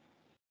Hackett.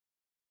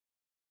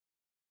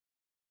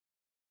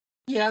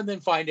 Yeah, and then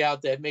find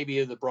out that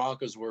maybe the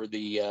Broncos were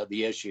the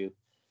issue.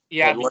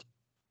 Yeah,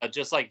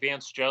 just like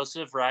Vance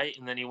Joseph, right?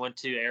 And then he went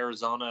to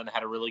Arizona and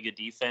had a really good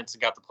defense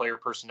and got the player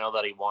personnel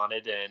that he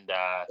wanted, and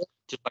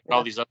just like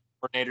all these other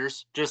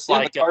coordinators,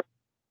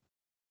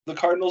 the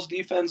Cardinals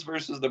defense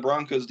versus the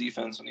Broncos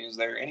defense when he was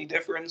there. Any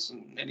difference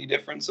in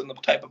the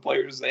type of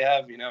players they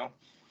have?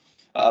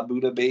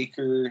 Buda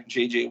Baker,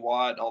 J.J.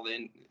 Watt, all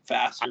the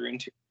faster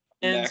interior.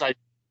 And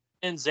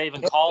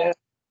Zaven Call.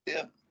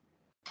 Yeah.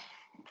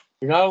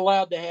 You're not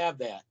allowed to have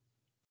that.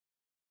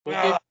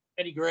 We'll give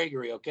Randy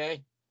Gregory,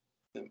 okay?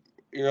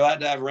 You're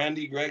allowed to have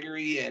Randy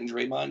Gregory and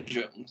Draymond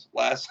Jones.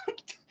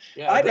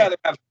 Yeah, I'd rather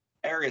have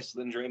Harris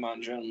than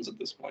Draymond Jones at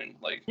this point.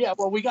 Yeah,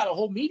 well, we got a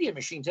whole media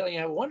machine telling you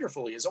how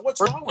wonderful he is. So what's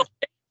wrong with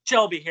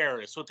Shelby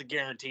Harris with the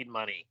guaranteed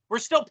money? We're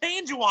still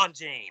paying Juwan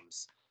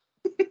James.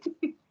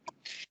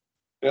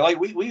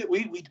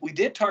 we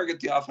did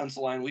target the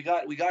offensive line. We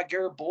got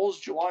Garrett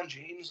Bowles, Juwan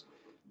James,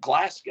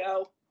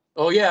 Glasgow.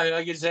 Oh yeah,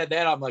 I just had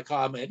that on my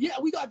comment. Yeah,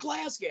 we got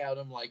Glasgow. And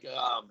I'm like,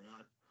 oh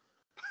man,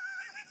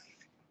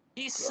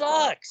 he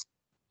sucks.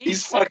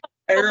 He's fucking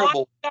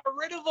terrible. Got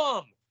rid of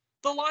him.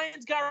 The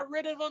Lions got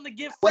rid of him to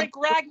give Frank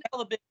Ragnow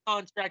the big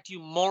contract. You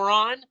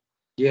moron.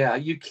 Yeah,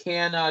 you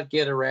cannot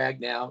get a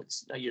Ragnow.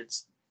 It's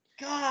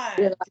God.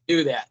 You cannot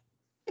do that.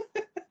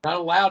 Not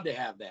allowed to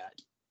have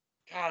that.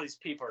 God, these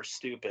people are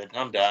stupid.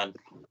 I'm done.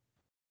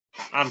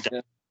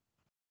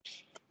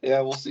 Yeah,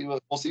 we'll see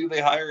who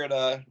they hire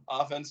at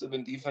offensive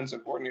and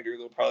defensive coordinator.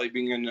 They'll probably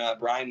bring in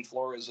Brian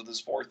Flores with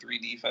his 4-3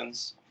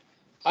 defense.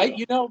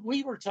 So.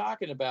 We were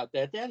talking about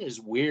that. That is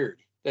weird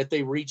that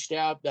they reached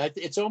out.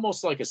 It's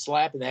almost like a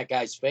slap in that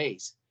guy's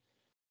face.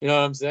 You know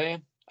what I'm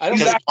saying? I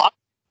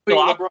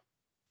don't.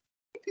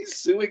 He's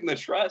suing the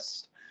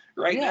trust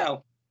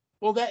now.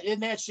 Well,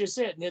 that's just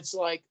it. And it's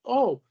like,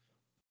 oh,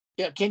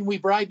 yeah, can we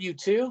bribe you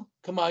too?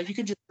 Come on, you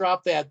can just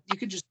drop that.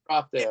 That's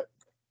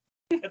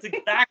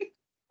exactly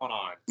what's going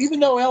on. Even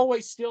though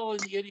Elway's still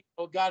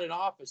got an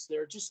office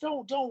there, just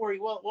don't worry.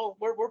 Well,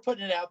 we're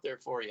putting it out there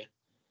for you.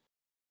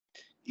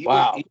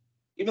 Wow.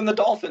 Even the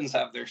Dolphins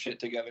have their shit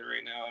together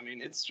right now. I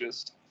mean, it's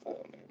just,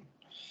 oh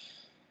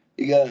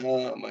man.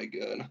 Oh my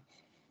God.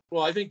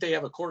 Well, I think they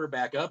have a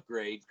quarterback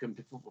upgrade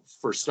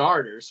for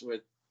starters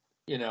with,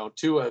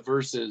 Tua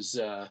versus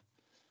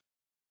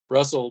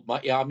Russell.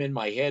 I'm in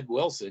my head,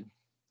 Wilson.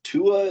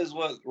 Tua is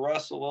what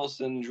Russell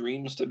Wilson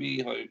dreams to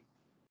be.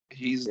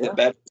 He's the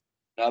better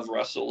of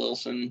Russell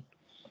Wilson.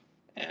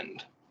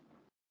 And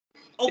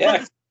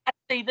but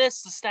the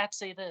stats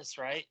say this,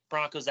 right?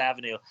 Broncos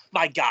Avenue.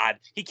 My God,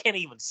 he can't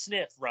even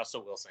sniff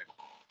Russell Wilson.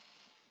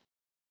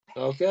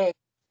 Okay.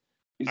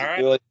 All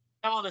right.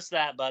 Telling us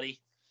that, buddy.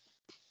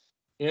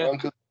 Yeah.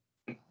 Broncos.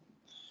 It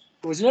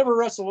was never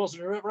Russell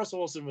Wilson. Russell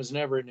Wilson was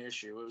never an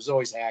issue. It was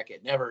always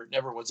Hackett. Never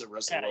was it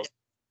Russell Wilson.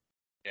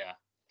 Yeah.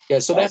 Yeah,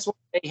 so that's why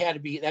they had to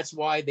be. That's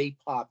why they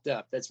popped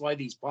up. That's why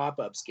these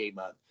pop-ups came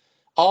up.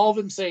 All of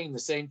them saying the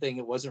same thing.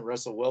 It wasn't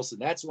Russell Wilson.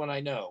 That's when I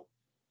know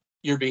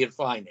you're being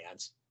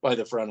financed by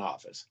the front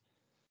office.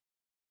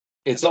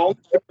 It's the only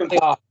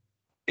difference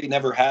he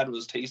never had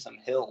was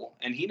Taysom Hill,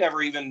 and he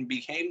never even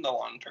became the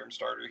long-term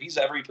starter. He's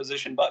every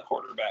position but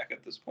quarterback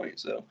at this point.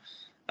 So,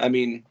 I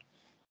mean,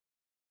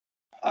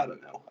 I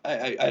don't know.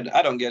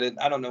 I don't get it.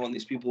 I don't know when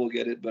these people will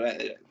get it,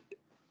 but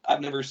I've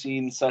never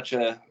seen such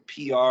a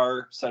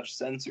PR, such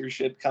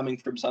censorship coming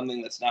from something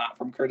that's not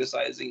from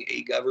criticizing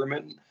a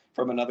government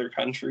from another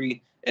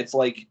country. It's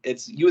like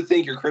you would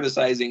think you're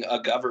criticizing a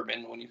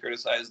government when you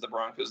criticize the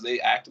Broncos. They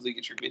actively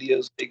get your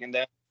videos taken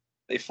down.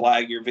 They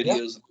flag your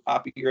videos with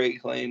copyright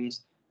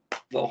claims,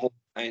 the whole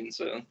line.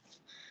 So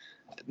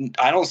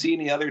I don't see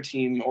any other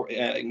team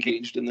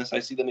engaged in this. I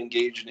see them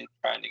engaged in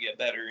trying to get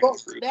better. Well,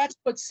 that's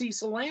what C.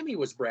 Salami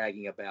was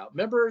bragging about.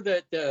 Remember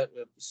that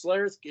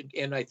Slarth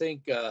and I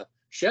think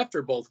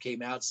Schefter both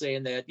came out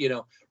saying that,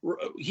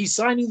 he's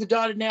signing the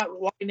dotted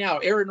line now.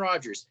 Aaron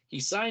Rodgers,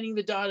 he's signing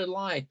the dotted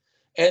line.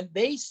 And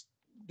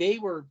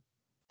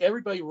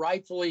everybody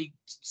rightfully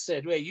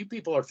said, hey, you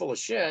people are full of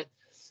shit.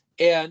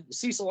 And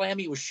Cecil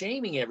Lammey was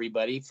shaming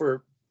everybody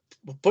for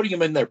putting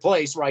them in their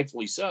place,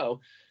 rightfully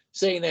so,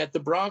 saying that the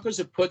Broncos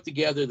have put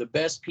together the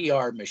best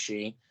PR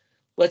machine.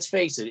 Let's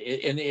face it.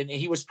 And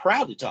he was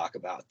proud to talk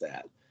about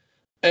that.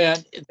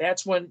 And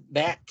that's when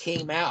that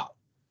came out.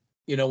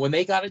 When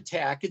they got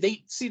attacked,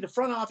 the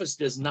front office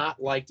does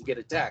not like to get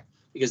attacked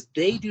because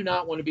they do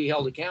not want to be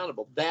held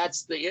accountable.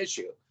 That's the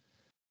issue.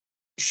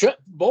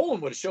 Bolin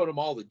would have showed them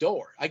all the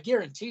door. I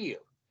guarantee you.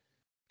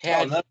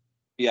 That would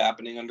be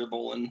happening under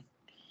Bolin.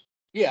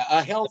 Yeah,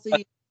 a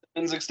healthy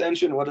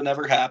extension would have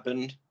never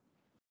happened.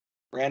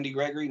 Randy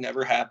Gregory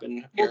never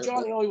happened. Well,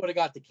 John Elway would have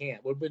got the can.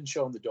 Would have been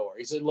shown the door.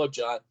 He said, "Look,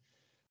 John,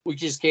 we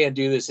just can't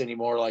do this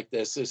anymore like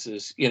this. This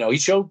is, he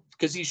showed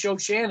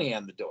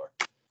Shanahan the door.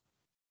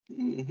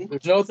 Mm-hmm.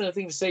 There's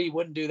nothing to say he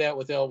wouldn't do that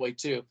with Elway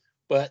too.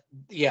 But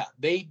yeah,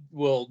 they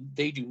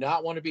do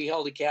not want to be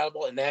held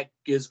accountable, and that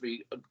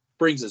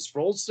brings us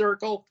full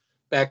circle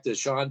back to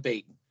Sean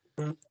Payton.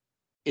 Mm-hmm.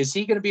 Is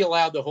he going to be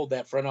allowed to hold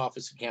that front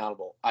office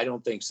accountable? I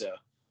don't think so.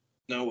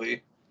 No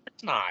way.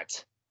 It's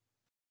not.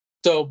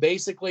 So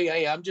basically,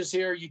 hey, I'm just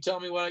here. You tell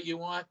me what you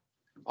want.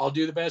 I'll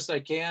do the best I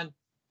can.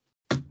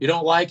 You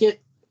don't like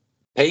it?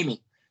 Pay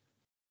me.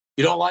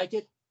 You don't like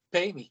it?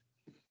 Pay me.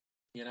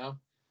 You know?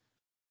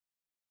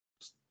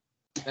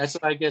 That's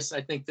what I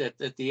think that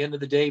at the end of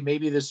the day,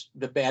 maybe this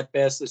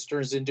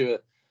turns into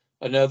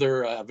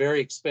another very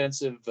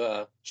expensive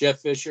Jeff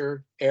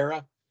Fisher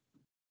era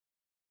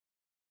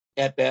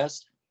at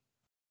best.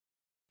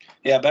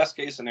 Yeah, best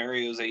case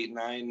scenario is 8-9,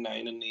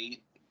 9-8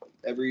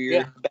 every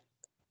year.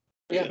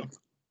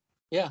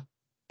 Yeah.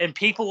 And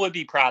people would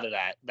be proud of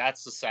that.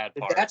 That's the sad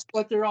part. That's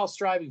what they're all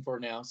striving for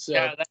now. So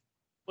yeah, that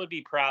would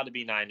be proud to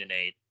be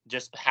 9-8.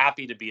 Just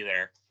happy to be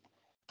there.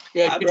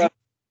 Yeah, I'd rather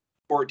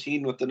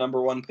 14 with the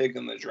number 1 pick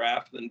in the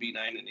draft than be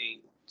 9-8.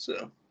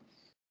 So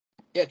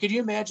yeah, could you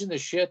imagine the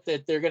shit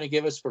that they're going to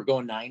give us for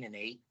going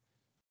 9-8?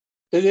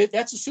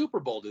 That's a Super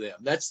Bowl to them.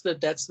 That's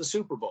the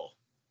Super Bowl.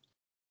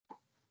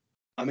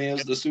 I mean, it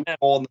was the Super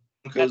Bowl and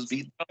the Broncos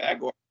beat the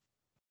Jaguars.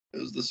 It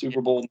was the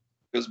Super Bowl and the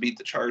Broncos beat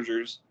the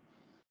Chargers.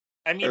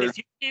 I mean,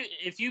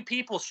 if you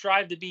people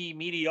strive to be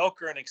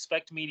mediocre and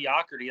expect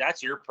mediocrity,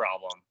 that's your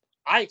problem.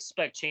 I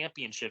expect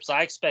championships.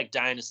 I expect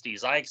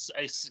dynasties. I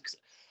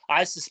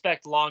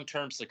suspect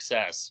long-term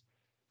success.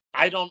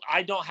 I don't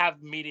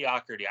have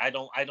mediocrity. I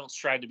don't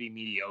strive to be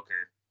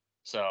mediocre.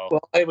 So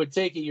well, I would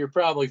take it you're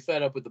probably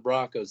fed up with the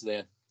Broncos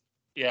then.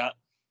 Yeah.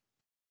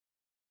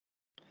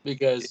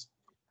 Because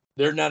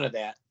they're none of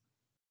that.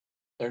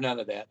 They're none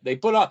of that. They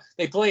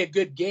play a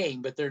good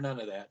game, but they're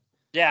none of that.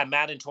 Yeah,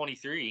 Madden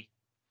 23.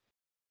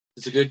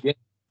 It's a good game.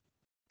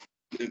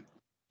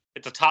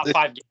 It's a top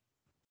 5 game.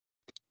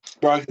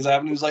 Broncos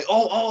Avenue's like,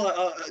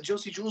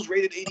 Josie Jules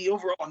rated 80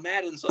 overall on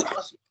Madden, so it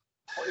must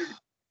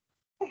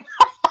be.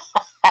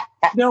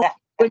 No,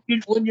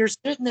 when you're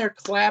sitting there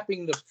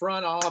clapping the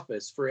front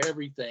office for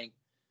everything,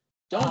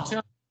 don't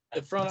tell me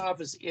the front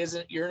office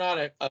you're not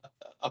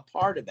a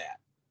part of that.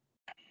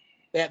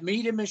 That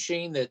media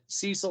machine that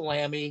Cecil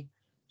Lammey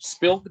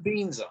spilled the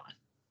beans on.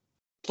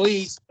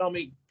 Please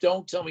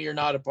don't tell me you're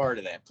not a part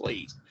of that,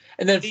 please.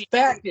 And then the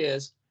fact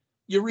is,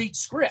 you read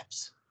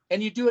scripts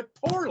and you do it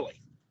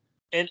poorly.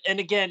 And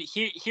again,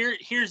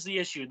 here's the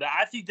issue.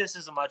 I think this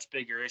is a much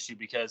bigger issue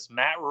because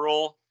Matt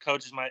Rule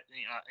coaches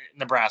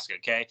Nebraska.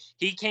 Okay,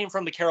 he came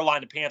from the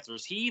Carolina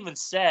Panthers. He even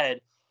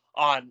said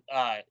on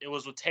it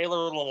was with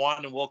Taylor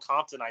Lewan and Will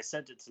Compton. I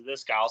sent it to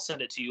this guy. I'll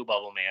send it to you,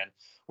 Bubble Man,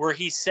 where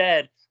he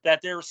said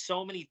that there were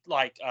so many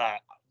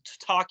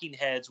talking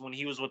heads when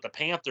he was with the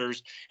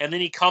Panthers, and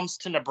then he comes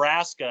to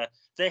Nebraska.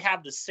 They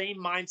have the same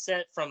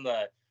mindset from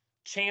the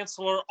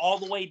chancellor all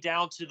the way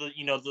down to the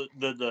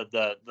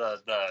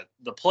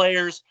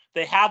players.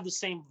 They have the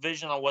same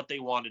vision on what they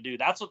want to do.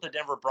 That's what the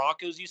Denver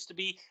Broncos used to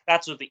be.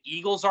 That's what the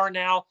Eagles are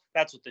now.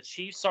 That's what the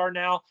Chiefs are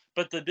now.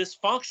 But the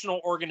dysfunctional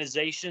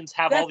organizations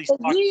have all these.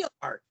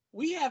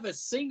 We have a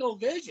single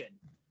vision.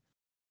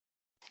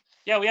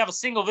 Yeah, we have a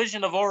single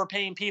vision of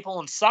overpaying people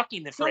and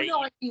sucking the freight.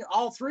 No, I mean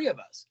all three of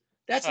us.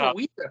 That's what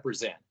we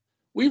represent.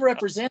 We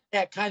represent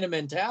that kind of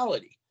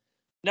mentality.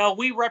 No,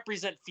 we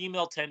represent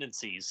female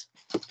tendencies.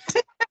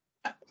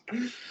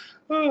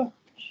 Well,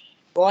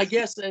 I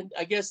guess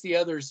the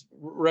others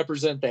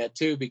represent that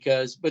too,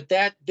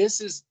 this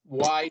is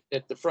why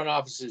that the front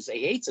office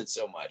hates it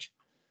so much,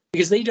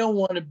 because they don't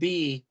want to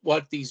be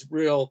what these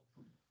real,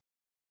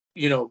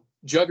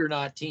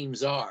 juggernaut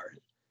teams are.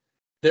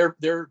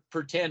 They're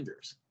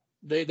pretenders.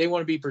 They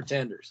want to be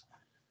pretenders,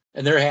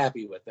 and they're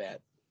happy with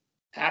that.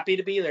 Happy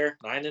to be there,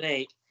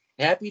 9-8.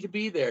 Happy to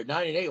be there,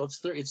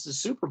 9-8. It's the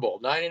Super Bowl,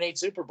 9-8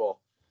 Super Bowl.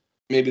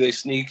 Maybe they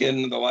sneak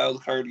in the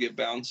wild card, get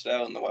bounced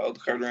out in the wild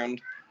card round.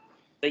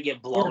 They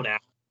get blown out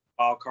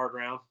wild card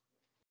round.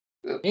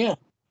 Yeah,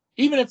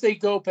 even if they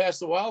go past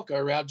the wild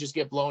card round, just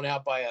get blown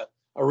out by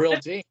a real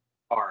team.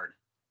 Hard.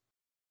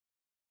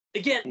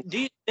 Again,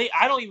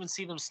 I don't even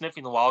see them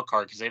sniffing the wild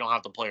card because they don't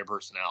have the player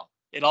personnel.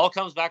 It all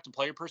comes back to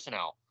player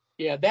personnel.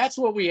 Yeah, that's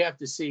what we have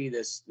to see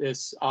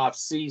this off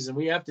season.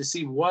 We have to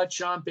see what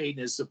Sean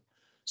Payton is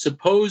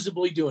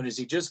supposedly doing. Is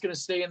he just going to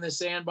stay in the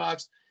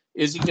sandbox?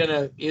 Is he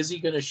gonna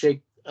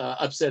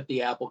upset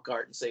the apple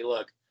cart and say,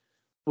 look,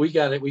 we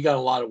got a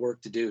lot of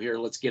work to do here.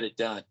 Let's get it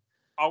done.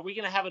 Are we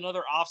gonna have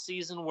another off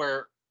season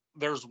where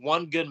there's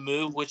one good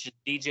move, which is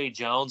DJ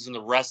Jones, and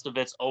the rest of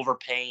it's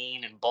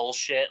overpaying and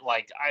bullshit?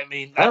 I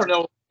don't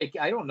know.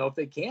 I don't know if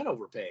they can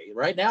overpay.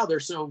 Right now, they're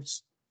so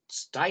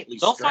tightly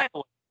strapped.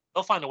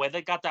 They'll find a way.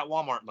 They got that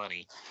Walmart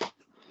money.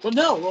 Well,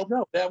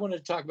 no. I want to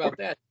talk about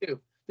that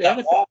too. The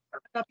NFL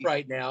is up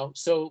right now,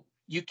 so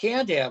you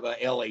can't have a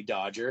LA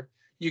Dodger.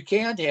 You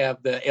can't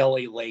have the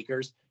LA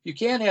Lakers. You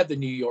can't have the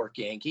New York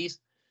Yankees.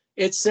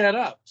 It's set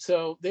up.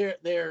 So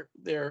there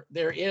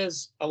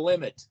is a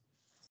limit.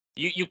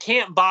 You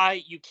can't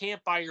buy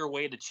your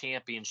way to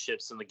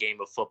championships in the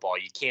game of football.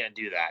 You can't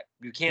do that.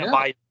 You can't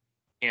buy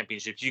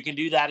championships. You can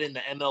do that in the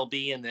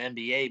MLB and the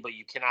NBA, but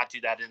you cannot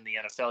do that in the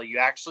NFL. You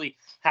actually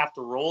have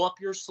to roll up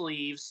your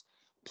sleeves,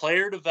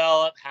 player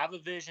develop, have a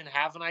vision,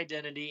 have an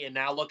identity, and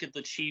now look at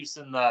the Chiefs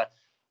and the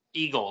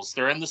Eagles.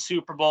 They're in the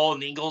Super Bowl,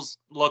 and the Eagles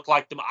look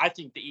like them. I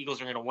think the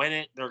Eagles are going to win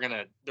it. They're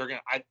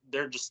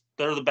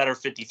the better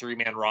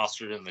 53-man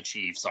roster than the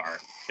Chiefs are,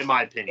 in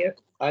my opinion.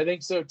 I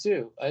think so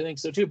too.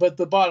 But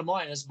the bottom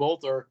line is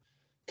both are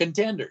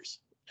contenders.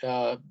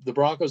 The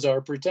Broncos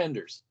are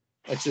pretenders.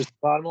 That's just the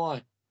bottom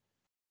line.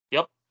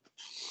 Yep.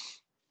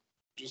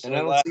 Just and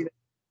I don't see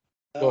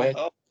that. Go ahead.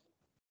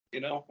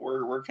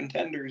 We're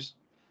contenders.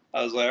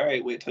 I was like, all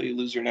right, wait till you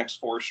lose your next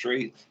 4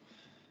 straight.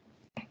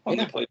 When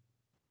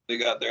they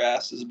got their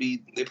asses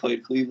beat. They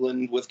played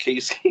Cleveland with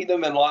Case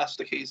Keenum and lost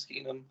to Case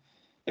Keenum.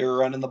 They were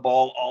running the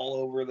ball all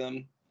over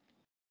them.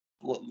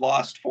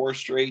 Lost 4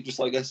 straight, just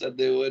like I said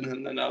they would.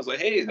 And then I was like,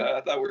 hey,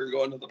 I thought we were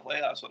going to the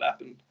playoffs. What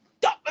happened?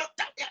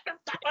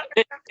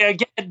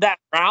 Again, that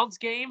Browns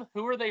game,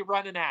 who are they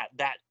running at?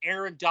 That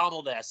Aaron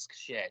Donald-esque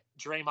shit.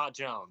 Draymond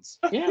Jones.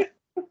 Yeah.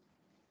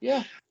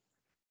 Yeah.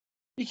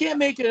 You can't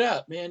make it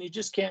up, man. You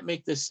just can't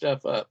make this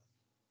stuff up.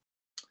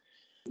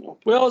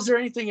 Well, is there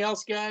anything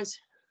else, guys?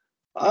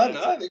 No,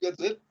 I think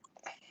that's it.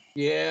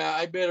 Yeah,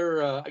 I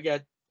better. I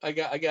got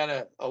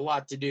a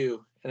lot to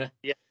do.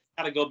 Yeah,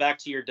 gotta go back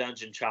to your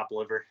dungeon, chop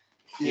liver.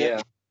 Yeah.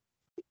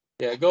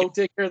 Go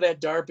take care of that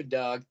DARPA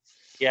dog.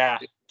 Yeah,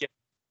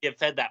 get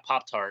fed that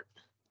Pop-Tart.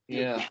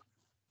 Yeah.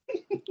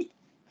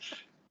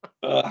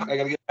 I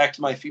gotta get back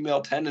to my female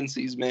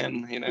tendencies,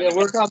 man. Yeah,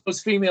 work on those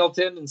female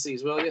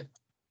tendencies, will you?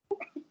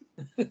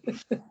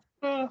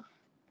 I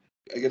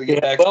gotta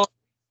get back. Well,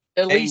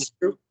 at least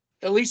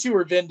you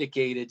were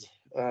vindicated.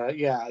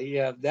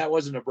 Yeah, that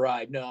wasn't a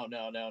bribe.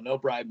 No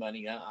bribe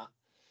money.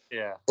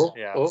 Yeah.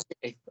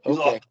 Okay.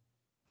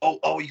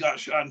 Oh, you got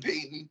Sean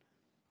Payton.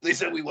 They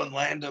said we wouldn't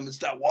land him. It's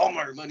that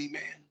Walmart money,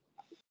 man.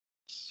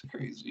 It's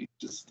crazy.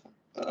 Just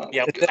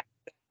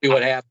See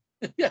what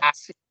happened.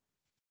 Yes.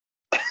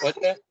 What's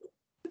that?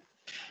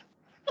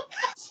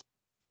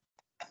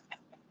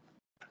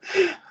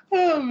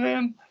 Oh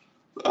man.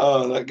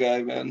 Oh, that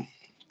guy, man.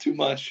 Too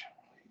much.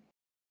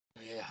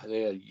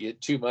 Yeah.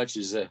 Too much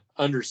is an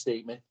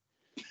understatement.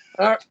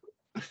 All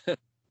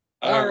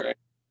right.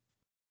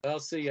 I'll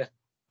see you.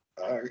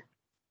 All right.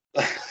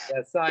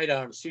 That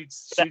sidearm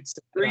shoots.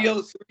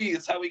 303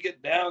 is how we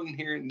get down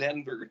here in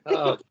Denver.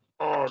 Oh.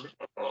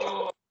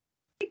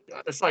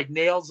 It's like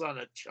nails on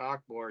a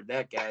chalkboard.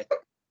 That guy.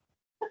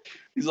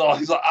 He's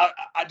like,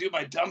 I do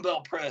my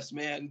dumbbell press,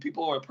 man.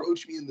 People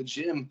approach me in the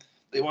gym.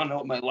 They want to know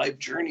what my life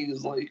journey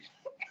is like.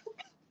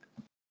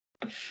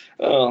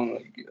 Oh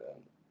my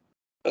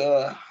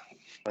god.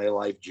 My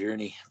life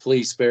journey.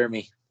 Please spare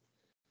me.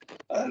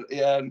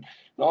 Yeah,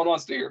 no one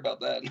wants to hear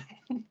about that.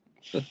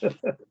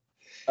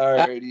 All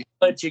righty.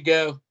 Let you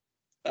go.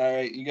 All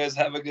right, you guys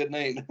have a good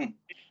night.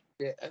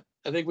 Yeah,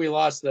 I think we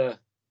lost the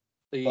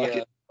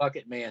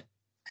bucket man.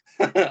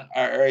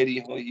 All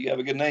righty. Well, you have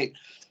a good night.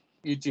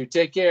 You too.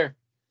 Take care.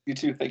 You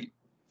too. Thank you.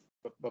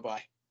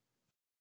 Bye-bye.